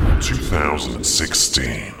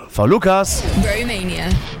 2016. For Lukas,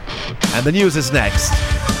 Romania. And the news is next.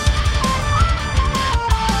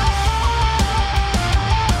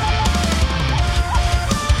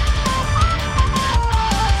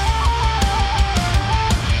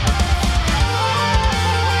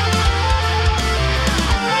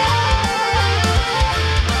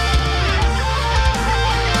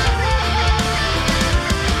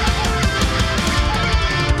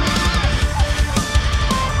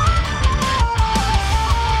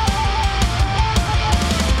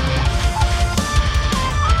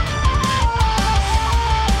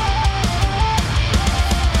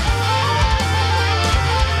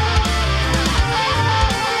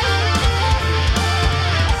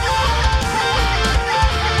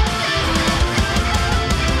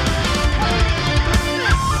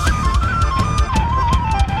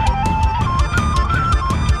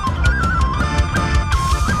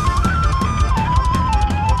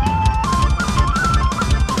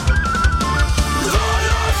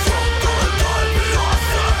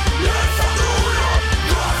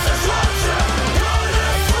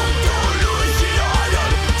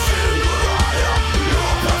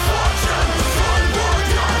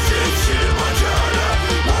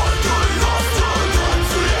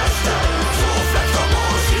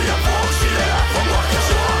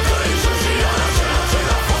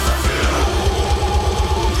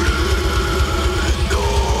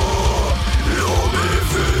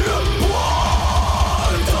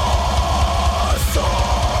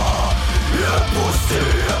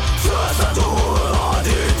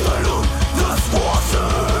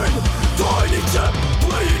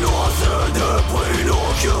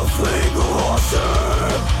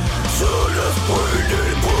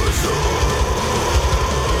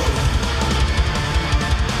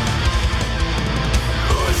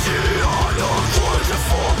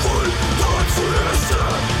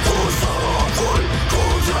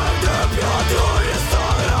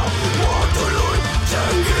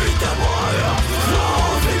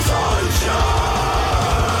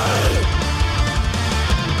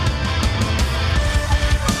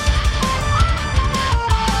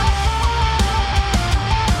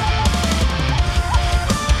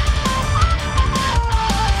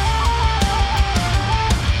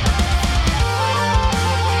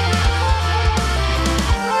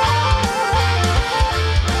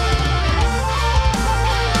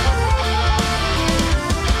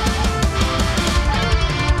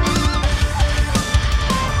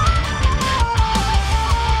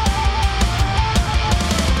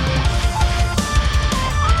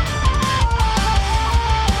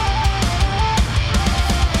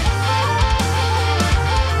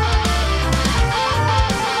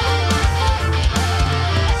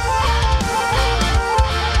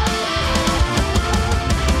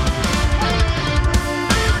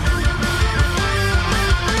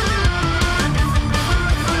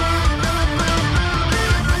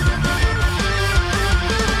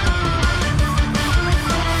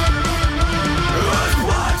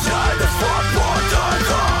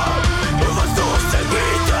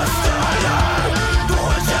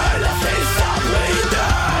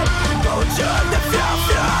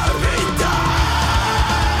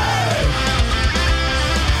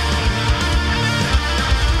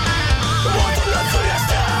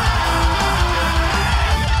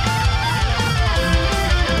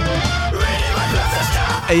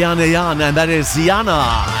 Ayan Ayan, and that is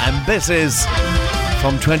Yana, and this is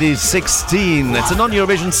from 2016. It's a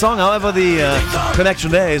non-Eurovision song, however the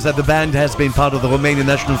connection there is that the band has been part of the Romanian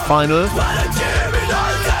national final,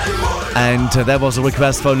 and there was a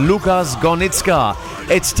request for Lukas Gornitska.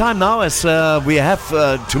 It's time now, as we have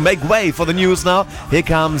to make way for the news now. Here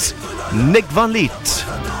comes Nick van Liet.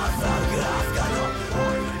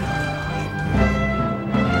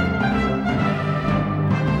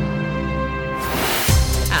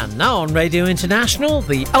 Now on Radio International,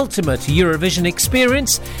 the ultimate Eurovision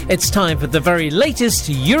experience, it's time for the very latest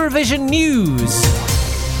Eurovision news.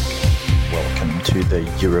 Welcome to the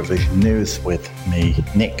Eurovision news with me,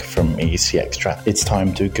 Nick from EC Extra. It's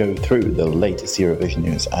time to go through the latest Eurovision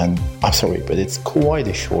news, and I'm sorry, but it's quite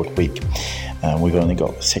a short week. We've only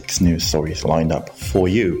got 6 news stories lined up for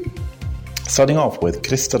you. Starting off with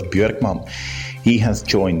Christer Björkman. He has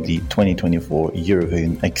joined the 2024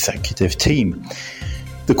 Eurovision executive team.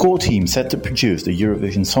 The core team set to produce the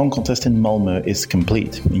Eurovision Song Contest in Malmö is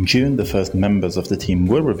complete. In June, the first members of the team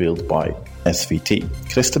were revealed by SVT.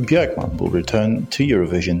 Christer Björkman will return to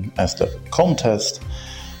Eurovision as the contest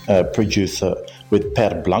producer, with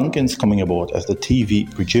Per Blankens coming aboard as the TV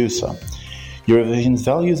producer. Eurovision's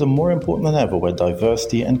values are more important than ever, where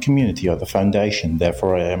diversity and community are the foundation.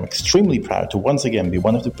 Therefore, I am extremely proud to once again be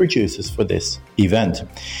one of the producers for this event.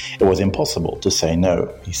 It was impossible to say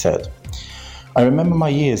no, he said. I remember my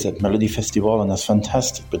years at Melodifestivalen as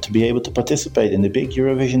fantastic, but to be able to participate in the big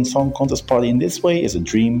Eurovision Song Contest party in this way is a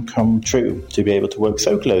dream come true. To be able to work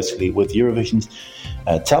so closely with Eurovision's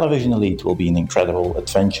television elite will be an incredible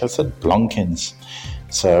adventure, said Blankens.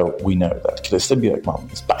 So we know that Christer Björkman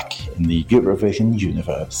is back in the Eurovision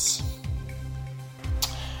universe.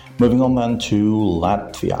 Moving on then to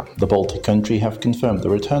Latvia. The Baltic country have confirmed the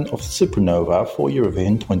return of Supernova for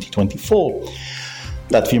Eurovision 2024.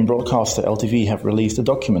 Latvian broadcaster LTV have released a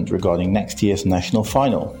document regarding next year's national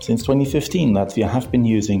final. Since 2015, Latvia have been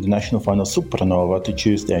using the national final Supernova to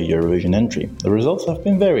choose their Eurovision entry. The results have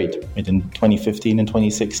been varied. In 2015 and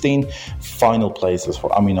 2016, final places for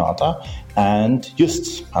Aminata and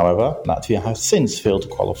Just. However, Latvia has since failed to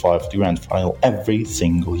qualify for the grand final every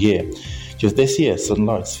single year. Just this year, Southern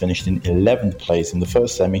Lights finished in 11th place in the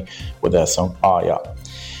first semi with their song Aya.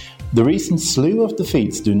 The recent slew of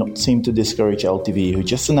defeats do not seem to discourage LTV, who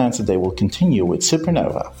just announced that they will continue with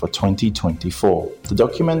Supernova for 2024. The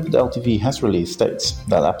document that LTV has released states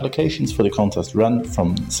that applications for the contest run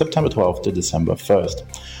from September 12th to December 1st.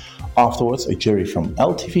 Afterwards, a jury from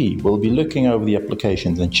LTV will be looking over the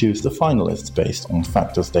applications and choose the finalists based on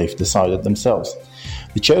factors they've decided themselves.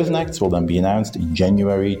 The chosen acts will then be announced in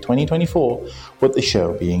January 2024, with the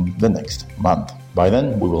show being the next month. By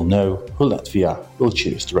then, we will know who Latvia will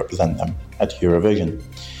choose to represent them at Eurovision.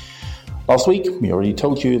 Last week, we already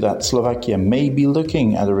told you that Slovakia may be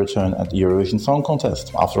looking at a return at the Eurovision Song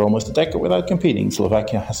Contest. After almost a decade without competing,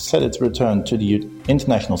 Slovakia has set its return to the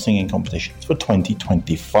international singing competitions for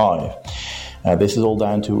 2025. This is all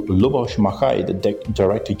down to Luboš Machaj, the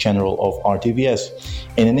Director General of RTVS.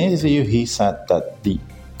 In an interview, he said that the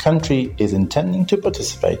country is intending to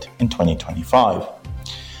participate in 2025.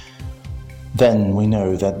 Then we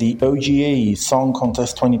know that the OGAE Song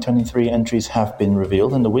Contest 2023 entries have been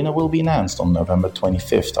revealed, and the winner will be announced on November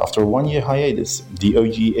 25th. After a one-year hiatus, the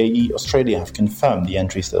OGAE Australia have confirmed the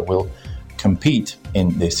entries that will compete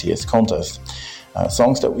in this year's contest.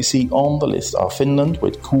 Songs that we see on the list are Finland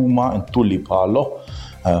with Kuma and Tulipalo,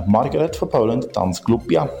 Margaret for Poland,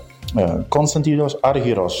 Dansklubia, Konstantinos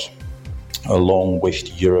Argyros, a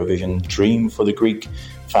long-wished Eurovision dream for the Greek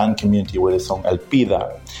fan community with the song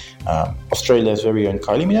Elpida, Australia's very own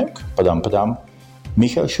Kylie Minogue, Padam Padam,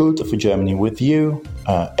 Michael Schulte for Germany with You,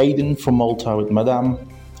 Aiden from Malta with Madame,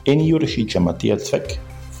 Eni Jurisic and Matija Cvek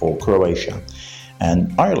for Croatia.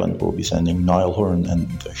 And Ireland will be sending Niall Horan and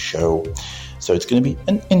the show. So it's going to be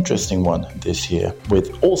an interesting one this year,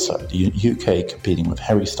 with also the UK competing with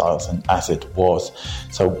Harry Styles and As It Was.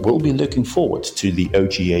 So we'll be looking forward to the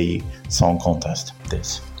OGAE Song Contest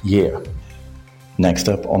this year. Next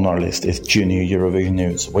up on our list is Junior Eurovision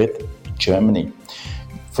news with Germany.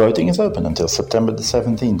 Voting is open until September the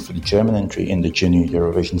 17th for the German entry in the Junior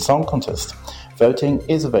Eurovision Song Contest. Voting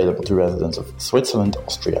is available to residents of Switzerland,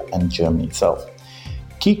 Austria and Germany itself.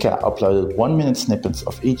 Kika uploaded 1-minute snippets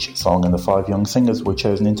of each song, and the 5 young singers were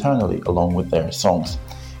chosen internally along with their songs.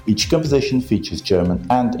 Each composition features German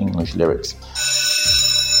and English lyrics.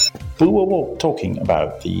 We were talking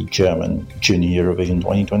about the German Junior Eurovision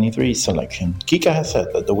 2023 selection. Kika has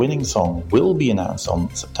said that the winning song will be announced on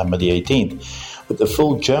September the 18th, with the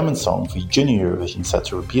full German song for Junior Eurovision set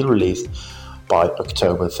to be released by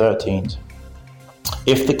October 13th.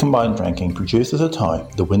 If the combined ranking produces a tie,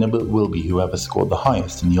 the winner will be whoever scored the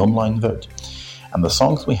highest in the online vote. And the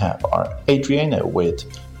songs we have are Adriana with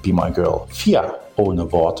Be My Girl, Fia Ohne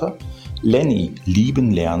Worte, Lenny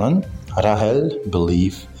Lieben Lernen, Rahel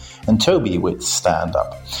Believe, and Toby with Stand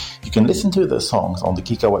Up. You can listen to the songs on the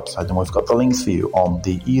Kika website, and we've got the links for you on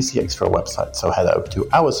the Easy Extra website, so head over to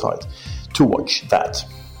our site to watch that.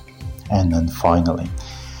 And then finally,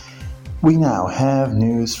 we now have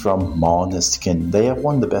news from Måneskin. They have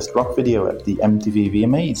won the Best Rock Video at the MTV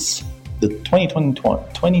VMAs. The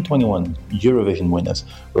 2021 Eurovision winners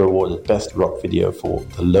were awarded Best Rock Video for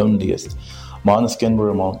The Loneliest. Måneskin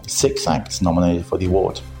were among 6 acts nominated for the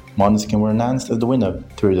award. Måneskin were announced as the winner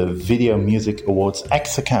through the Video Music Awards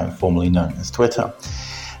X account, formerly known as Twitter.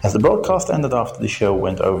 As the broadcast ended after the show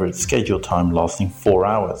went over its scheduled time, lasting 4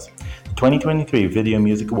 hours. The 2023 Video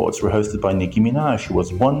Music Awards were hosted by Nicki Minaj, who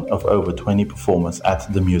was one of over 20 performers at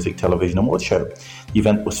the Music Television Awards show. The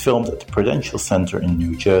event was filmed at the Prudential Center in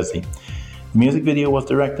New Jersey. The music video was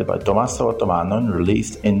directed by Tommaso Ottomano and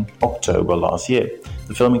released in October last year.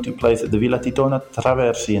 The filming took place at the Villa Titona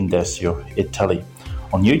Traversi in Desio, Italy.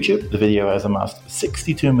 On YouTube, the video has amassed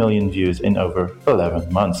 62 million views in over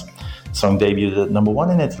 11 months. The song debuted at number 1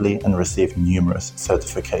 in Italy and received numerous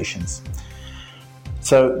certifications.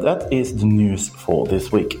 So that is the news for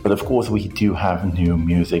this week. But of course we do have new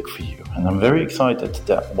music for you. And I'm very excited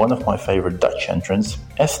that one of my favorite Dutch entrants,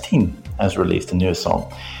 S10, has released a new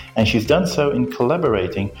song. And she's done so in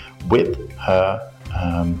collaborating with her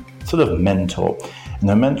sort of mentor. And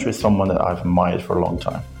her mentor is someone that I've admired for a long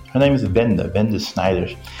time. Her name is Wende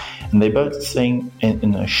Snijders. And they both sing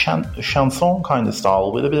in a chanson kind of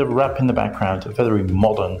style with a bit of rap in the background, a very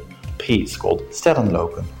modern piece called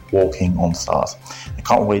Sterrenlopen, Walking on Stars. I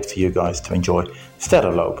can't wait for you guys to enjoy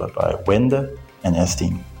Sterrenlopen by Wende and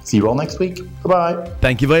S10. See you all next week. Bye-bye.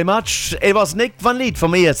 Thank you very much. It was Nick van Liet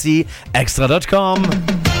from ESCExtra.com.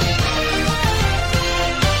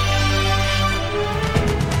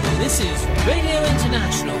 This is Radio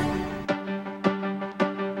International.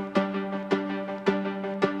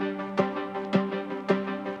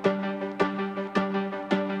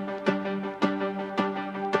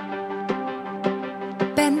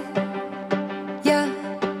 Ben je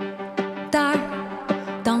daar,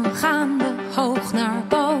 dan gaan we hoog naar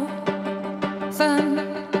boven.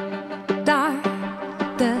 Daar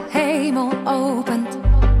de hemel opent.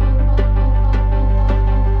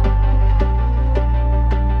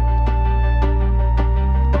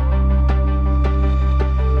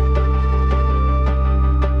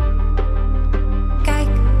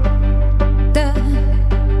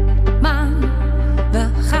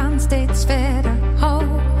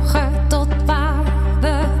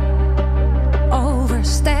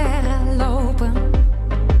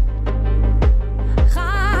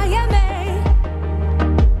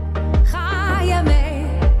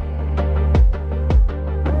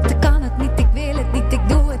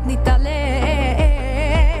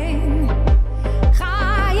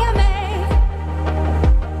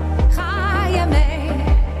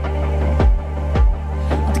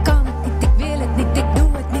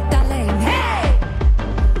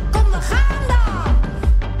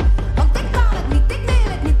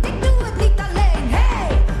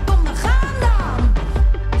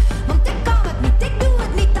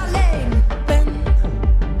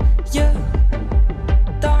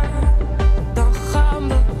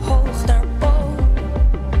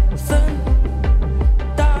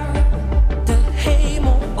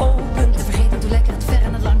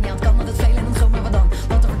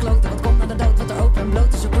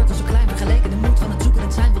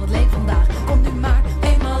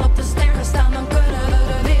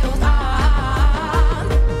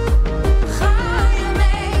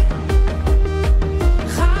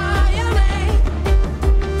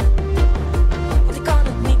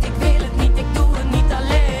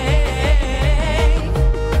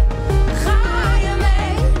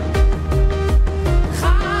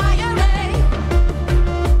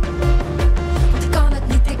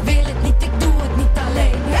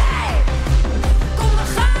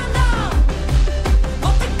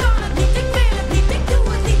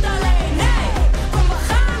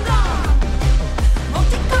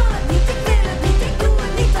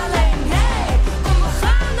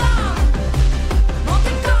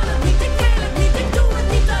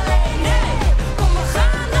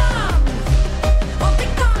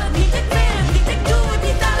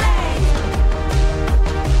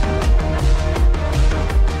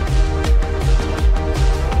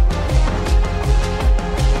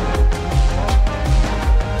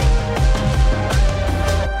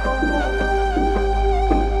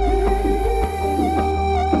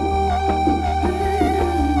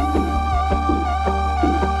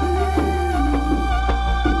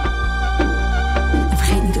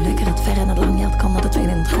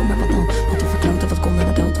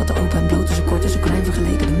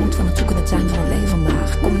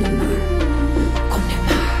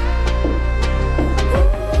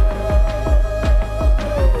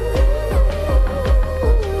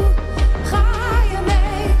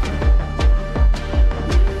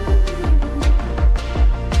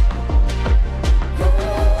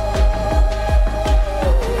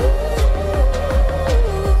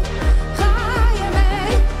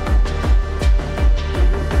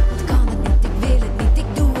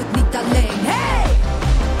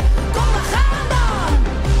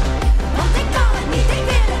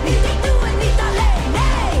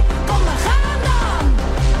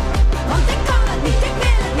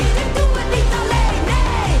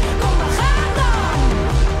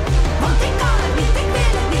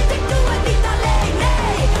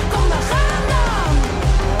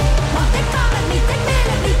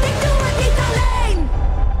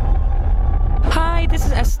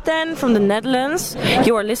 from the Netherlands.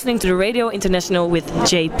 You are listening to the Radio International with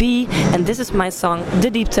JP, and this is my song, De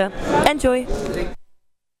Diepte. Enjoy!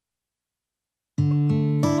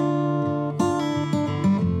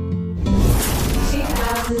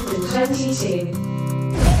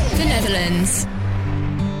 The Netherlands.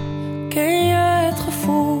 Ken je het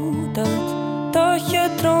gevoel dat je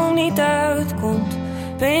droom niet uitkomt?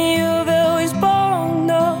 Ben je wel eens bang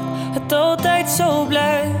dat het altijd zo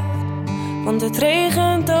blijft? Want het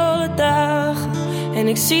regent alle dagen en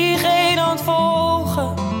ik zie geen hand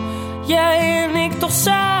volgen. Jij en ik toch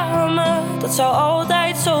samen, dat zou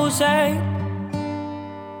altijd zo zijn.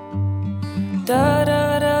 Da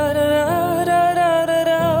da da da da da da da da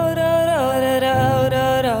da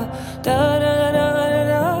da da da da da.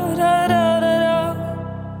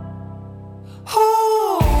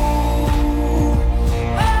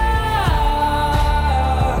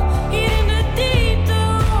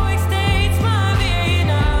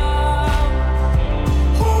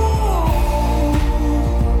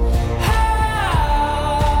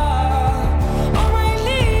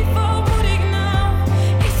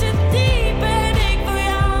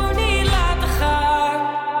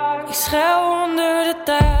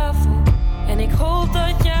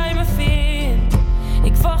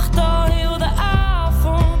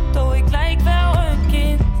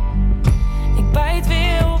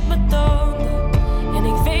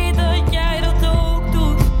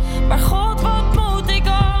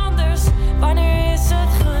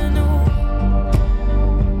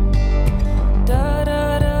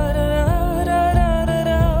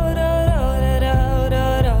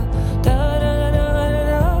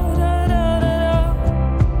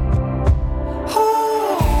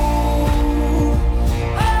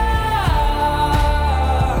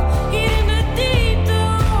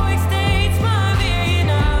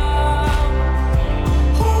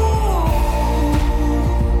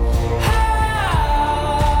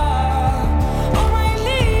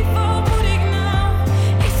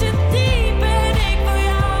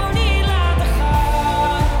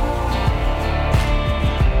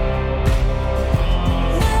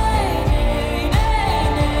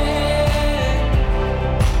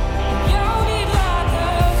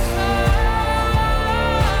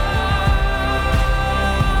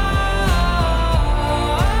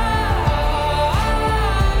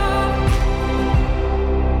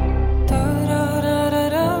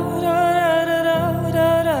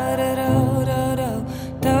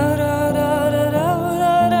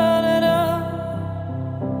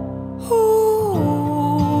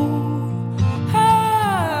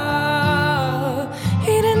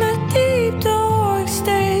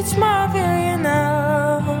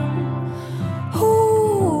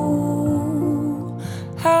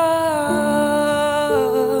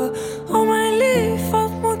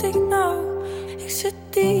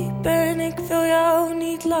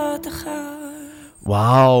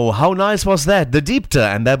 Wow, how nice was that? The Diepte,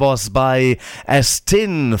 and that was by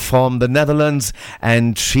Estin from the Netherlands,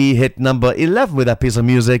 and she hit number 11 with that piece of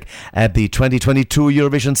music at the 2022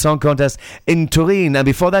 Eurovision Song Contest in Turin. And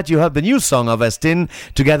before that, you heard the new song of Estin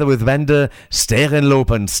together with Wende,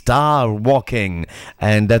 Sterrenlopen, Star Walking,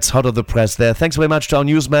 and that's hot of the press there. Thanks very much to our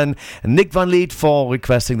newsman Nick Van Leet for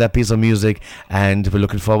requesting that piece of music, and we're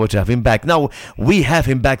looking forward to have him back. Now, we have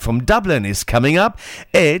him back from Dublin. Is coming up.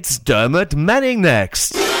 It's Dermot Manning next.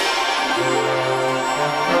 The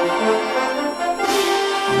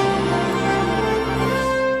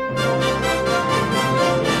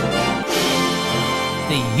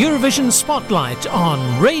Eurovision Spotlight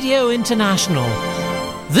on Radio International.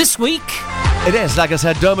 This week... It is, like I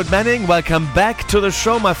said, Dermot Manning. Welcome back to the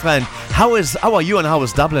show, my friend. How are you and how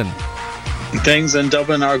is Dublin? Things in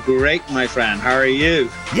Dublin are great, my friend. How are you?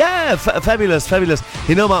 Yeah, fabulous.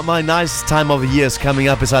 You know, my nice time of the year is coming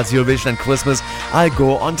up. Besides Eurovision and Christmas, I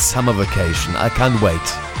go on summer vacation. I can't wait.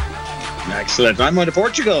 Excellent. I'm going to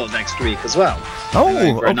Portugal next week as well.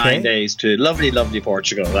 Oh, for 9 days to lovely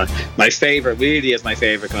Portugal. My favourite, really is my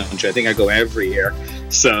favourite country. I think I go every year.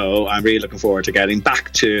 So I'm really looking forward to getting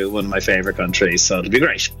back to one of my favourite countries. So it'll be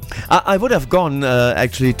great. I would have gone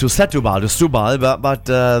actually to Setúbal, but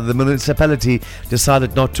the municipality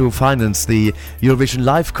decided not to finance the Eurovision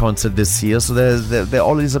live concert this year. So they're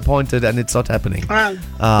all disappointed and it's not happening.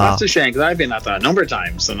 That's a shame because I've been at that a number of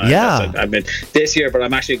times. And I've been this year, but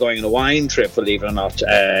I'm actually going on a wine trip, believe it or not,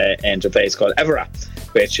 into a place called Évora,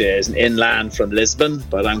 which is inland from Lisbon,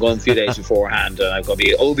 but I'm going a few days beforehand, and I'm going to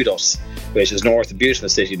be Óbidos, which is a beautiful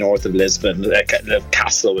city north of Lisbon, a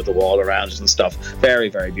castle with a wall around it and stuff. Very,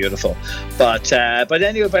 very beautiful. But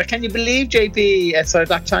anyway, can you believe, JP, it's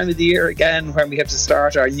that time of the year again when we have to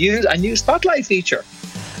start our new spotlight feature?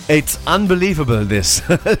 It's unbelievable, this.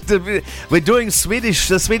 We're doing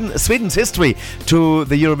Sweden's history to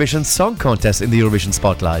the Eurovision Song Contest in the Eurovision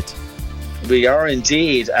Spotlight. We are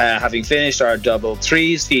indeed, having finished our double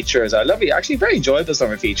threes features. I love you. Actually, very enjoyable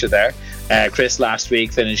summer feature there. Chris last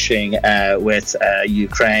week finishing with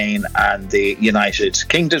Ukraine and the United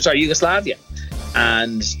Kingdom, Yugoslavia.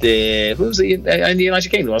 And the United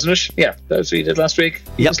Kingdom, wasn't it? Yeah, that was what you did last week.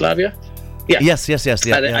 Yugoslavia. Yeah. Yes. Yeah.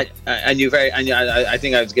 And you I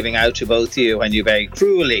think I was giving out to both of you, and you very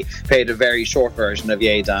cruelly played a very short version of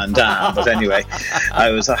Yay Dan Dan. But anyway, I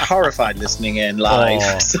was horrified listening in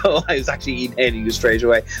live, so I was actually emailing you straight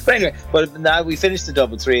away. But anyway, now we finished the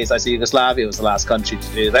double threes. I see Yugoslavia was the last country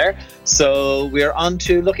to do there. So we're on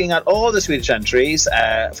to looking at all the Swedish entries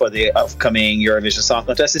for the upcoming Eurovision Song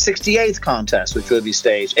Contest, the 68th contest, which will be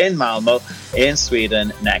staged in Malmö in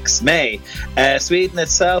Sweden next May. Sweden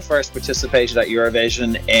itself first participated at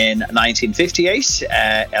Eurovision in 1958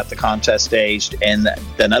 at the contest staged in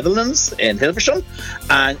the Netherlands, in Hilversum.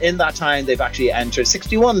 And in that time, they've actually entered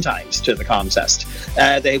 61 times to the contest.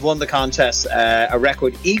 They've won the contest a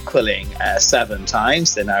record equaling 7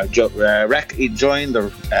 times. They now joined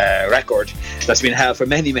the record that's been held for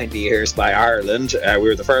many, many years by Ireland. We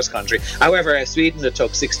were the first country. However, Sweden, it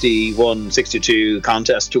took 62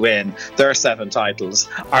 contests to win their 7 titles.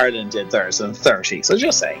 Ireland did theirs in 30. So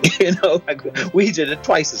just saying, we did it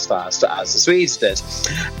twice as fast as the Swedes did.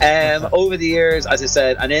 Over the years, as I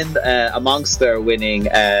said, and in amongst their winning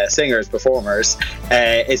singers, performers,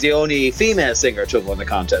 is the only female singer to have won the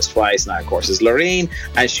contest twice. Now, of course, is Loreen,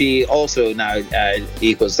 and she also now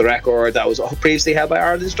equals the record that was previously held by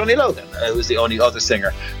Ireland's Johnny Logan, who was the only other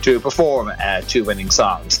singer to perform 2 winning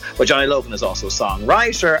songs. But Johnny Logan is also a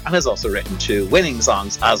songwriter and has also written 2 winning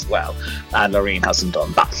songs as well, and Loreen hasn't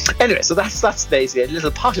done that. Anyway, so that's basically a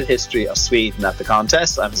little potted history of Sweden at the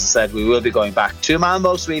contest. And as I said, we will be going back to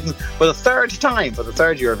Malmö, Sweden for the third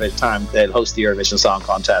Eurovision time. They'll host the Eurovision Song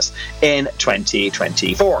Contest in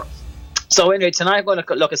 2024. So anyway, tonight I'm going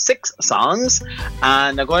to look at 6 songs,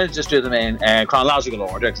 and I'm going to just do them in chronological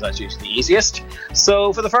order because that's usually the easiest.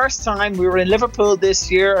 So for the first time, we were in Liverpool this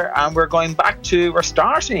year, and we're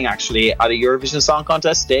starting actually at a Eurovision Song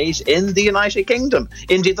Contest stage in the United Kingdom.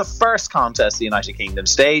 Indeed, the first contest the United Kingdom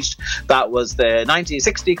staged. That was the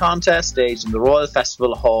 1960 contest staged in the Royal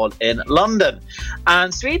Festival Hall in London.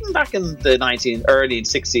 And Sweden, back in the early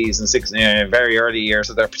 60s and very early years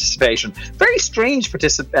of their participation, very strange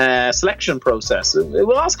selection process. It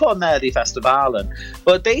was called Melodifestivalen,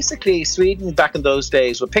 but basically Sweden back in those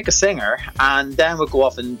days would pick a singer and then would go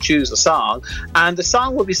off and choose a song, and the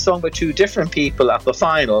song would be sung by 2 different people at the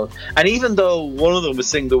final, and even though one of them would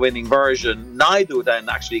sing the winning version, neither would then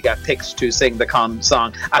actually get picked to sing the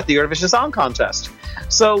song at the Eurovision Song Contest.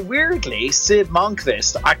 So weirdly, Siv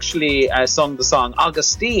Malmkvist actually sung the song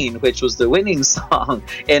Augustine, which was the winning song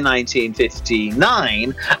in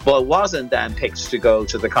 1959, but wasn't then picked to go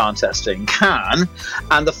to the contest in Cannes.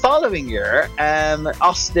 And the following year,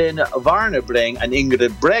 Austin Warnerbring and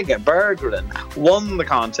Ingrid Berggren won the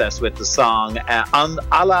contest with the song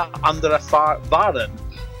Alla andra varen.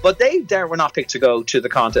 But they were not picked to go to the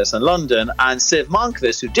contest in London, and Siv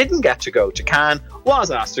Malmkvist, who didn't get to go to Cannes, was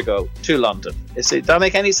asked to go to London. Does that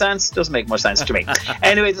make any sense? Doesn't make much sense to me.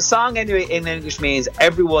 Anyway, the song in English means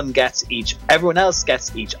everyone else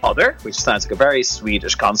gets each other, which sounds like a very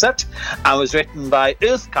Swedish concept, and was written by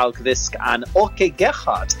Ulf Kalkvisk and Åke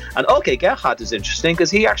Gerhardt. And Åke Gerhardt is interesting because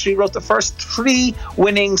he actually wrote the first 3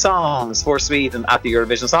 winning songs for Sweden at the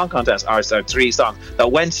Eurovision Song Contest, or 3 songs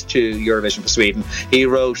that went to Eurovision for Sweden. He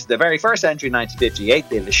wrote the very first entry in 1958,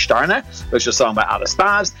 the Listarna, which was sung by Alice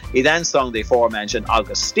Babs. He then sung the aforementioned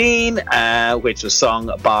Augustine, which was sung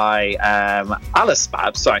by Alice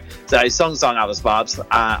Babs. So he sung the song Alice Babs,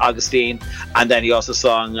 Augustine, and then he also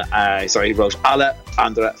sung, he wrote Alla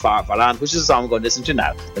andra varen, which is a song we're going to listen to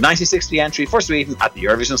now. The 1960 entry for Sweden at the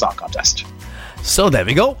Eurovision Song Contest. So there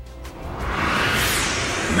we go.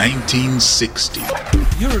 1960.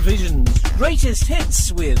 Eurovision's greatest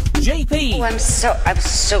hits with JP. Oh, I'm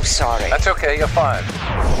so sorry. That's okay, you're fine.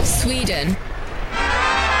 Sweden.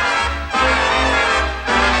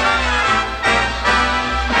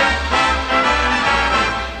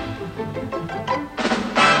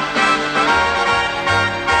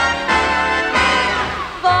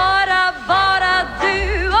 Bara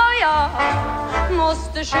du och jag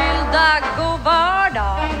måste skilda gå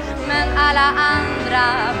vardag, men alla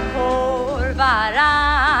andra får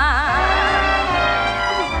varann.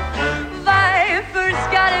 Varför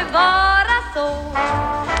ska det vara så?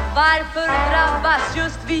 Varför drabbas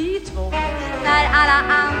just vi 2 när alla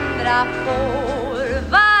andra får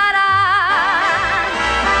varann?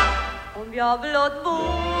 Om jag blott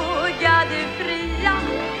bor lycka du fria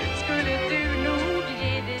skulle du nog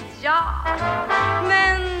ge ditt ja.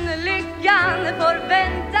 Men lyckan får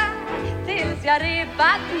vänta tills jag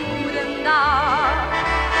repat moden dag.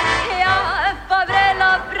 Ja,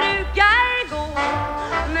 farbröllop brukar gå,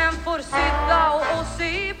 men får sitta och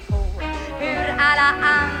se på hur alla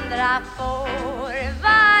andra får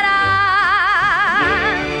vara.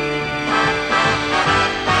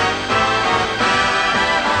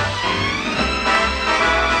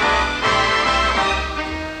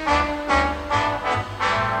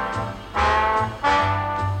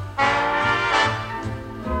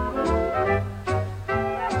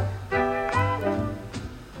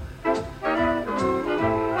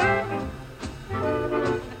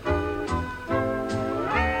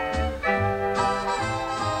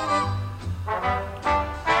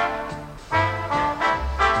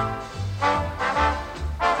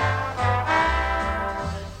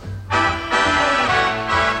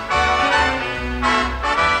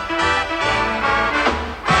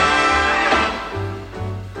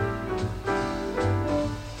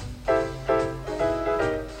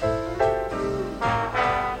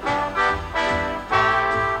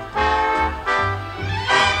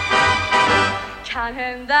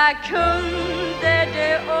 Kunde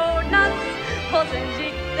det ordnas och sen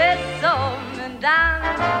gick det som en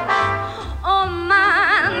dans. Om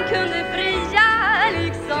man kunde fria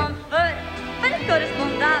liksom för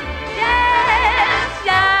korrespondens. Yes,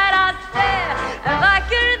 käraste, en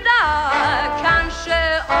vacker dag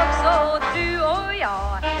kanske också du och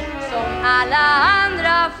jag som alla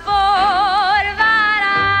andra får vara.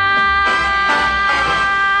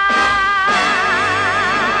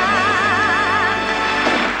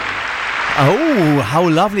 Oh, how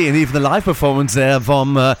lovely, and even the live performance there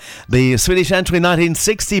from the Swedish entry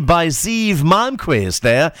 1960 by Siw Malmkvist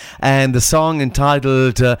there, and the song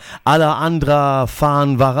entitled Alla andra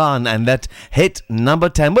fan varann, and that hit number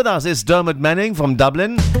 10. With us is Dermot Manning from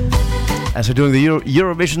Dublin. As we're doing the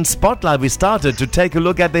Eurovision Spotlight, we started to take a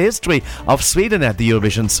look at the history of Sweden at the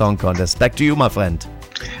Eurovision Song Contest. Back to you, my friend.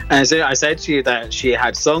 And so I said to you that she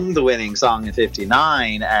had sung the winning song in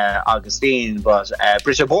 59, Augustine, but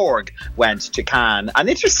Britta Borg went to Cannes. And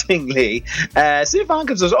interestingly, Siw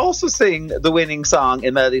Malmkvist also sang the winning song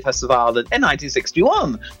in Melody Festival in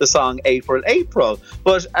 1961, the song April, April.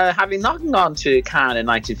 But having not gone to Cannes in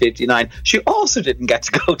 1959, she also didn't get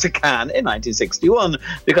to go to Cannes in 1961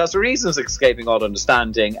 because for reasons escaping all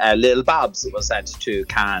understanding, Lil Babs was sent to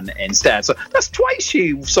Cannes instead. So that's twice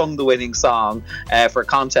she sung the winning song for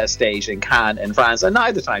contest stage in Cannes in France, and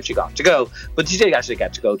neither time she got to go, but she did actually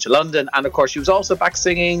get to go to London. And of course she was also back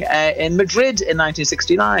singing in Madrid in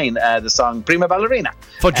 1969, the song Prima Ballerina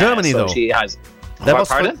for Germany. So though she has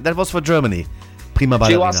that was for Germany. Prima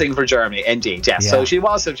Ballerina. She was singing for Germany, indeed, yes. Yeah.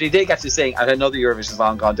 So she did get to sing at another Eurovision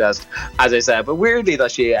Song Contest, as I said, but weirdly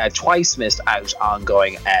that she twice missed out on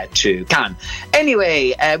going to Cannes.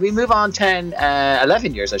 Anyway, we move on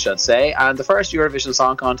 11 years, I should say, and the first Eurovision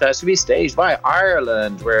Song Contest to be staged by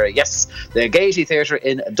Ireland, where, yes, the Gaiety Theatre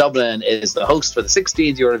in Dublin is the host for the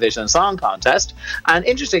 16th Eurovision Song Contest. And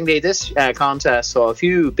interestingly, this contest saw a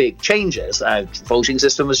few big changes. Voting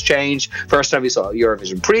system was changed. First time we saw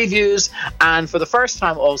Eurovision previews, and for the first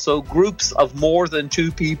time also groups of more than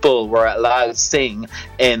 2 people were allowed to sing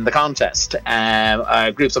in the contest.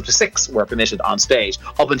 Groups up to 6 were permitted on stage.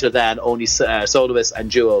 Up until then only soloists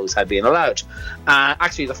and duos had been allowed.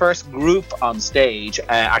 Actually the first group on stage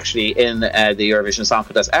actually in the Eurovision Song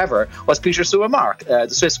Contest ever was Peter Suemark,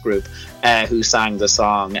 the Swiss group, who sang the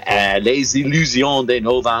song Les Illusions de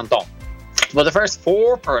nos 20 ans. Well, the first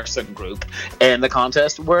 4-person group in the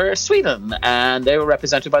contest were Sweden, and they were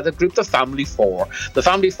represented by the group The Family Four. The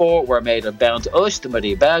Family Four were made of Bernd Öst,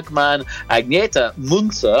 Marie Bergman, Agneta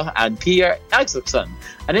Munzer, and Pierre Isaacson.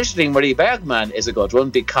 And interesting, Marie Bergman is a good one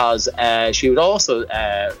because she would also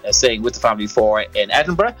sing with The Family Four in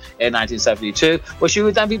Edinburgh in 1972, but she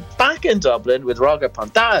would then be back in Dublin with Roger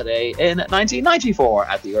Pontare in 1994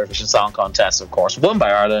 at the Eurovision Song Contest, of course, won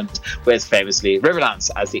by Ireland, with famously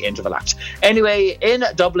Riverdance as the interval act. Anyway, in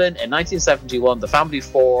Dublin in 1971, The Family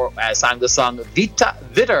Four sang the song Vita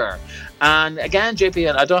Vidder. And again, JP,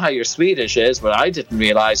 and I don't know how your Swedish is, but I didn't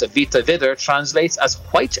realise that Vita Vidder translates as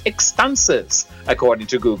white expanses, according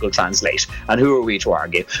to Google Translate. And who are we to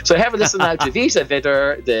argue? So have a listen now to Vita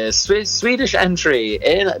Vidder, the Swedish entry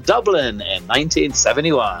in Dublin in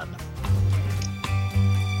 1971.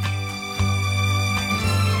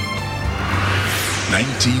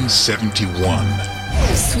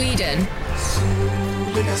 Sweden.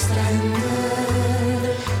 Soliga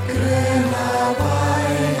stränder, gröna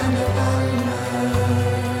vajande palmer,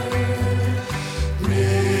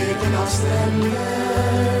 bredden av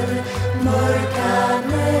stränder,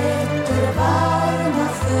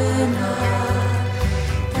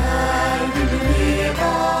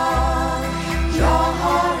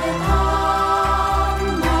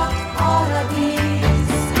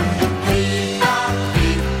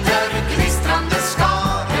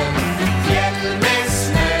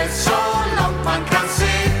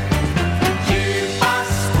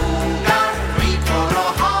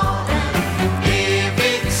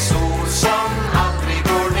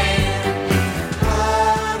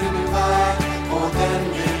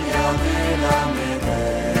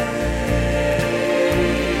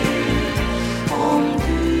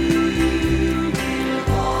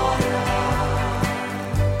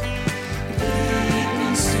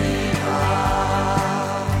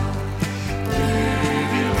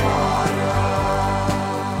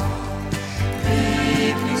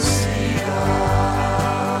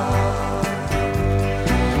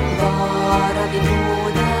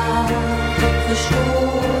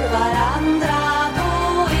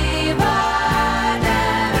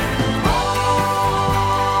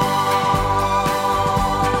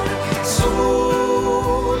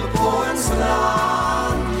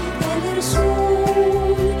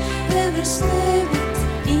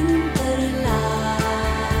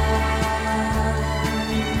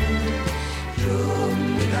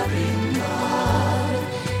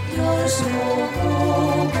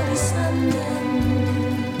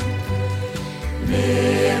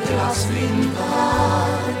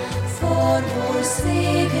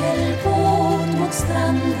 ligger båt mot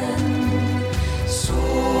stranden. Så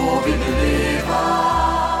vill du leva.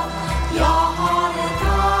 Jag har ett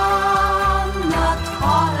annat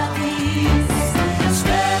paradis.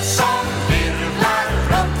 Snö som virvlar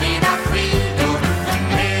runt dina skidor.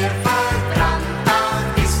 Nerför branta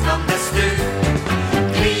visslande stup.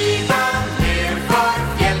 Glida nerför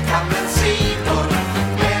fjällkammens sidor.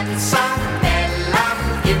 Ensam mellan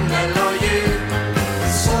himmel och djup.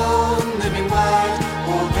 Sån är min värld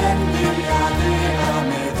och den vill jag dela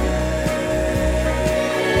med dig.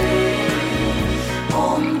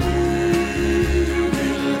 Om du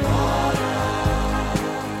vill vara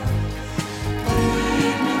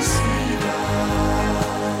vid min sida.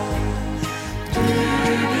 Du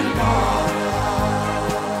vill vara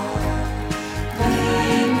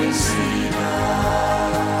vid min sida.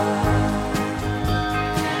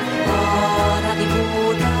 Bara vi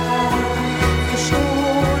båda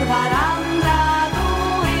förstår varandra, då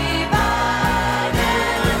är världen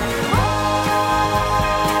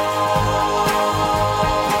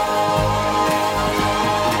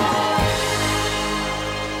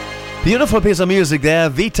Beautiful piece of music there,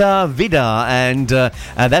 Vita Vida, and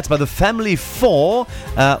that's by the Family 4,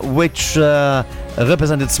 which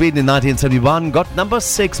represented Sweden in 1971, got number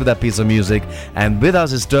 6 with that piece of music. And with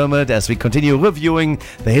us is Dermot as we continue reviewing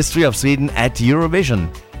the history of Sweden at Eurovision.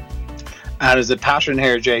 And there's a pattern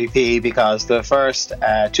here, JP, because the first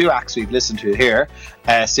two acts we've listened to here,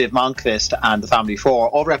 Steve Malmkvist and the Family 4,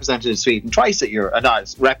 all represented Sweden twice at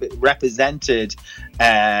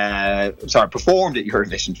performed at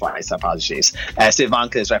Eurovision twice, apologies. Steve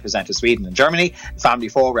Malmkvist represented Sweden and Germany, Family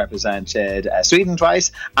 4 represented Sweden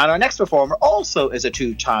twice, and our next performer also is a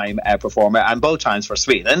two-time performer, and both times for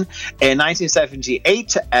Sweden. In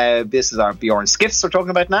 1978, this is our Bjorn Skifs we're talking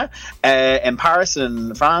about now. In Paris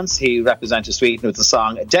in France, he represented Sweden with the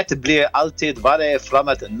song Det blir alltid vara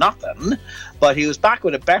framåt natten. But he was back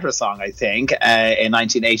with a better song, I think, in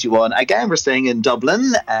 1981. Again, we're staying in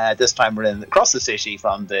Dublin. This time we're across the city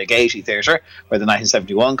from the Gaiety Theatre, where the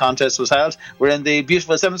 1971 contest was held. We're in the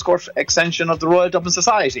beautiful 7th Court extension of the Royal Dublin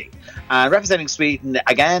Society. Representing Sweden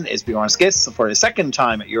again is Bjorn Skifs for his second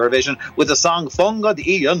time at Eurovision with the song Fångad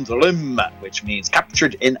i en dröm, which means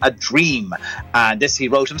captured in a dream. And this he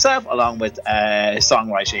wrote himself along with his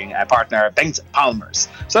songwriting partner Bengt Palmers.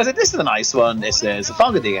 So I said, this is a nice one. This is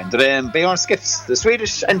Fångad i en dröm, Bjorn Skifs, the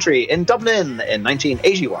Swedish entry in Dublin in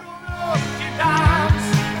 1981.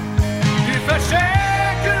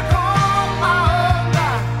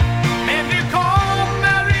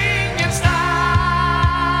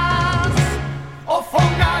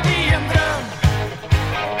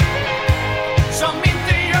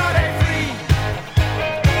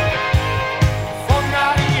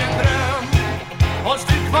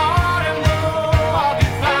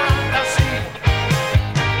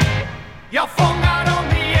 Jag fångar dem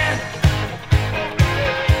igen.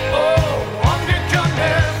 Om du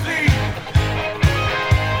kunde fly,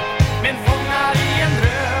 men fångar i en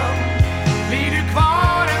dröm, blir du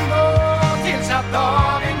kvar ändå tills att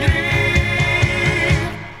dagen gryr.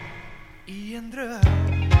 I en dröm,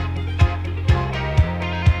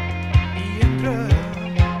 i en dröm,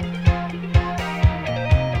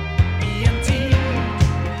 i en tid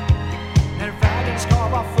när världen ska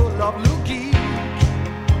vara full av logik.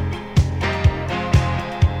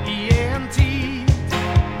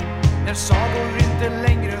 När sagor inte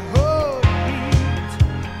längre hör hit.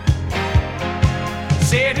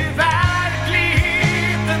 Ser du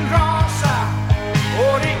verkligheten rasa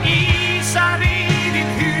och det isar i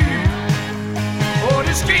din hud och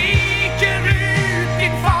du skriker ut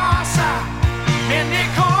din fasa, men det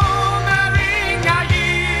kommer inga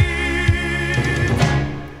ljud.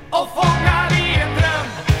 Och fångar i en dröm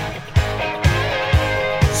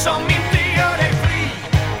som inte gör dig fri.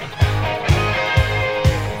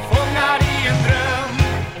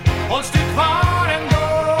 Hålls du kvar ändå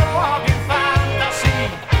av din fantasi.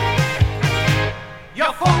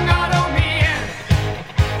 Jag fångar dem igen.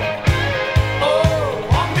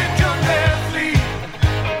 Om du kunde fly,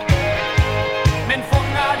 men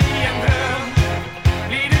fångar i en dröm,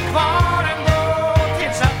 blir du kvar ändå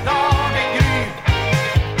tills att dagen gryr.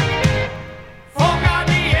 Fångar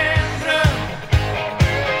i en dröm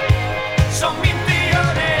som inte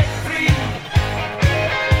gör dig fri.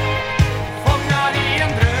 Fångar i en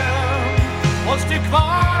dröm.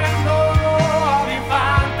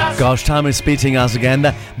 Gosh, time is beating us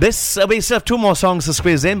again. This we still have two more songs to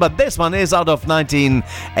squeeze in, but this one is out of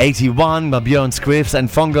 1981 by Björn Skifs and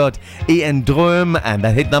Fångad i en dröm, and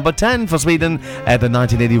that hit number 10 for Sweden at the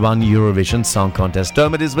 1981 Eurovision Song Contest.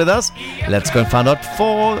 Dermot is with us. Let's go and find out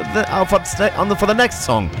for the next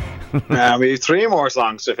song. We have 3 more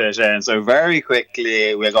songs to fit in, so very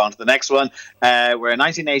quickly we'll go on to the next one. We're in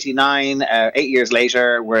 1989, 8 years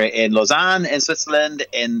later, we're in Lausanne in Switzerland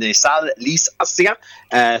in the Salle Lysatia,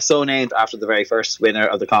 so named after the very first winner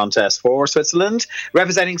of the contest for Switzerland.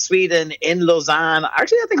 Representing Sweden in Lausanne,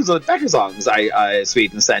 actually I think it was one of the better songs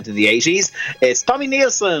Sweden sent in the 80s. It's Tommy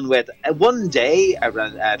Nilsson with One Day,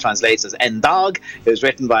 translates as En Dag. It was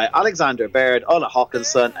written by Alexander Baird, Ola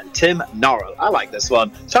Hawkinson and Tim Norrell. I like this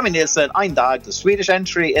one. Tommy Nilsson, En Dag, the Swedish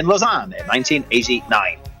entry in Lausanne in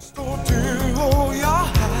 1989.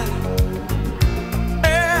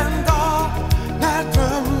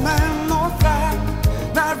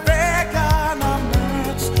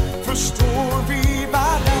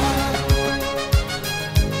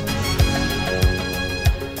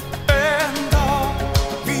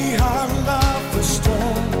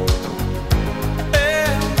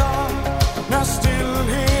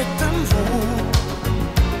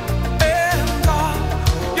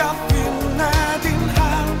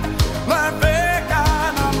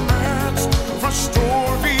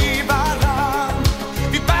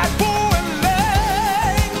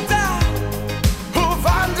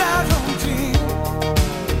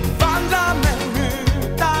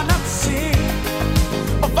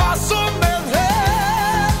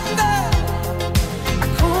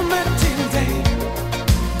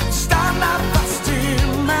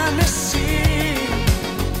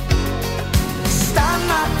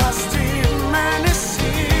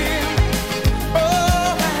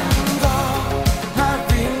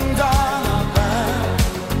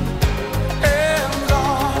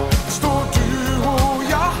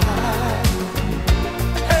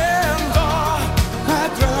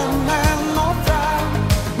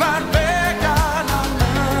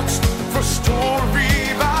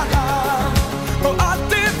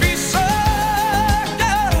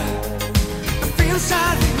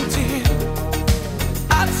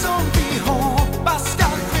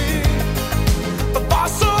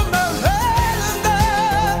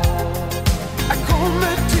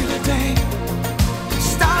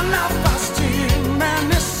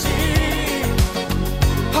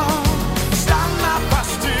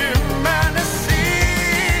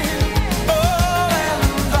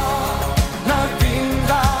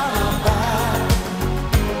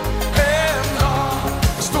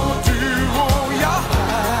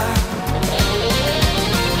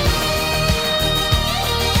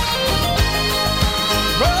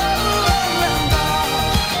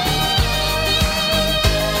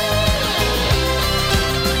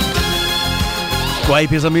 Great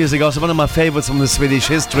piece of music, also one of my favorites from the Swedish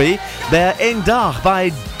history. They're En Dag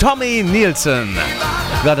by Tommy Nilsson.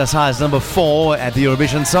 Got as high as number 4 at the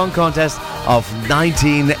Eurovision Song Contest of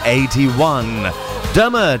 1981.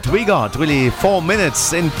 Dermot, we got really 4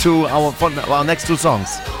 minutes into our next 2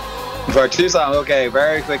 songs. For 2 songs, okay,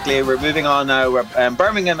 very quickly, we're moving on now. We're in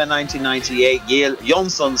Birmingham in 1998. Jill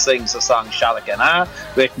Johnson sings the song Shalakana,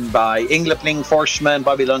 written by Inglapling Forsman,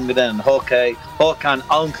 Bobby Lundgren and Håkan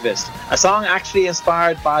Almqvist. A song actually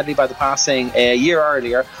inspired badly by the passing a year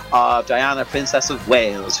earlier of Diana, Princess of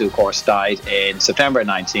Wales, who of course died in August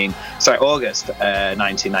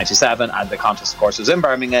 1997, and the contest of course was in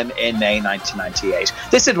Birmingham in May 1998.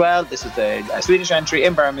 This did well. This is the Swedish entry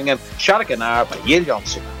in Birmingham, Shalakana by Jill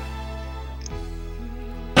Johnson.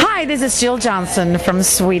 Hi, this is Jill Johnson from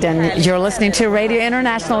Sweden. You're listening to Radio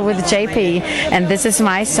International with JP, and this is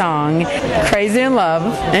my song, Crazy in Love.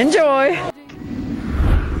 Enjoy!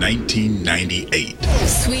 1998.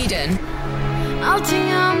 Sweden.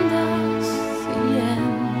 Allting andas igen.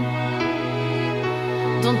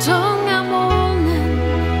 De tunga molnen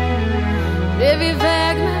drev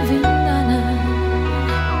iväg med vindarna.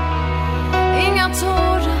 Inga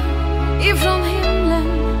tårar ifrån himlen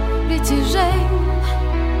blir till regn.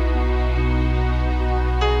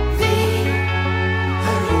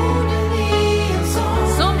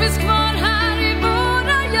 Som finns kvar här i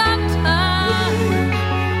våra hjärtan.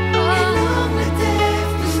 I lugnet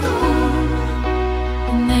efter storm.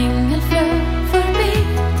 En ängel flög förbi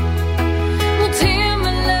mot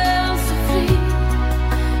himmelen så fri.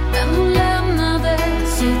 Men hon lämnade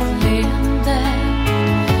sitt leende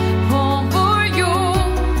på vår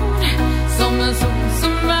jord. Som en sol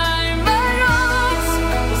som värmer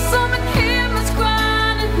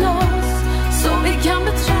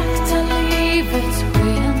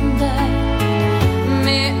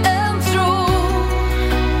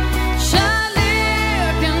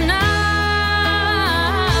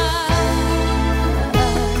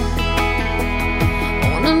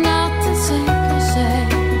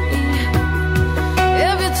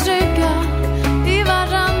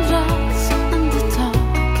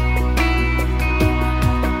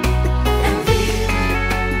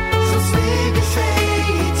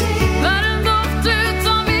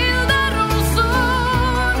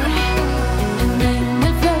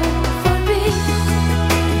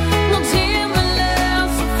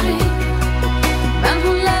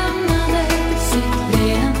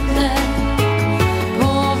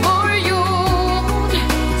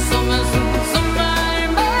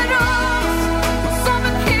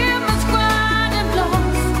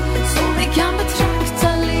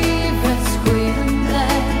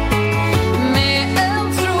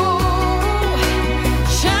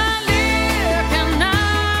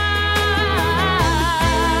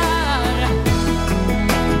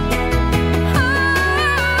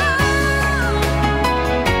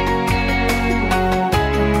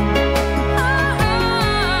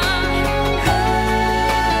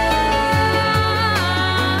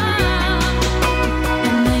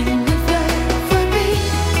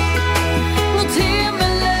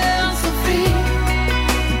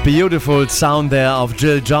Beautiful sound there of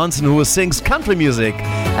Jill Johnson, who sings country music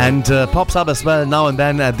and pops up as well now and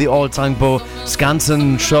then at the All Tango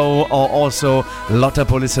Skansen show, or also Lotta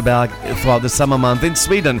på Liseberg throughout the summer month in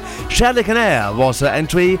Sweden. Kärleken är was her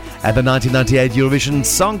entry at the 1998 Eurovision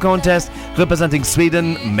Song Contest, representing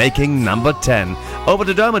Sweden, making number 10. Over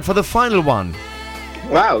to Dermot for the final one.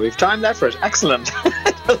 Wow, we've timed that for it. Excellent.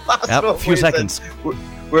 A few seconds.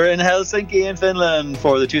 We're in Helsinki in Finland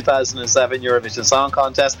for the 2007 Eurovision Song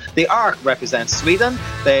Contest. The ARC represents Sweden.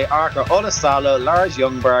 The ARC are Ola Salo, Lars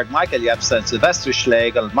Ljungberg, Michael Jepsen, Sylvester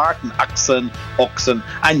Schlegel, Martin Oxen,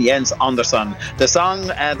 and Jens Andersson. The song,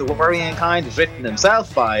 The Worrying Kind, is written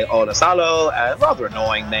himself by Ola Salo, a rather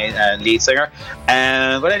annoying lead singer.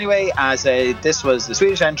 But anyway, as this was the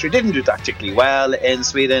Swedish entry, didn't do particularly well in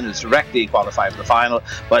Sweden. It's directly qualified for the final.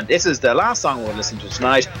 But this is the last song we'll listen to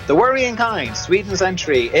tonight. The Worrying Kind, Sweden's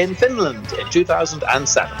entry in Finland in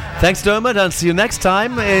 2007. Thanks, Dermot, and see you next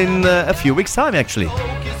time in a few weeks' time, actually.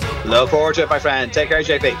 Look forward to it, my friend. Take care,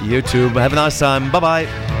 JP. You too. Have a nice time. Bye-bye.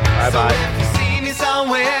 Bye-bye. You see me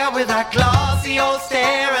somewhere with that glossy old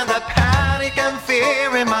stare and the panic and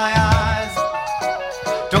fear in my eyes.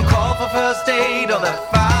 Don't call for first aid or the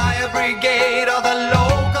fire brigade or the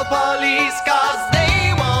local police, 'cause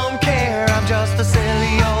they won't care. I'm just a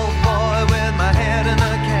silly old boy with my head in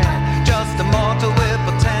a can, just a mortal with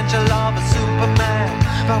potential of a Superman.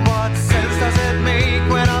 But what sense does it make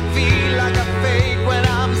when I feel like a fake, when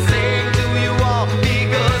I'm saying to you all, be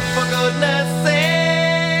good for goodness sake?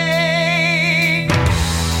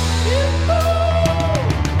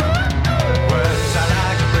 Words I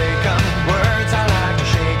like to break 'em, words I like to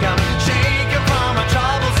shake 'em, shake 'em from a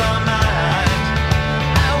troublesome mind.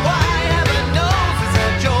 And why heaven knows it's a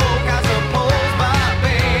joke, I suppose, but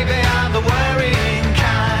baby, I'm the worrying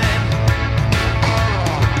kind.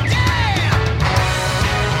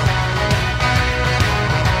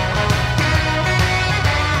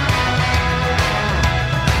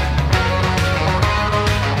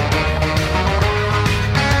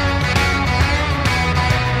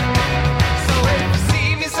 So if you see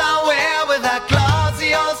me somewhere with that glossy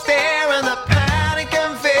old stare and the panic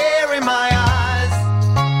and fear in my eyes,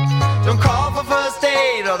 don't call for first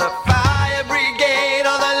aid or the fire brigade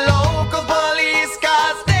or the local police,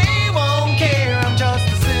 'cause they won't care. I'm just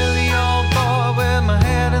a silly old boy with my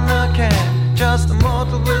head in the can, just a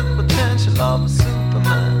mortal with potential of a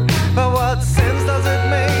Superman. But what sense does it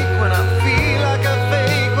make when I feel like a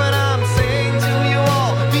fake, when I'm saying to you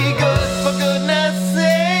all, be good for goodness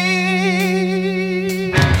sake?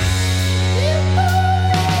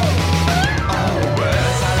 Oh,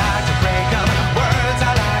 words I like to break 'em, words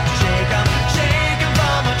I like to shake 'em, shake 'em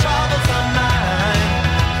from a troublesome mind.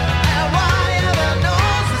 And why heaven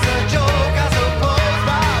knows it's a joke, I suppose,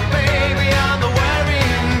 but baby, I'm the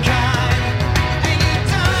worrying kind. And you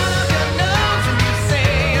turn up your nose and you say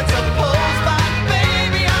it's a pose, but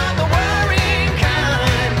baby, I'm the worrying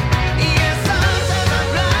kind. Yeah, sometimes I'm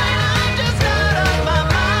blind, I'm just out of my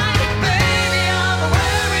mind. Baby, I'm the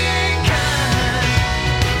worrying kind.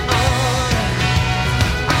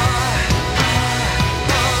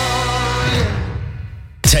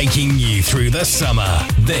 Taking you through the summer.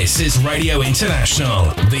 This is Radio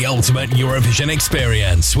International, the ultimate Eurovision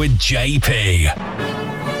experience with JP.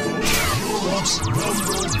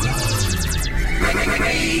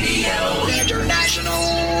 Radio International.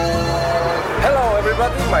 Hello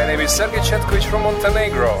everybody, my name is Sergej Chetkovic from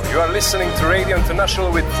Montenegro. You are listening to Radio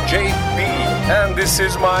International with JP, and this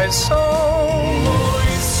is my song.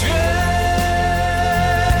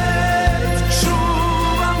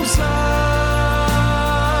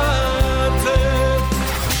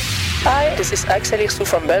 Hi, this is Axel Irsou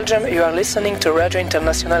from Belgium. You are listening to Radio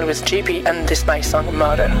International with JP, and this is my song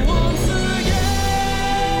Mother.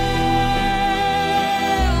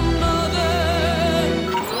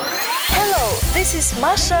 Hello, this is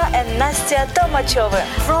Masha and Nastya Tomachova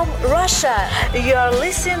from Russia. You are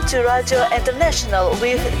listening to Radio International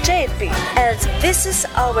with JP, and this is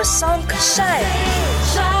our song Shine.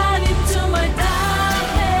 Shine into my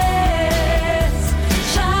darkness,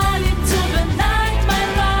 shine into the night, my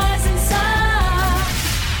rising sun.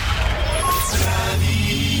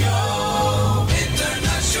 Radio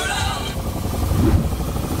International.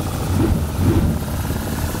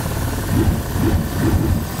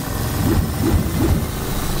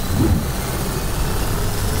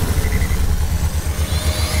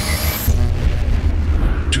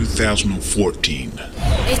 2014.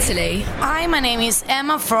 Italy. Hi, my name is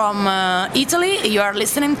Emma from Italy. You are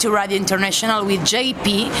listening to Radio International with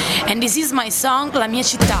JP, and this is my song La mia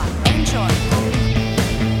città. Enjoy.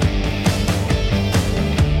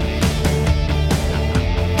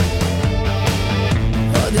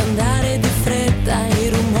 Ho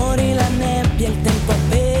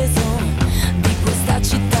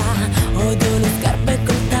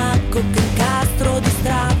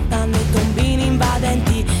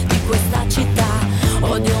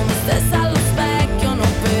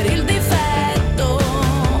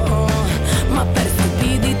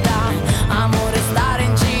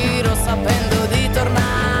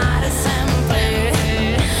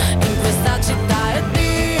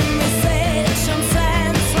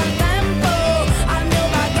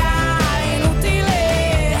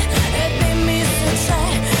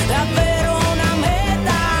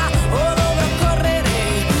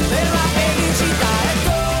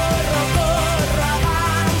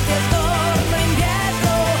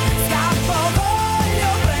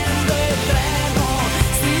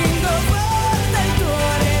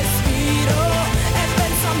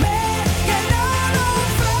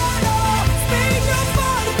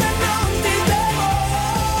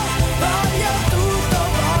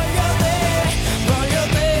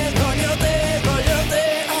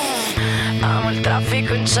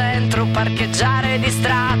qui in centro, parcheggiare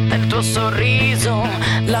distratta, il tuo sorriso,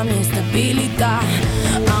 la mia instabilità.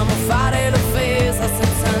 Amo fare l'offesa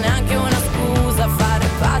senza neanche una scusa, fare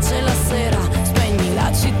pace la sera, spegni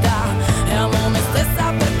la città. E amo me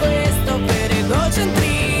stessa per questo, per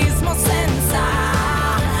egocentrismo senza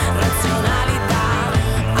razionalità.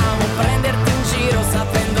 Amo prenderti in giro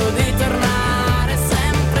sapendo di tornare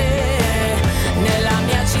sempre nella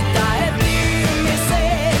mia città. E dimmi se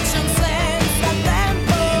c'è un senza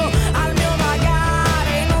tempo al mio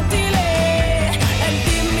vagare inutile. E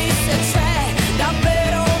dimmi se c'è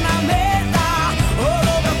davvero una meta o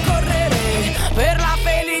devo correre per la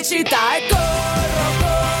felicità. E corro,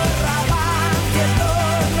 corro avanti e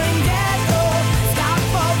torno indietro,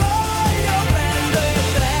 scappo, voglio, prendo il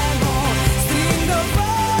treno, stringo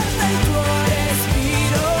forte il tuo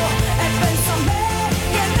respiro e penso a me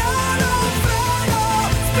che non ho freno,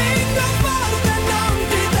 spingo forte e non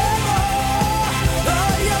ti devo,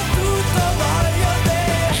 voglio tutto, voglio te,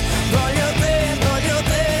 voglio te, voglio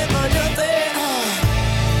te, voglio te.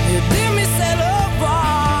 E dimmi se lo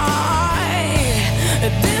vuoi, e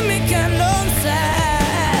dimmi che non sei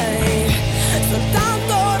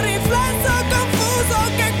soltanto un riflesso confuso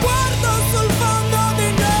che guardo sul fondo di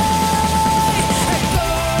noi. E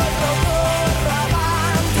corro, corro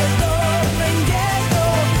avanti e torno indietro,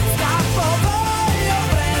 scappo, voglio,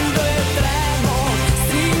 prendo il treno,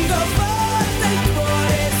 stringo forte il tuo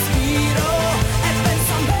respiro e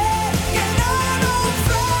penso a me che non ho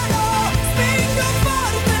freno, spingo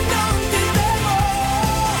forte e non ti devo,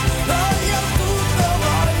 voglio tutto,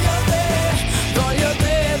 voglio te, voglio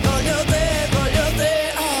te, voglio te, voglio te.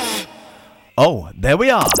 Oh, there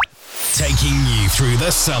we are. Taking you through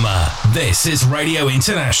the summer. This is Radio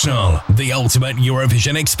International, the ultimate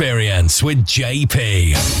Eurovision experience with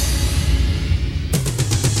JP.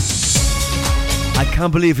 I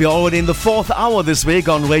can't believe we're already in the 4th hour this week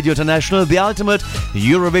on Radio International, the ultimate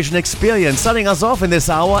Eurovision experience. Starting us off in this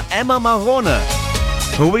hour, Emma Marrone,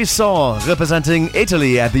 who we saw representing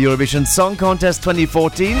Italy at the Eurovision Song Contest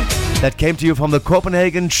 2014 that came to you from the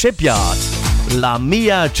Copenhagen shipyard. La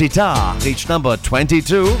Mia Città reached number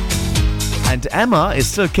 22. And Emma is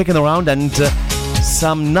still kicking around, and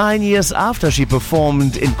some 9 years after she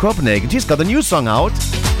performed in Copenhagen, she's got a new song out.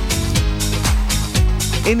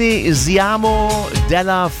 Iniziamo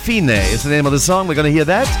della fine is the name of the song. We're going to hear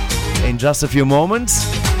that in just a few moments.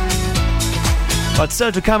 But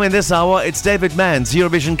still to come in this hour, it's David Mann's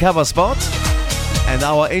Eurovision cover spot and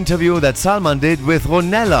our interview that Salman did with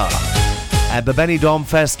Ronela at the Benidorm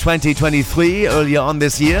Fest 2023 earlier on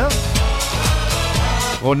this year.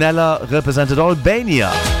 Ronela represented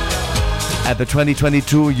Albania at the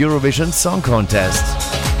 2022 Eurovision Song Contest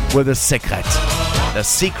with a secret. The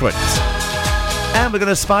secret. And we're going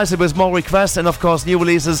to spice it with more requests and, of course, new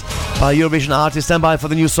releases by Eurovision artists. Stand by for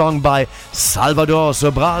the new song by Salvador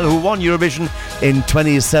Sobral, who won Eurovision in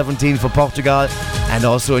 2017 for Portugal, and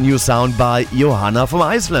also a new sound by Johanna from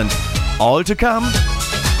Iceland. All to come.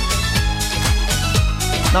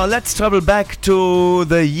 Now let's travel back to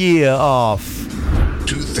the year of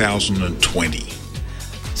 2020.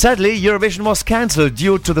 Sadly, Eurovision was cancelled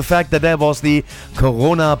due to the fact that there was the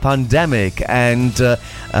corona pandemic, and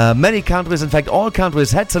many countries, in fact all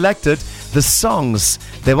countries, had selected the songs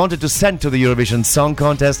they wanted to send to the Eurovision Song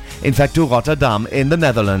Contest, in fact to Rotterdam in the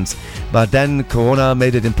Netherlands. But then corona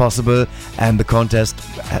made it impossible and the contest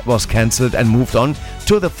was cancelled and moved on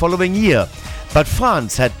to the following year. But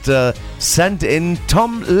France had sent in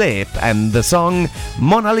Tom Leeb, and the song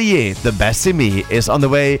Mon Allié, the best in me, is on the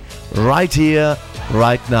way right here,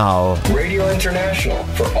 right now. Radio International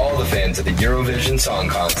for all the fans of the Eurovision Song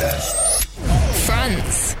Contest.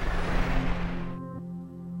 France.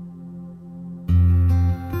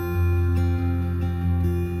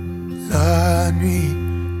 La nuit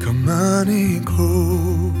comme un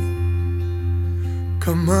écho,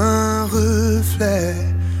 comme un reflet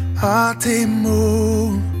à tes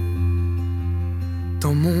mots.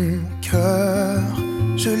 Dans mon cœur,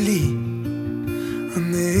 je lis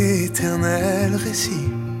un éternel récit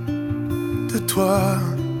de toi,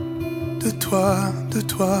 de toi, de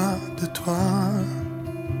toi, de toi.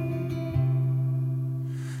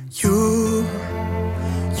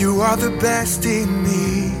 You are the best in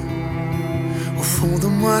me. Au fond de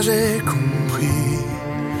moi j'ai compris.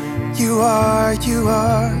 You are, you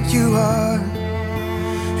are, you are.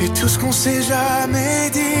 Et tout ce qu'on s'est jamais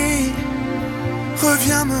dit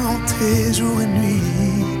revient me hanter jour et nuit.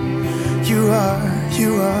 You are,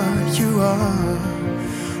 you are, you are.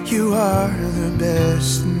 You are the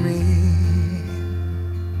best in me.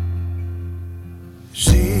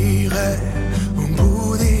 J'irai au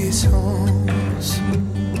bout des sens,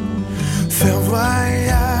 faire voyager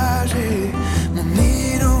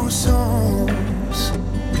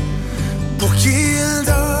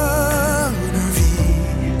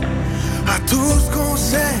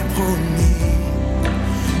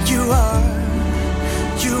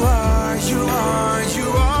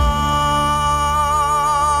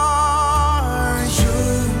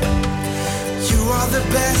the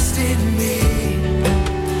best in me.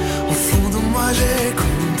 Au fond de moi j'ai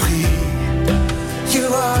compris. You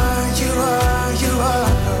are, you are, you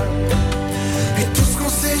are. Et tout ce qu'on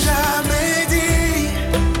s'est jamais dit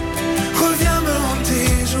revient me hanter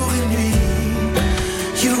jour et nuit.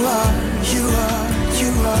 You are, you are,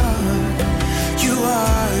 you are. You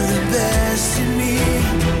are the best in me.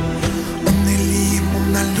 On est libre,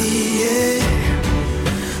 on a lié.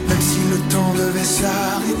 Même si le temps devait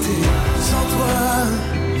s'arrêter. Sans toi,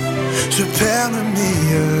 je perds le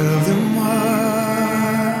meilleur de moi.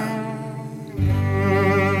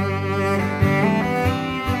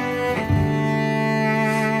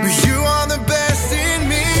 But you are the best in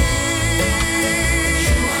me.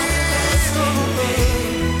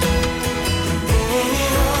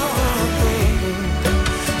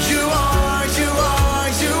 You are, you are,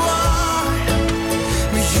 you are.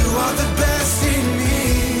 Mais you are the best in me.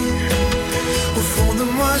 Au fond de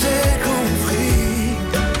moi j'ai compris.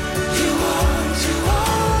 You are, you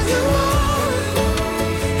are, you are.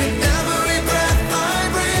 In every breath I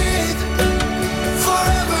breathe,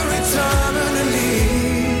 forever eternally.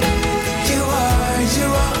 You are, you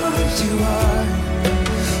are, you are.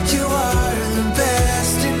 You are the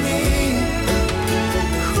best in me.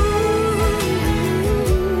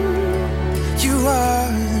 You are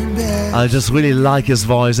the best. I just really like his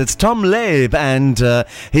voice. It's Tom Labe, and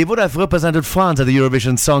he would have represented France at the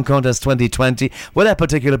Eurovision Song Contest 2020 with that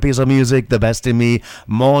particular piece of music, The Best in Me,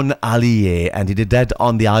 Mon Allié, and he did that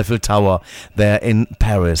on the Eiffel Tower there in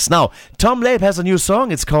Paris. Now, Tom Labe has a new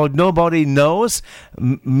song. It's called Nobody Knows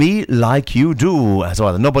Me Like You Do.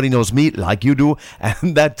 So, Nobody Knows Me Like You Do,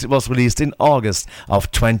 and that was released in August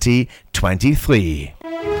of 2023.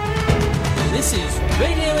 This is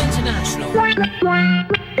Radio International.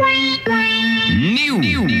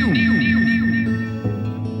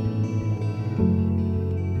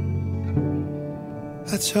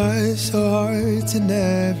 I try so hard to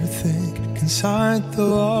never think inside the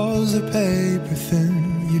walls are paper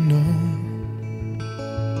thin, you know.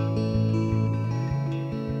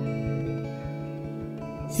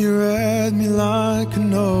 You read me like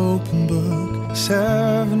an open book.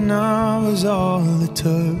 7 hours all it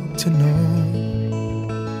took to know.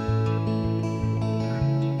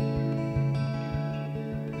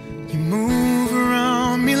 You move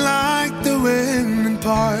around me like the wind and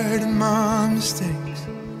pardon my mistakes.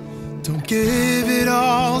 Don't give it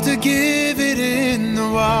all to give it in the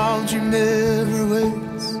wild you never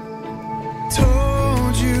waits.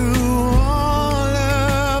 Told you all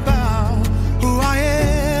about who I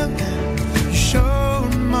am. You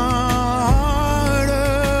showed my heart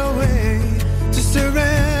a way to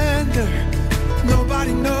surrender.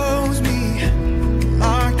 Nobody knows me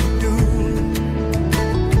like you do.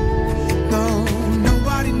 No,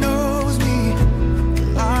 nobody knows me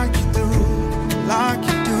like you do, like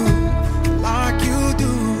you do, like you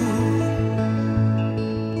do.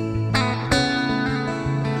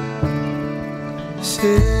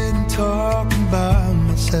 Sitting talking by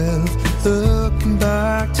myself, looking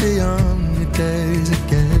back to younger days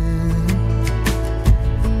again,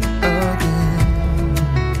 again.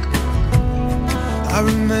 I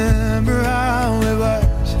remember how it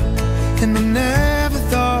was, and I never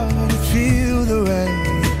thought it'd feel the way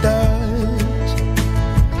it does.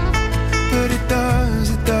 But it does,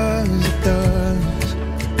 it does, it does.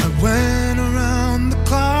 I went around the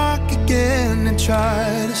clock again and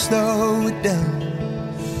tried to slow it down.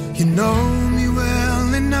 You know me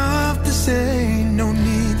well enough to say no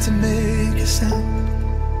need to make a sound.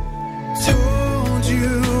 Told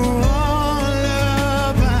you all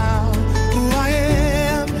about who I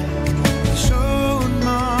am. Showed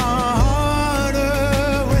my heart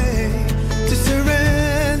a way to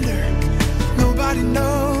surrender. Nobody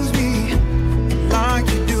knows me like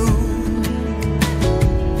you do.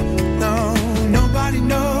 No, nobody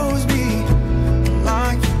knows me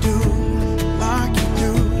like you do, like you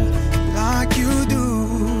do, like you do.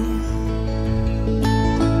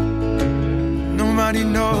 Nobody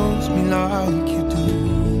knows me like you do.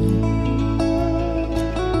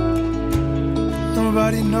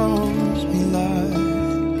 Nobody knows me like.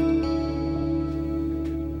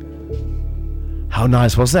 How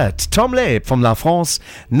nice was that? Tom Labe from La France,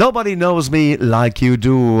 Nobody Knows Me Like You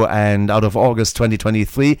Do, and out of August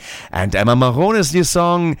 2023. And Emma Marrone's new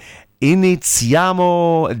song,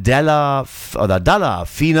 Iniziamo dalla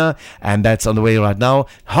Fine, and that's on the way right now.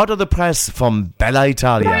 Hot of the press from Bella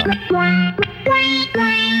Italia.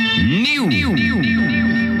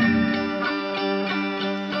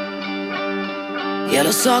 Io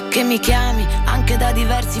lo so che mi chiami anche da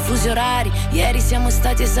diversi fusi orari. Ieri siamo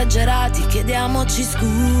stati esagerati, chiediamoci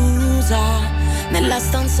scusa nella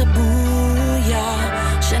stanza buia.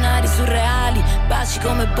 via. Scenari surreali, baci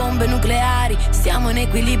come bombe nucleari. Stiamo in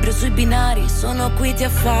equilibrio sui binari, sono qui ti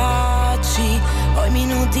affacci, ho i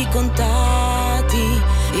minuti contati.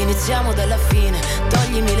 Iniziamo dalla fine,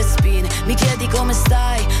 toglimi le spine. Mi chiedi come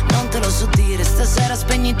stai, non te lo so dire. Stasera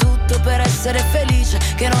spegni tutto per essere felice,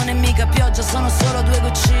 che non è mica pioggia, sono solo 2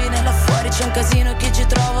 goccine. Là fuori c'è un casino, chi ci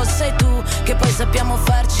trovo sei tu. Che poi sappiamo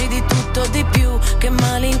farci di tutto di più. Che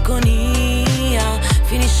malinconia,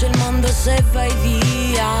 finisce il mondo se vai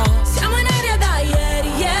via. Siamo in aria da ieri,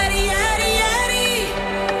 ieri, ieri, ieri.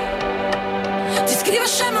 Ti scrivo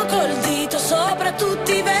scemo col dito sopra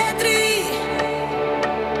tutti i vetri,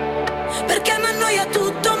 perché mi annoia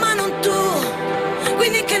tutto ma non tu.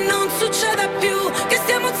 Quindi che non succeda più, che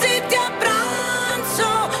stiamo zitti a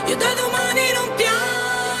pranzo. Io da domani non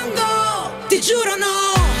piango, ti giuro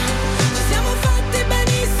no. Ci siamo fatti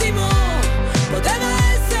benissimo, poteva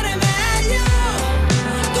essere meglio.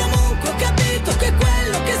 Comunque ho capito che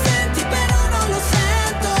quello che senti però non lo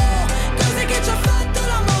sento. Cose che ci ha fatto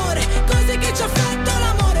l'amore, cose che ci ha fatto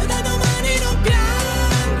l'amore. Da domani non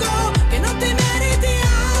piango, che non ti meriti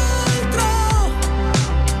altro.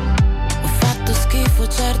 Ho fatto schifo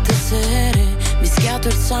certe sere, mischiato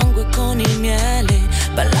il sangue con il miele,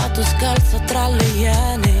 ballato scalza tra le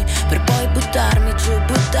iene, per poi buttarmi giù,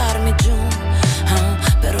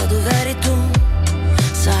 però dov'eri tu?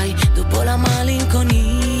 Sai, dopo la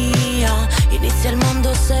malinconia, inizia il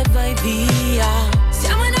mondo se vai via.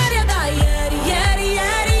 Siamo in aria da ieri, ieri,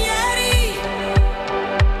 ieri, ieri.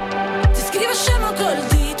 Ti scrivo scemo col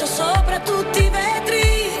dito sopra tutti i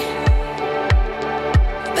vetri,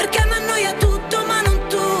 perché mi annoia tutto ma non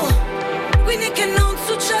tu. Quindi che non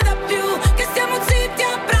succeda più, che stiamo zitti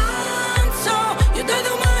a pranzo. Io da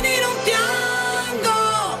domani non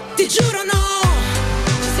piango, ti giuro no.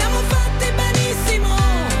 Ci siamo fatti benissimo,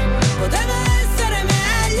 poteva essere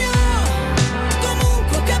meglio.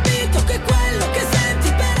 Comunque ho capito che quello che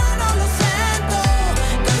senti però non lo sento.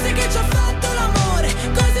 Cose che ci ha fatto l'amore,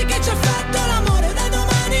 cose che ci ha fatto l'amore. Da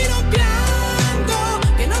domani non piango,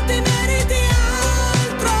 che non ti meriti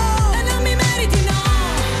altro. E non mi meriti no,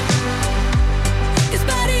 che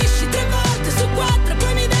sparisci 3 volte su 4 e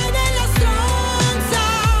poi mi dai della stronza.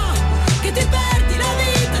 Che ti perdi la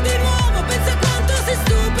vita di nuovo, pensa quanto sei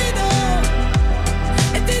stupido.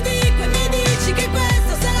 E ti dico e mi dici che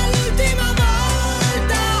questa sarà l'ultima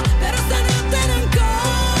volta, però stanotte non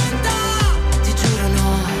conta. Ti giuro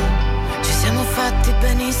no, ci siamo fatti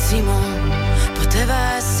benissimo,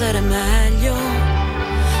 poteva essere meglio.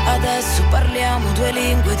 Adesso parliamo 2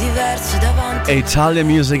 lingue diverse davanti. Italian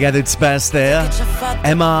music at its best there.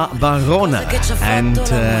 Emma Barona. And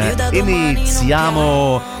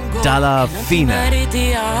iniziamo dalla fine.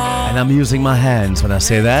 And I'm using my hands when I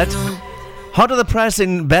say that. Hot to the press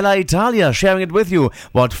in Bella Italia, sharing it with you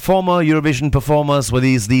what former Eurovision performers were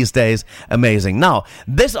these days. Amazing. Now,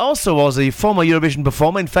 this also was a former Eurovision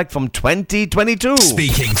performer, in fact, from 2022.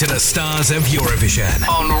 Speaking to the stars of Eurovision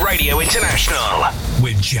on Radio International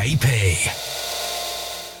with JP.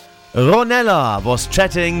 Ronela was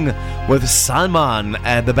chatting with Salman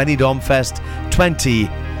at the Benidorm Fest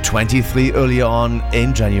 2023 earlier on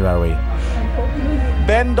in January.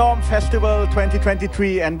 Benidorm Festival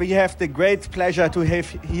 2023, and we have the great pleasure to have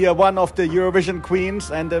here one of the Eurovision queens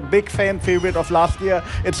and a big fan favorite of last year.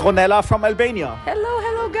 It's Ronela from Albania.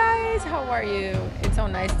 Hello guys, how are you? It's so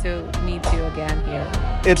nice to meet you again here.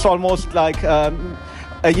 It's almost like a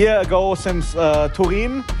year ago since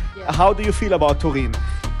Turin. Yeah. How do you feel about Turin?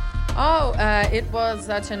 It was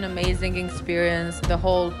such an amazing experience, the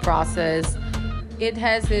whole process. It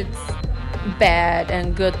has its bad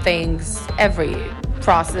and good things, every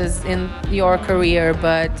process in your career,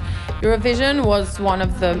 but Eurovision was one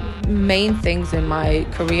of the main things in my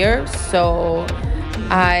career, so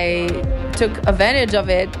I took advantage of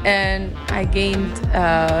it and I gained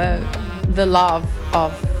the love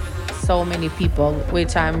of so many people,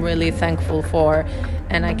 which I'm really thankful for,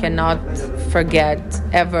 and I cannot forget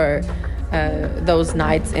ever those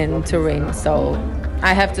nights in Turin. So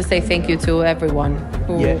I have to say thank you to everyone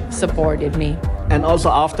who supported me. And also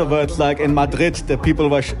afterwards, like in Madrid, the people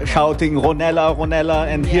were shouting Ronela, Ronela,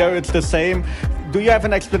 and here it's the same. Do you have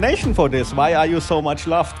an explanation for this? Why are you so much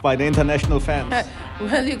loved by the international fans?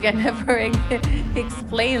 Well, you can never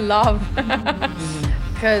explain love,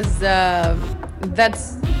 because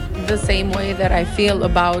that's the same way that I feel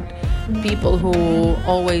about people who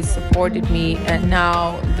always supported me, and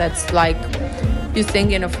now that's like you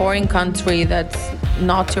sing in a foreign country that's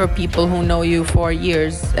not your people who know you for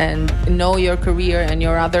years and know your career and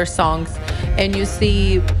your other songs, and you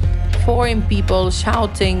see foreign people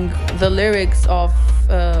shouting the lyrics of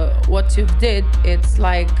what you did. It's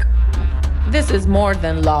like this is more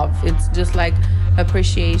than love. It's just like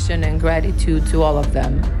appreciation and gratitude to all of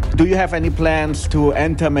them. Do you have any plans to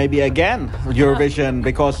enter maybe again Eurovision?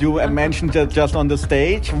 Because you mentioned it just on the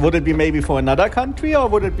stage. Would it be maybe for another country, or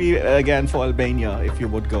would it be again for Albania if you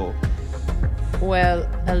would go? Well,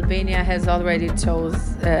 Albania has already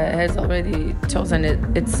chosen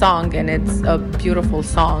its song, and it's a beautiful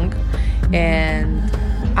song. And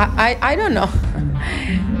I don't know.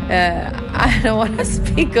 I don't want to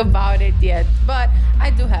speak about it yet, but I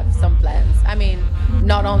do have some plans. I mean,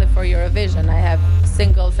 not only for Eurovision, I have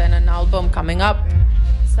singles and an album coming up.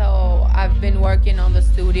 So I've been working on the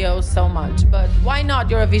studio so much, but why not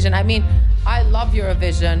Eurovision? I mean, I love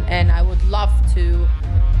Eurovision and I would love to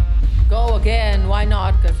go again. Why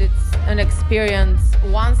not? Because it's an experience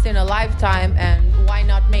once in a lifetime, and why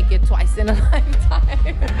not make it twice in a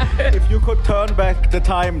lifetime? If you could turn back the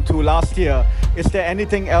time to last year, is there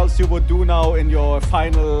anything else you would do now in your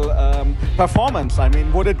final performance? I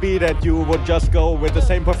mean, would it be that you would just go with the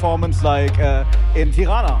same performance like in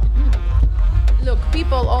Tirana? Look,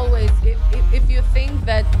 people always, if you think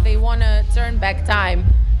that they want to turn back time,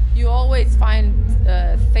 you always find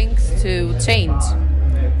things to change.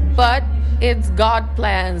 But it's God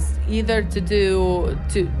plans either to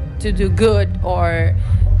do good, or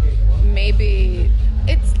maybe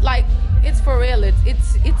it's like it's for real.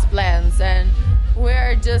 It's plans, and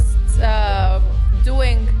we're just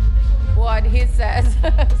doing what He says.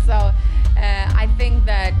 So I think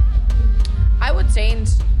that I would change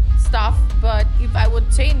stuff, but if I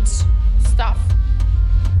would change stuff,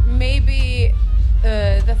 maybe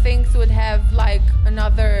the things would have like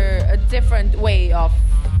a different way of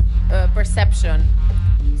perception.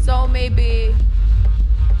 So maybe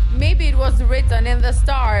it was written in the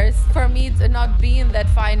stars for me to not be in that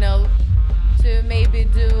final, to maybe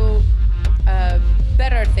do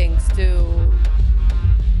better things, to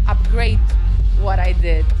upgrade what I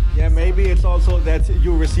did. Yeah, maybe it's also that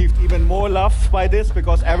you received even more love by this,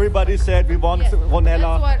 because everybody said we want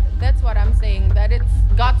Ronela. That's what I'm saying, that it's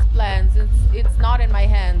God's plans. It's not in my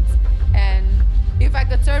hands. And if I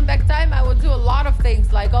could turn back time, I would do a lot of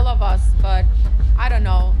things like all of us, but I don't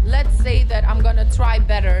know. Let's say that I'm gonna try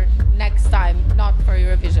better next time, not for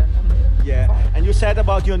Eurovision. Yeah, and you said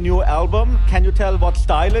about your new album. Can you tell what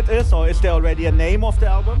style it is, or is there already a name of the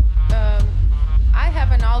album? I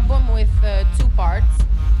have an album with 2 parts,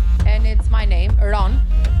 and it's my name, Ron.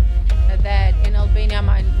 That in Albania,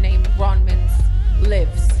 my name Ron means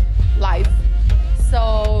life.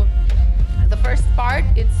 So the first part,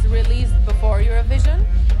 it's released before Eurovision,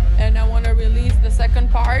 and I want to release the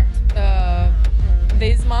second part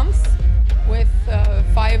this month with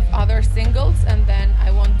 5 other singles, and then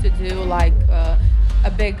I want to do like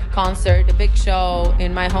a big concert, a big show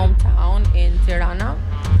in my hometown in Tirana.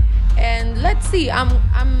 And let's see,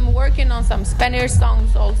 I'm working on some Spanish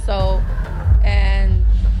songs also, and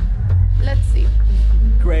let's see.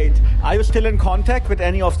 Great. Are you still in contact with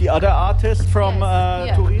any of the other artists from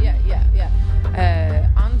Turin? Yeah.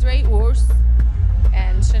 Andre Urs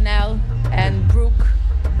and Chanel and Brooke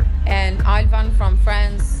and Alvan from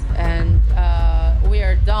France, and we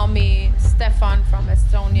are Domi, Stefan from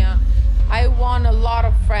Estonia. I won a lot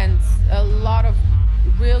of friends, a lot of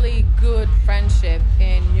really good friendship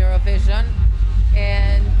in Eurovision,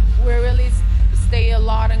 and we really stay a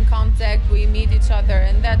lot in contact. We meet each other,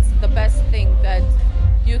 and that's the best thing that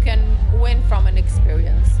you can win from an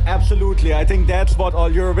experience. Absolutely. I think that's what all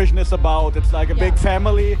Eurovision is about. It's like a big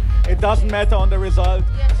family. It doesn't matter on the result.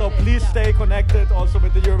 Yes, so please stay connected also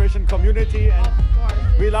with the Eurovision community. And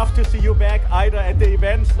we love to see you back either at the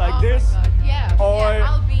events like this, or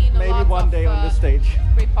I'll be in maybe one day on the stage.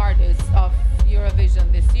 Pre-parties of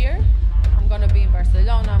Eurovision this year. I'm going to be in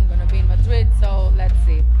Barcelona, I'm going to be in Madrid, so let's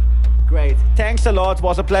see. Great. Thanks a lot. It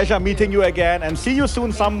was a pleasure meeting you again, and see you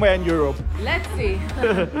soon somewhere in Europe. Let's see.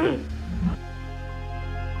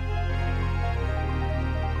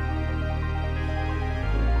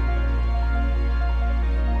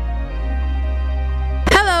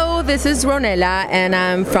 Hello, this is Ronela, and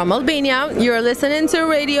I'm from Albania. You're listening to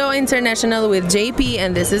Radio International with JP,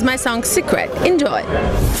 and this is my song Secret. Enjoy.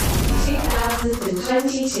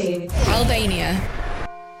 2022. Albania.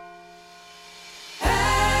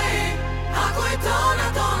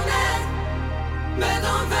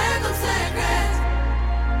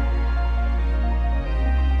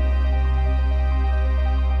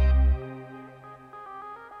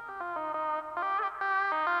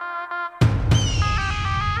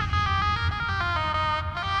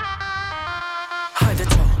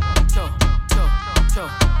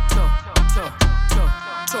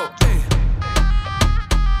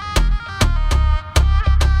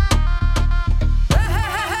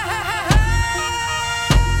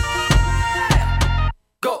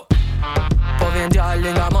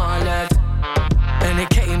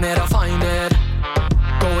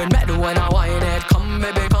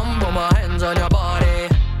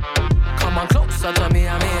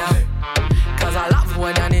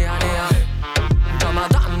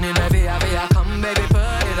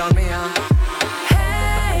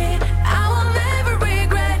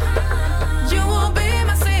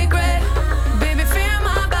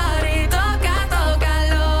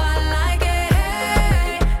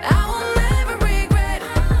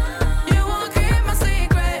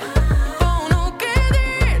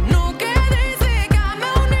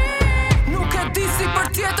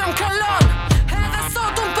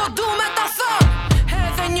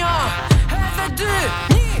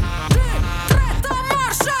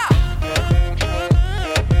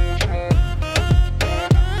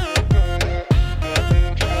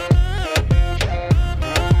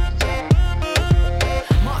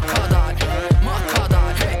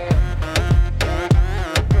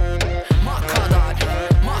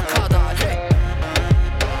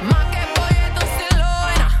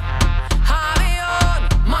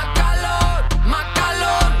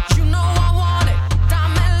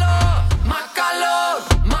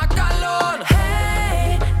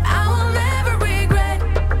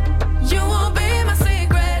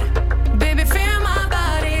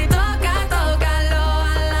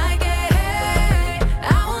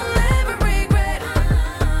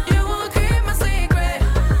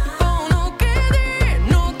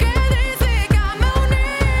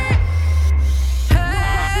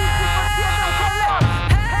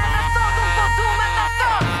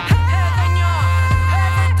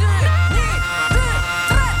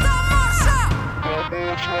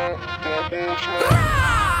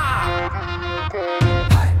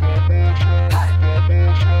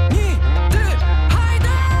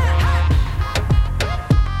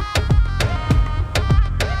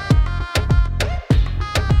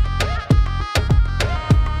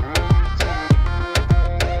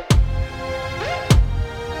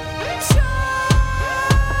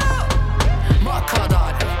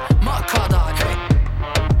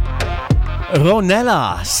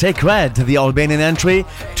 Ronela, Sacred, the Albanian entry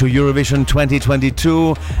to Eurovision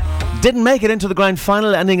 2022. Didn't make it into the grand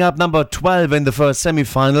final, ending up number 12 in the first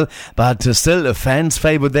semi-final, but still a fan's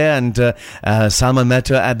favourite there. And Salman met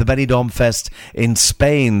her at the Benidorm Fest in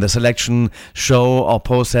Spain, the selection show or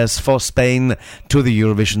process for Spain to the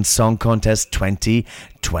Eurovision Song Contest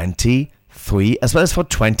 2023, as well as for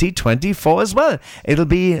 2024 as well. It'll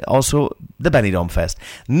be also the Benidorm Fest.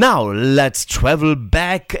 Now let's travel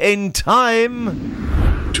back in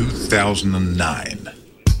time. 2009.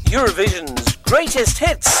 Eurovision's greatest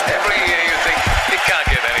hits. Every year you think it can't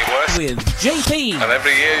get any worse. With JP. And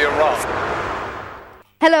every year you're wrong.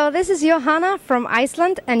 Hello, this is Johanna from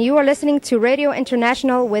Iceland, and you are listening to Radio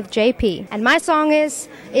International with JP. And my song is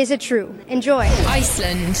It True? Enjoy.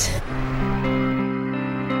 Iceland.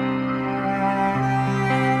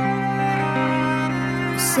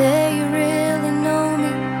 Say you really know me.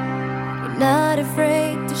 You're not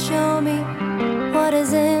afraid to show me what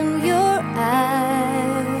is in your eyes.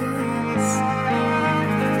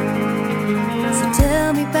 So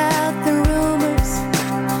tell me about the rumors.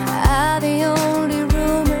 Are they only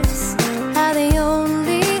rumors? Are they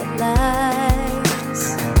only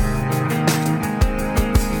lies?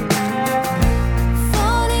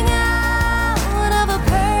 Falling out of a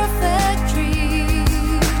perfect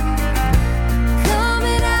dream.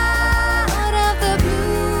 Coming out of the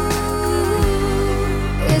blue.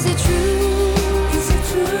 Is it true? Is it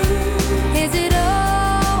true? Is it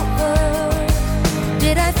over?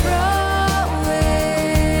 Did I throw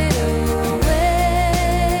it away?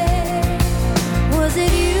 Was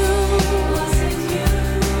it you?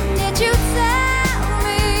 Did you tell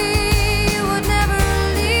me you would never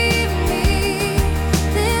leave me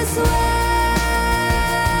this way?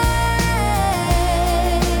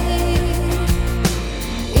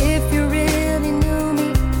 If you really knew me,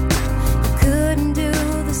 you couldn't do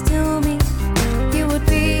this to me. You would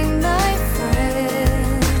be my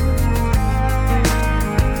friend.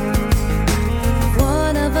 If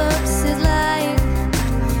one of us is lying,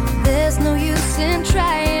 there's no use in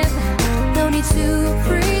trying. No need to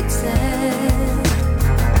pretend.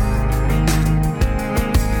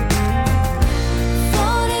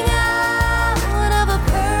 Falling out of a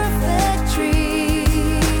perfect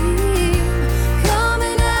dream.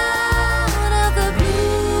 Coming out of the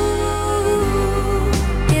blue.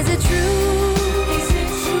 Is it true? Is it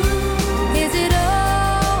true? Is it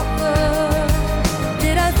over?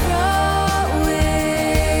 Did I throw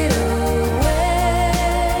it away?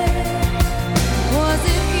 Was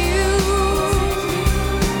it you?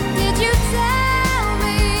 Did you tell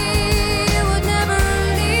me you would never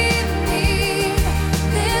leave me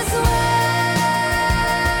this way?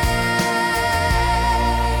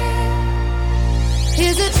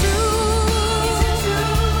 Is it true?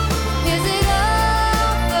 Is it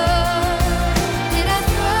over? Did I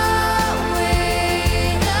throw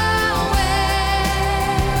it away?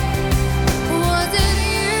 Was it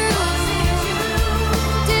you?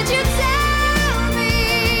 Did you tell me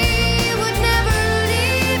you would never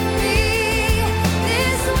leave me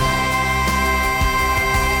this way?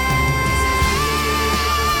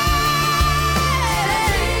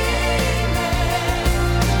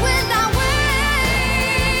 When I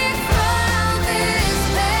wake from this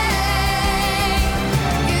pain,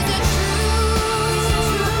 is it true?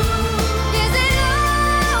 Is it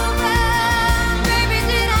over? Baby,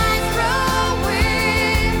 did I throw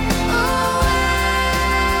it away?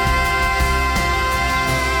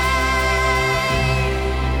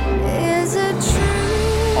 Is it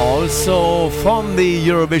true? Also from the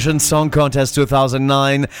Eurovision Song Contest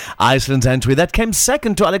 2009, Iceland's entry that came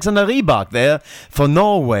second to Alexander Rybak there for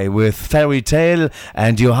Norway with Fairy Tale,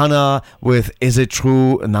 and Johanna with Is It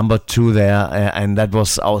True, number 2 there, and that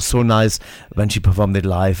was so nice when she performed it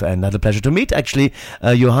live, and had a pleasure to meet actually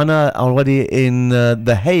Johanna already in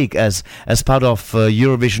The Hague as part of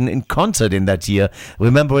Eurovision in concert in that year,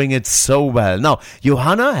 remembering it so well. Now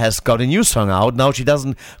Johanna has got a new song out. Now she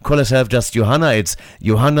doesn't call herself just Johanna, it's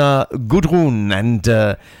Johanna Gudrun and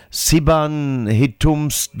Siban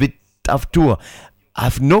Hitums Vit Aftur. I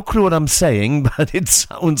have no clue what I'm saying, but it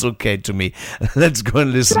sounds okay to me. Let's go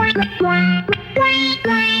and listen.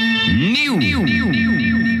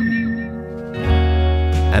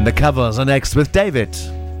 And the covers are next with David.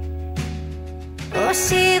 Og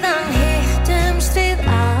síðan hittumst við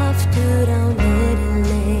aftur á miðri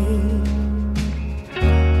leið.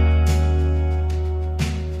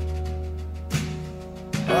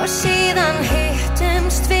 Og síðan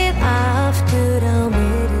hittumst við aftur á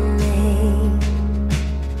miðri leið.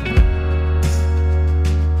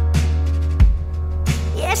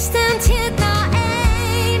 Ég stend hérna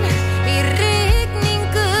ein í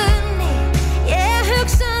rigningunni,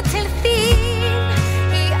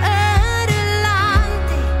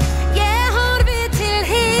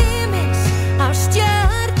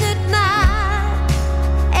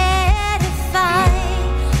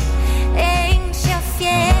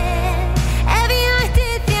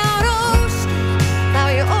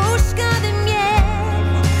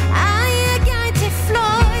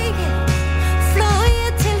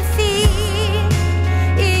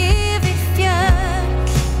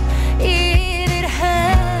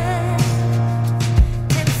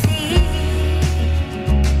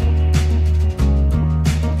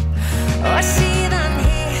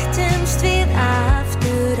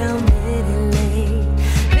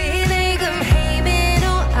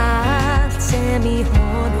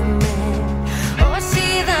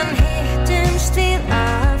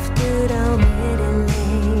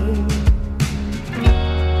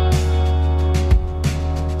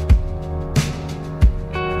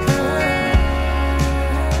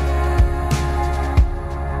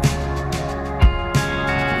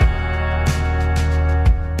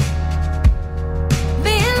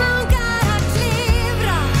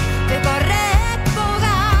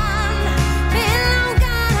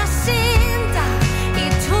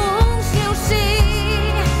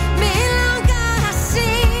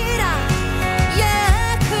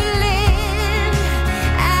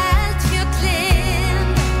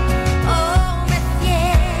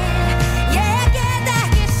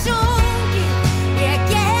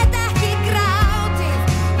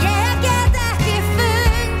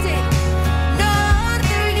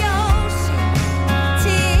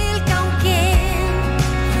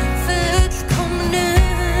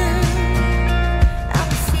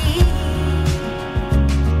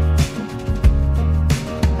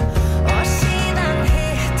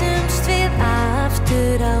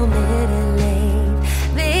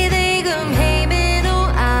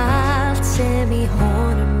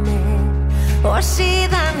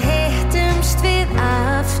 síðan hittumst við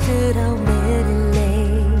aftur á miðri leið.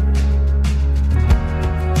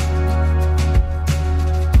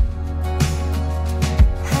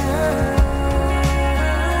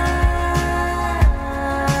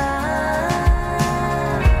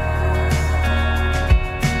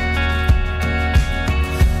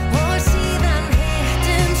 Og síðan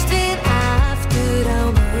hittumst við aftur á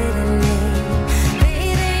miðri leið.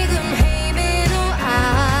 Við eigum heiminn og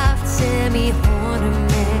allt sem í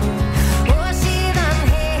honum er. Og síðan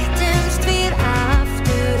hittumst við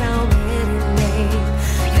aftur á miðri leið.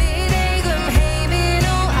 Við eigum heiminn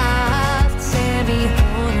og allt sem í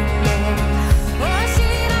honum er. Og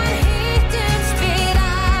síðan hittumst við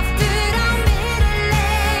aftur á miðri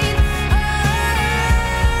leið.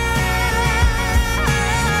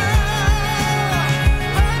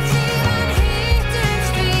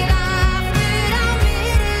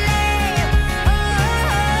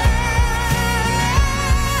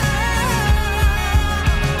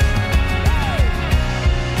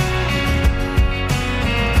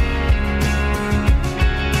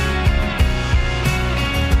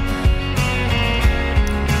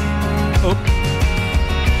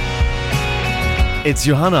 It's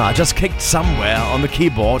Johanna. I just kicked somewhere on the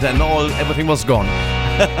keyboard and everything was gone.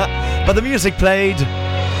 But the music played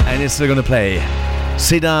and it's still gonna play.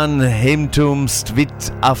 Sidan himtumst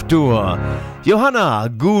vit aftur. Johanna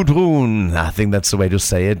Gudrun. I think that's the way to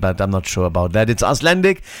say it, but I'm not sure about that. It's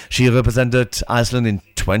Icelandic. She represented Iceland in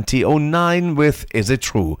 2009 with Is It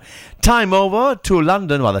True? Time over to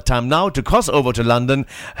London, well, the time now to cross over to London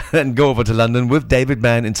and go over to London with David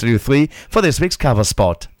Mann in Studio 3 for this week's cover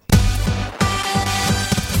spot.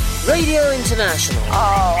 Radio International.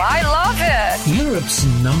 Oh, I love it. Europe's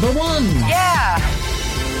number one. Yeah.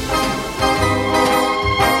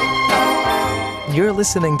 You're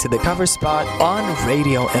listening to the cover spot on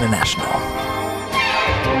Radio International.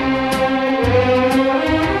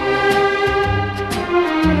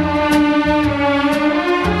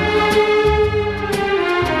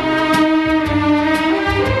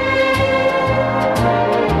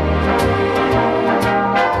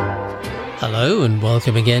 Hello and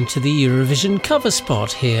welcome again to the Eurovision cover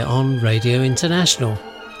spot here on Radio International.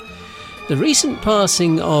 The recent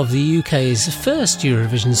passing of the UK's first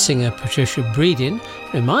Eurovision singer Patricia Breedon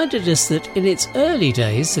reminded us that in its early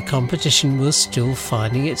days the competition was still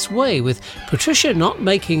finding its way, with Patricia not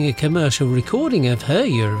making a commercial recording of her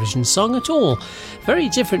Eurovision song at all. Very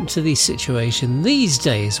different to the situation these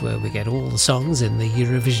days, where we get all the songs in the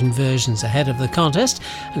Eurovision versions ahead of the contest,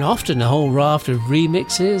 and often a whole raft of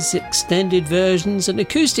remixes, extended versions and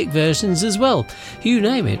acoustic versions as well. You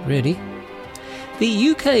name it, really.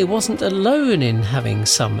 The UK wasn't alone in having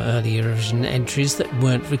some early Eurovision entries that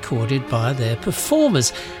weren't recorded by their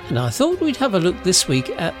performers, and I thought we'd have a look this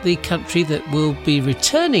week at the country that will be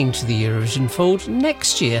returning to the Eurovision fold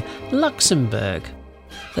next year, Luxembourg.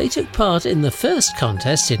 They took part in the first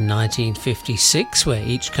contest in 1956, where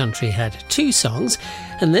each country had 2 songs,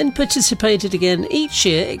 and then participated again each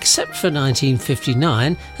year except for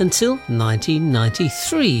 1959 until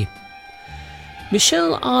 1993.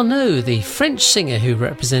 Michel Arnaud, the French singer who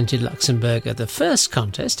represented Luxembourg at the first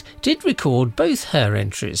contest, did record both her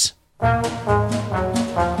entries.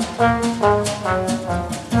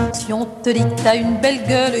 Si on te dit que t'as une belle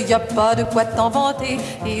gueule, y a pas de quoi t'en vanter.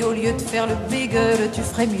 Et au lieu de faire le bégueule, tu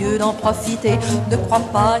ferais mieux d'en profiter. Ne crois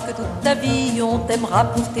pas que toute ta vie on t'aimera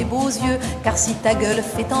pour tes beaux yeux, car si ta gueule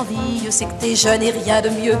fait envie, c'est que t'es jeune et rien de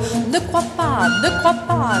mieux. Ne crois pas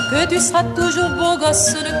que tu seras toujours beau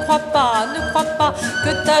gosse. Ne crois pas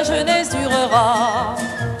que ta jeunesse durera.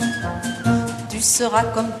 Tu seras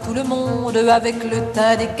comme tout le monde, avec le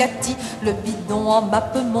teint des Cathy, le bidon en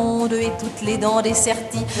mappemonde et toutes les dents des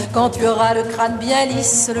Certis. Quand tu auras le crâne bien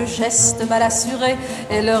lisse, le geste mal assuré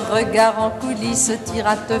et le regard en coulisses,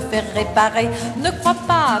 t'iras te faire réparer. Ne crois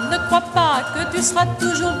pas que tu seras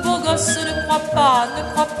toujours beau gosse. Ne crois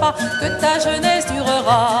pas que ta jeunesse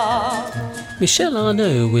durera. Michel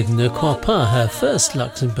Arnaud with Ne Crois Pas, her first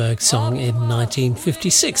Luxembourg song in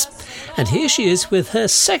 1956. And here she is with her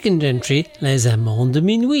second entry, Les Amants de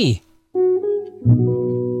Minuit.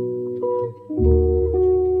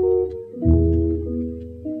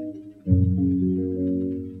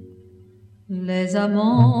 Les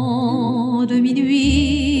amants de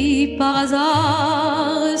minuit par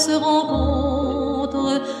hasard se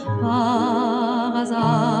rencontrent, par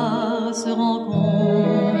hasard se rencontrent.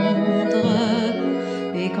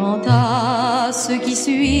 Et quant à ce qui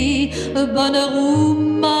suit, bonheur ou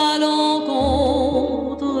malencontre,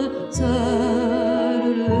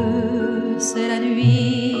 seul le sait la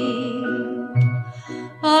nuit.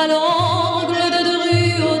 À l'angle de 2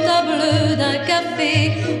 rues, au tableau d'un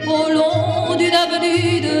café. Au long d'une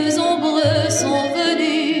avenue, deux ombres sont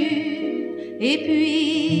venues. Et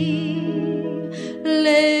puis,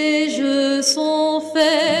 les jeux sont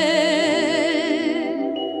faits.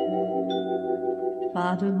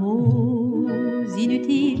 Pas de mots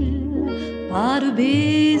inutiles, pas de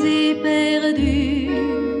baisers perdus,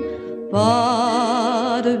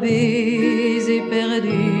 pas de baisers perdus,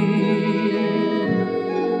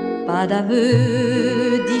 pas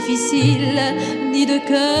d'aveux difficiles, ni de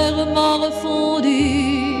cœurs morfondus,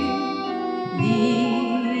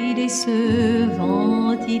 ni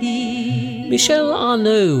décevants idylles. Michelle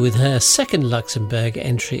Arnaud with her second Luxembourg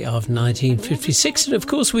entry of 1956, and of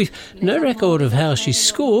course we've no record of how she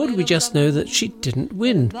scored, we just know that she didn't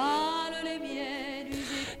win.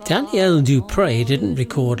 Danielle Dupré didn't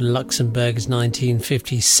record Luxembourg's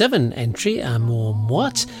 1957 entry, Amour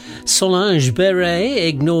Moite. Solange Beret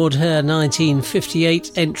ignored her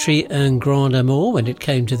 1958 entry, Un Grand Amour, when it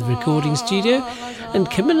came to the recording studio. And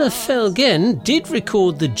Camilla Felgen did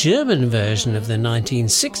record the German version of the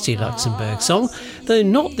 1960 Luxembourg song, though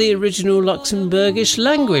not the original Luxembourgish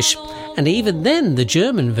language. And even then, the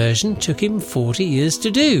German version took him 40 years to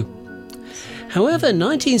do. However,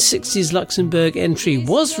 1960's Luxembourg entry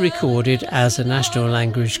was recorded as a national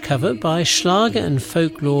language cover by Schlager and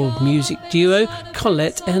folklore music duo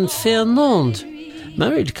Colette and Fernand.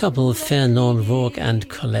 Married couple Fernand Vogt and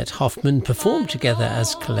Colette Hoffmann performed together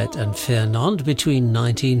as Colette and Fernand between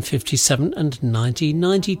 1957 and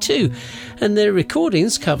 1992, and their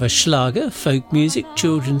recordings cover Schlager, folk music,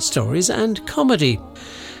 children's stories and comedy.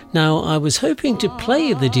 Now, I was hoping to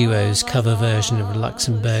play the duo's cover version of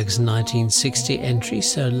Luxembourg's 1960 entry,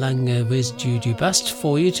 So Lange Wirst Du Du Bist,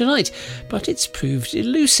 for you tonight, but it's proved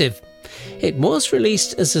elusive. It was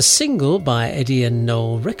released as a single by Eddie and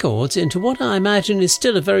Noel Records into what I imagine is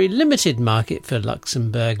still a very limited market for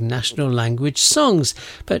Luxembourg national language songs,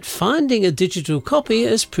 but finding a digital copy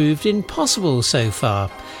has proved impossible so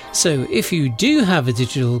far. So if you do have a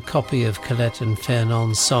digital copy of Colette and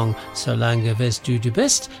Fernand's song So Lange Wirst Du Du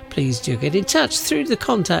Bist, please do get in touch through the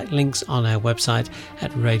contact links on our website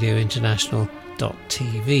at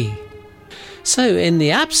radiointernational.tv. So, in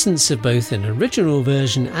the absence of both an original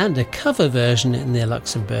version and a cover version in the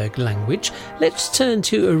Luxembourg language, let's turn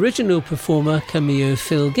to original performer Camillo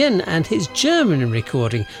Filgen and his German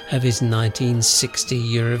recording of his 1960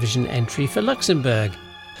 Eurovision entry for Luxembourg.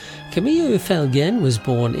 Camillo Felgen was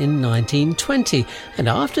born in 1920, and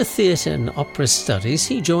after theatre and opera studies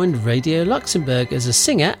he joined Radio Luxembourg as a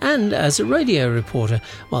singer and as a radio reporter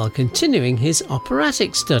while continuing his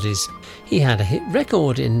operatic studies. He had a hit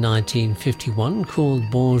record in 1951 called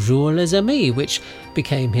Bonjour les amis, which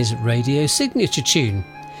became his radio signature tune.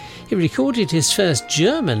 He recorded his first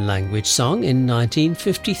German language song in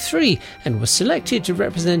 1953 and was selected to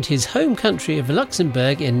represent his home country of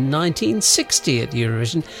Luxembourg in 1960 at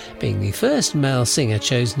Eurovision, being the first male singer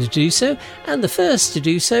chosen to do so and the first to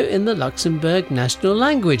do so in the Luxembourg national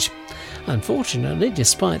language. Unfortunately,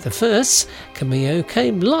 despite the firsts, Camillo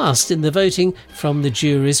came last in the voting from the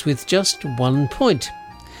juries with just 1 point.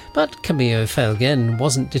 But Camillo Felgen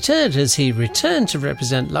wasn't deterred as he returned to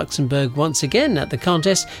represent Luxembourg once again at the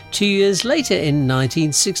contest 2 years later in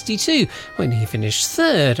 1962, when he finished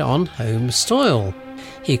third on home soil.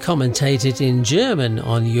 He commentated in German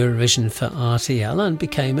on Eurovision for RTL and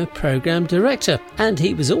became a programme director, and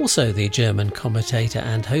he was also the German commentator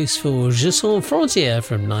and host for Je Sans Frontières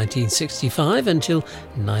from 1965 until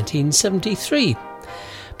 1973.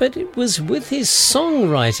 But it was with his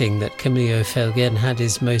songwriting that Camillo Felgen had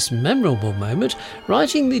his most memorable moment,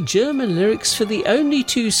 writing the German lyrics for the only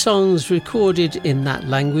 2 songs recorded in that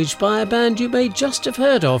language by a band you may just have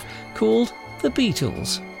heard of, called The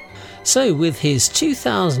Beatles. So with his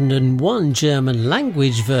 2001 German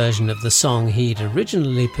language version of the song he'd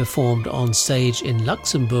originally performed on stage in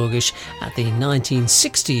Luxembourgish at the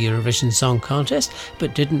 1960 Eurovision Song Contest,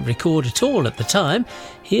 but didn't record at all at the time,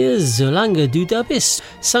 here's Solange Du Da Bist,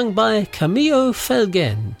 sung by Camillo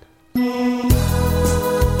Felgen.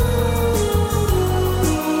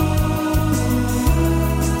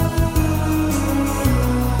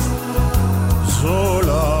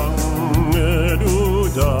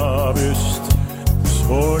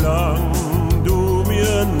 Solang du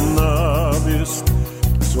mir nah bist,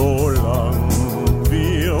 solang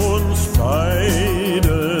wir uns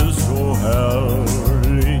beide so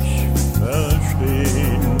herrlich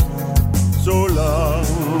verstehen,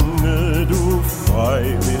 solange du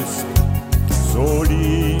frei bist, so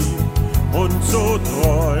lieb und so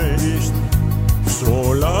treu bist,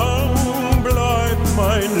 solang bleibt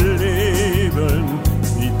mein Leben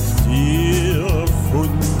mit dir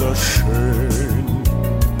wunderschön.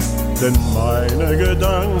 Denn meine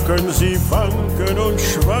Gedanken, sie wanken und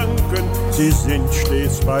schwanken, sie sind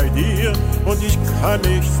stets bei dir und ich kann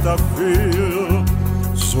nichts dafür.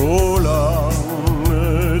 Solange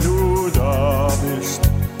du da bist,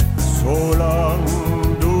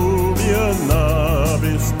 solange du mir nah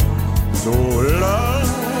bist, solang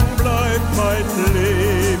bleibt mein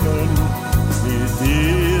Leben mit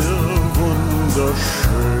dir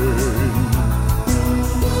wunderschön.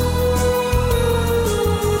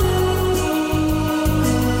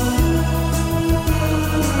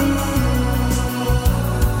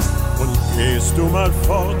 Und gehst du mal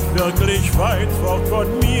fort, wirklich weit fort von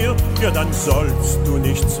mir, ja dann sollst du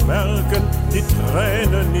nichts merken, die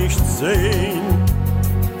Tränen nicht sehen.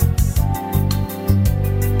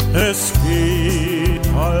 Es geht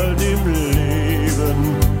halt im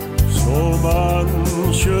Leben so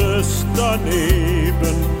manches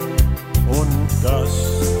daneben und das,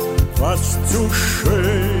 was zu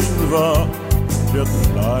schön war, wird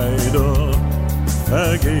leider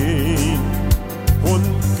vergehen. Und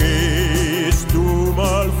gehst du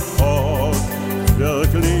mal fort,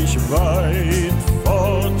 wirklich weit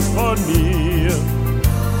fort von mir,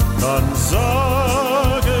 dann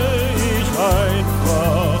sage ich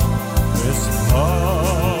einfach, es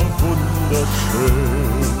war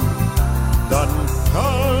wunderschön. Dann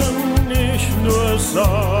kann ich nur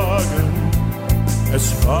sagen,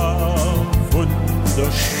 es war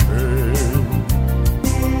wunderschön.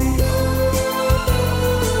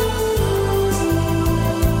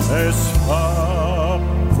 Es war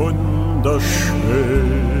wunderschön.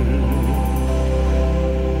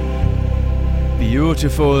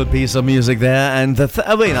 Beautiful piece of music there, and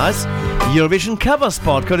very nice Eurovision cover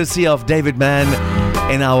spot courtesy of David Mann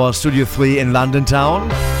in our Studio 3 in London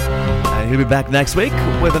town. And he'll be back next week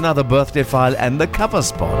with another birthday file and the cover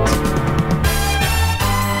spot.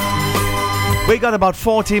 We got about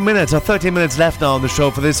 40 minutes or 30 minutes left now on the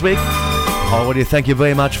show for this week. Already thank you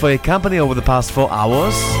very much for your company over the past 4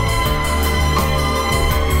 hours.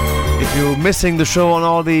 If you're missing the show on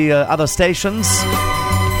all the other stations,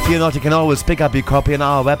 fear not, you can always pick up your copy on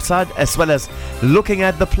our website, as well as looking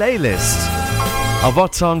at the playlist of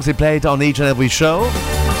what songs we played on each and every show.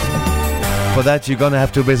 For that, you're gonna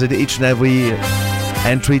have to visit each and every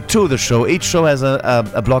entry to the show. Each show has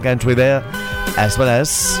a blog entry there, as well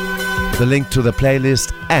as the link to the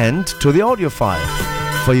playlist and to the audio file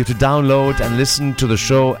for you to download and listen to the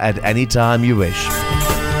show at any time you wish.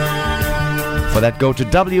 For that, go to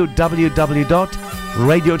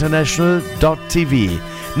www.radiointernational.tv.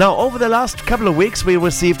 Now, over the last couple of weeks, we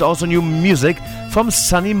received also new music from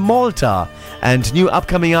sunny Malta and new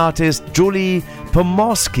upcoming artist Julie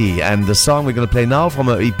Pomorski. And the song we're going to play now from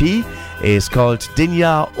her EP is called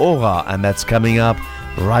Dinja Ora, and that's coming up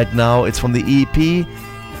right now. It's from the EP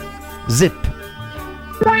Zip.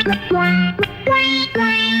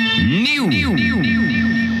 New.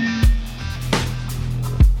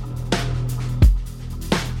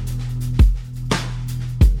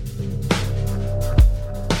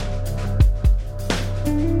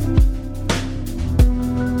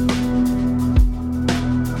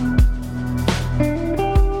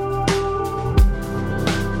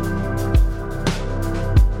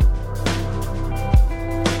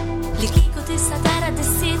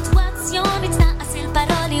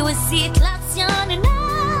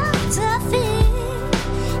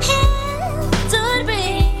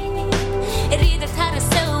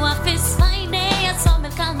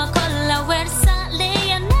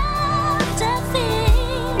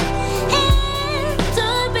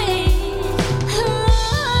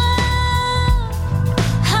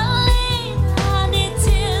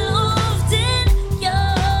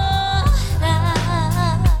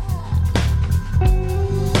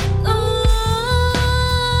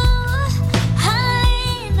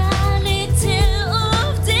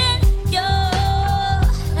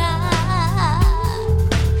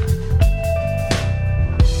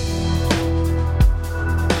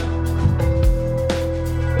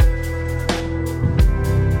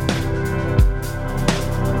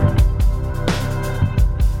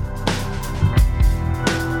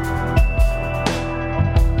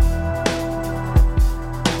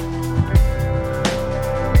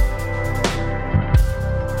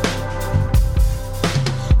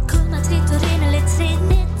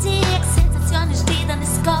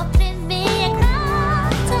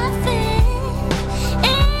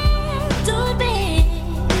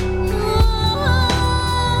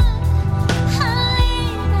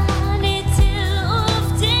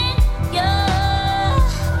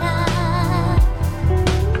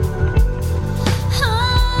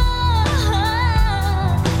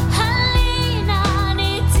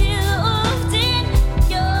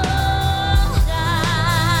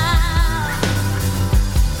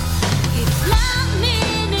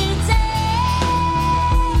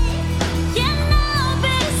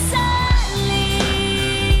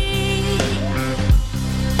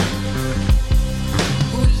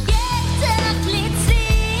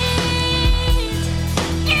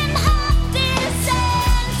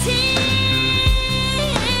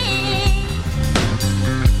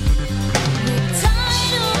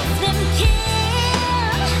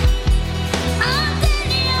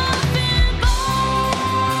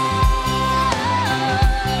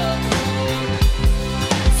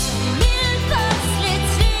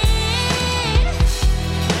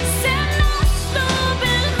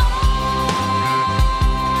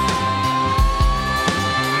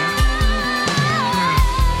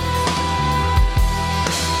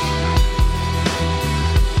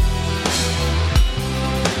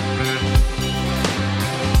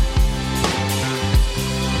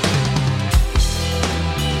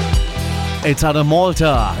 It's out of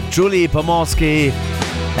Malta, Julie Pomorski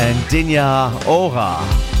and Dinya Ora.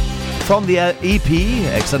 From the EP,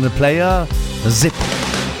 Extended Player, Zip.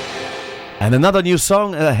 And another new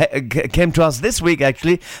song came to us this week,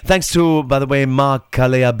 actually, thanks to, by the way, Mark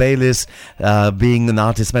Kalea Baylis being an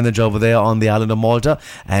artist manager over there on the island of Malta.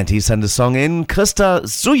 And he sent a song in, Krista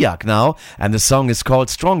Sujak now, and the song is called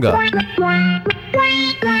Stronger.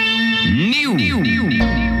 New.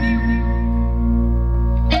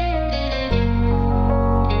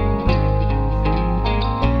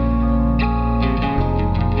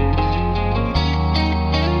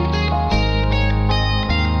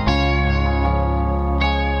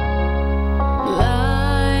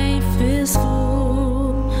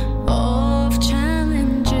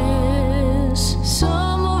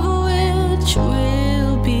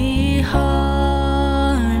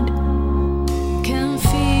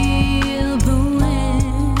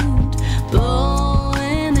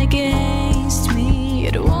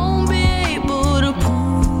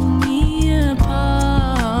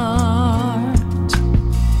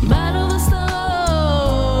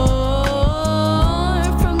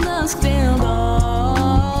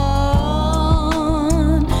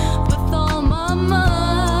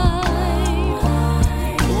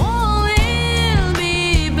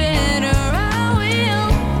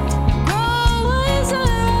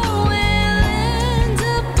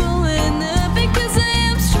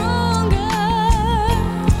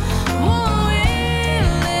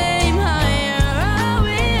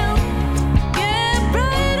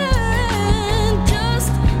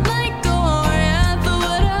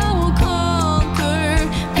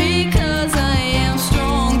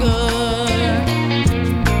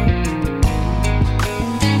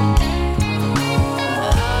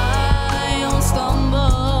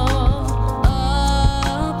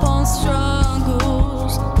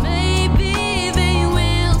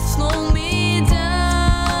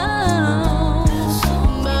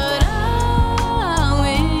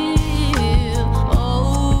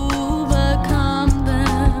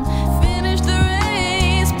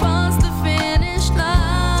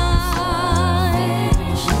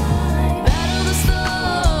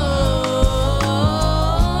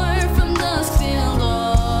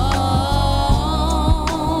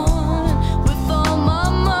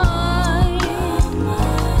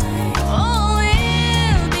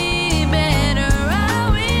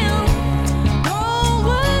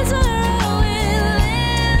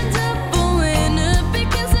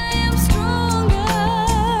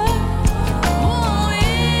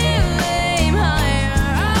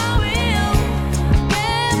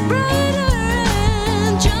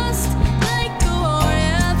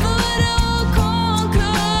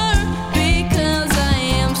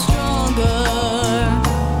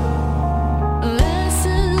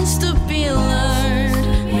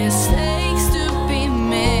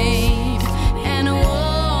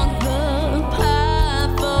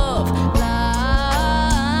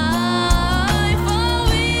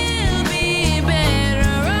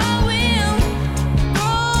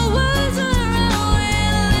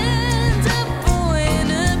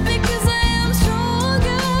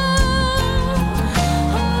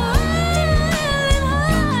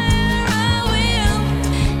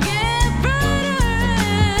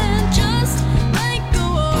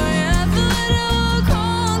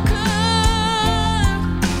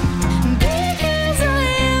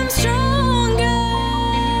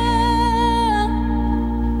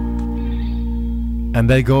 And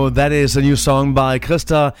there you go, that is a new song by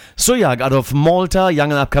Krista Sujak out of Malta, young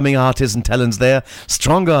and upcoming artists and talents there.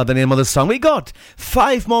 Stronger, the name of the song. We got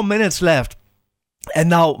 5 more minutes left. And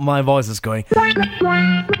now my voice is going.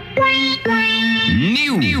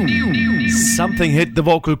 New. Something hit the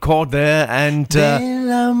vocal cord there, and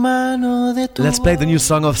let's play the new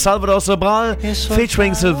song of Salvador Sobral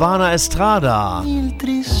featuring Silvana Estrada.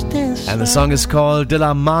 And the song is called De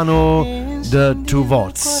la mano de tu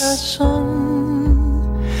voz.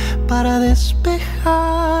 Para despejar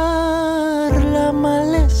la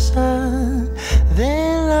maleza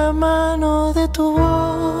de la mano de tu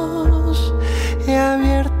voz, he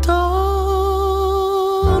abierto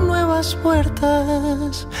nuevas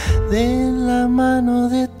puertas de la mano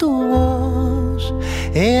de tu voz,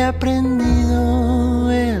 he aprendido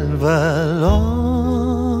el valor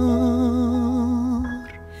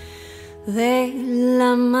de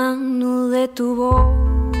la mano de tu voz.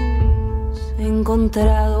 He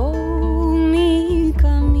encontrado mi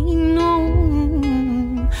camino,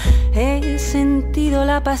 he sentido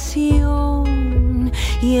la pasión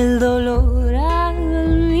y el dolor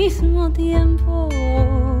al mismo tiempo.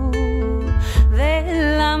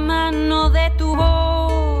 De la mano de tu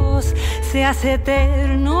voz se hace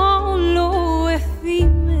eterno lo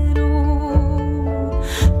efímero.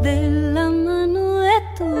 De la mano de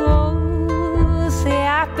tu voz he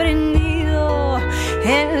aprendido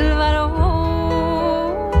el valor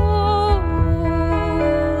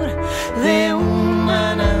de un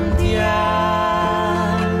manantial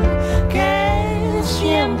que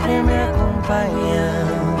siempre me acompaña,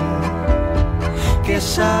 que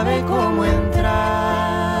sabe cómo entrar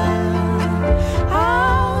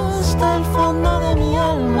hasta el fondo de mi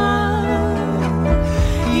alma,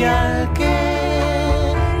 y al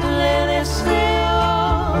que le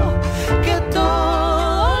deseo que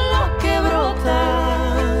todo lo que brota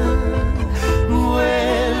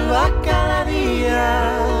vuelva cada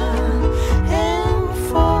día en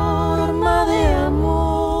forma de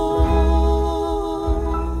amor.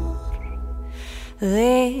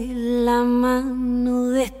 De la mano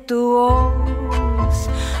de tu voz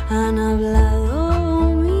han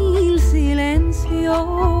hablado mil silencios.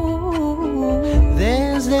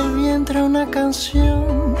 Desde el vientre una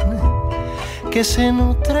canción que se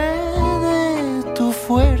nutre de tu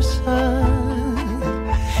fuerza,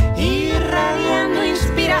 irradiando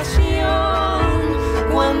inspiración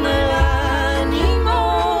cuando el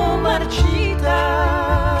ánimo marchita.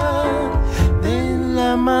 De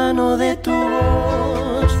la mano de tu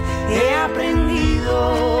voz he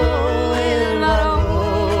aprendido el valor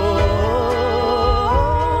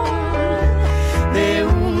de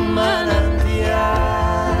un manantial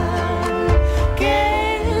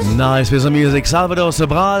que es Nice piece of music. Salvador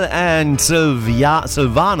Sobral and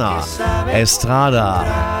Silvana Estrada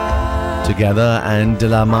together, and De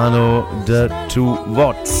La Mano de Tu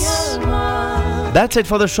Voz. That's it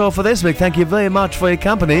for the show for this week. Thank you very much for your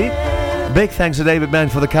company. Big thanks to David Mann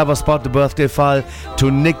for the cover spot, the birthday file, to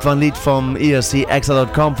Nick Van Liet from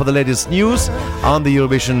ESCXL.com for the latest news on the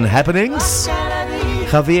Eurovision happenings,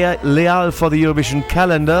 Javier Leal for the Eurovision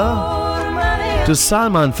calendar, to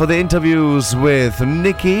Salman for the interviews with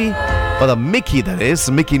Miki that is,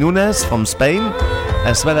 Miki Nunez from Spain,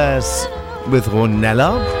 as well as with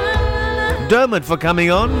Ronela, Dermot for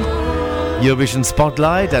coming on, Eurovision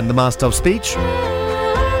Spotlight and the Master of Speech,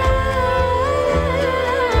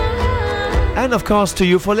 and of course to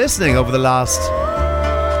you for listening over the last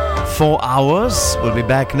 4 hours. We'll be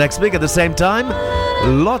back next week at the same time.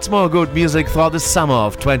 Lots more good music throughout the summer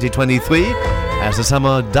of 2023 as the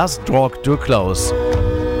summer does draw to a close.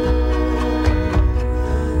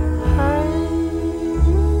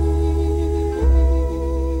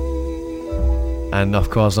 And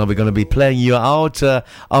of course now we're going to be playing you out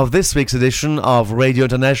of this week's edition of Radio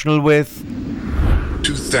International with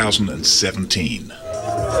 2017.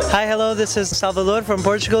 Hi, hello, this is Salvador from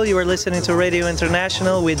Portugal. You are listening to Radio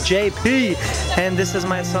International with JP, and this is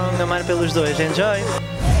my song Amar pelos dois. Enjoy.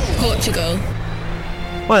 Portugal.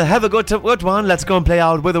 Well, have a good one. Let's go and play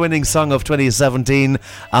out with the winning song of 2017,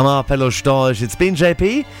 Amar pelos dois. It's been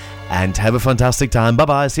JP, and have a fantastic time.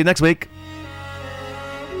 Bye-bye. See you next week.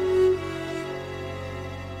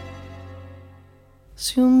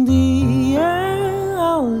 Se dia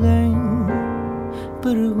alguém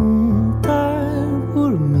perguntar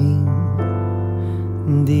por mim,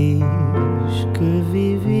 diz que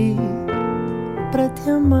vivi para te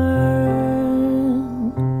amar.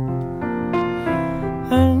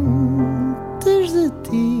 Antes de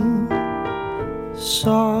ti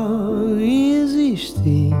só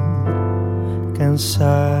existi,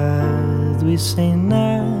 cansado e sem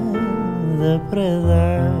nada para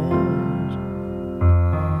dar.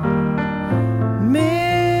 Meu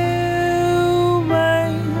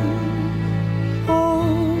bem,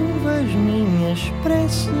 ouve as minhas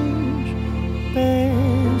preces,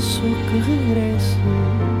 peço que regresses,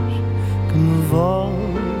 que me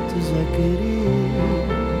voltes a querer.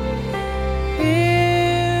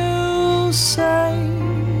 Eu sei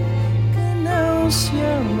que não se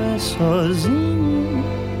ama sozinho,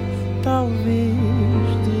 talvez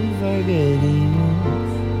devagarinho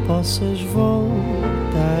possas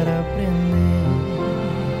voltar a aprender.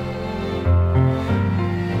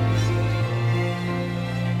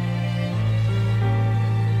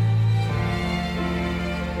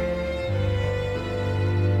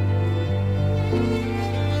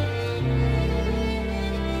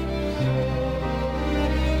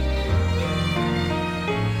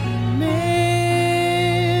 Meu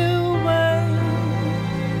bem,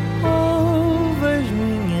 ouve as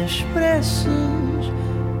minhas preces,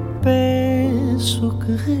 peço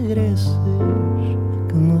que regresses,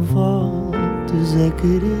 que me voltes a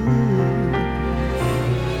querer.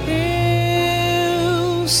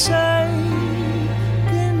 Eu sei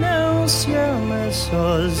que não se ama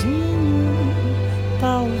sozinho,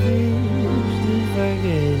 talvez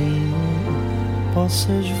devagarinho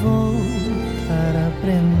possas voltar a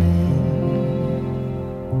aprender.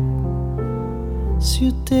 Se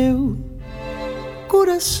o teu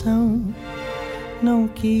coração não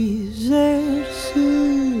quiser ceder,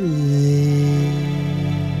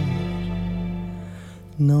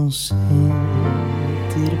 não sentir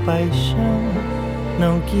paixão,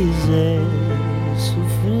 não quiser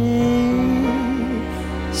sofrer,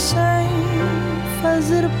 sem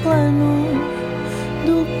fazer planos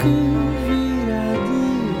do que virá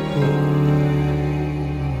depois.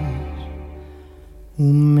 O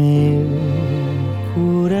meu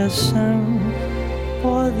coração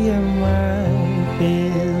pode amar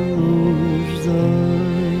pelos dois.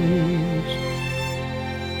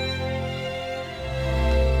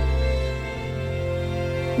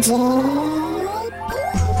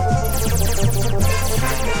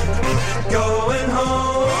 Going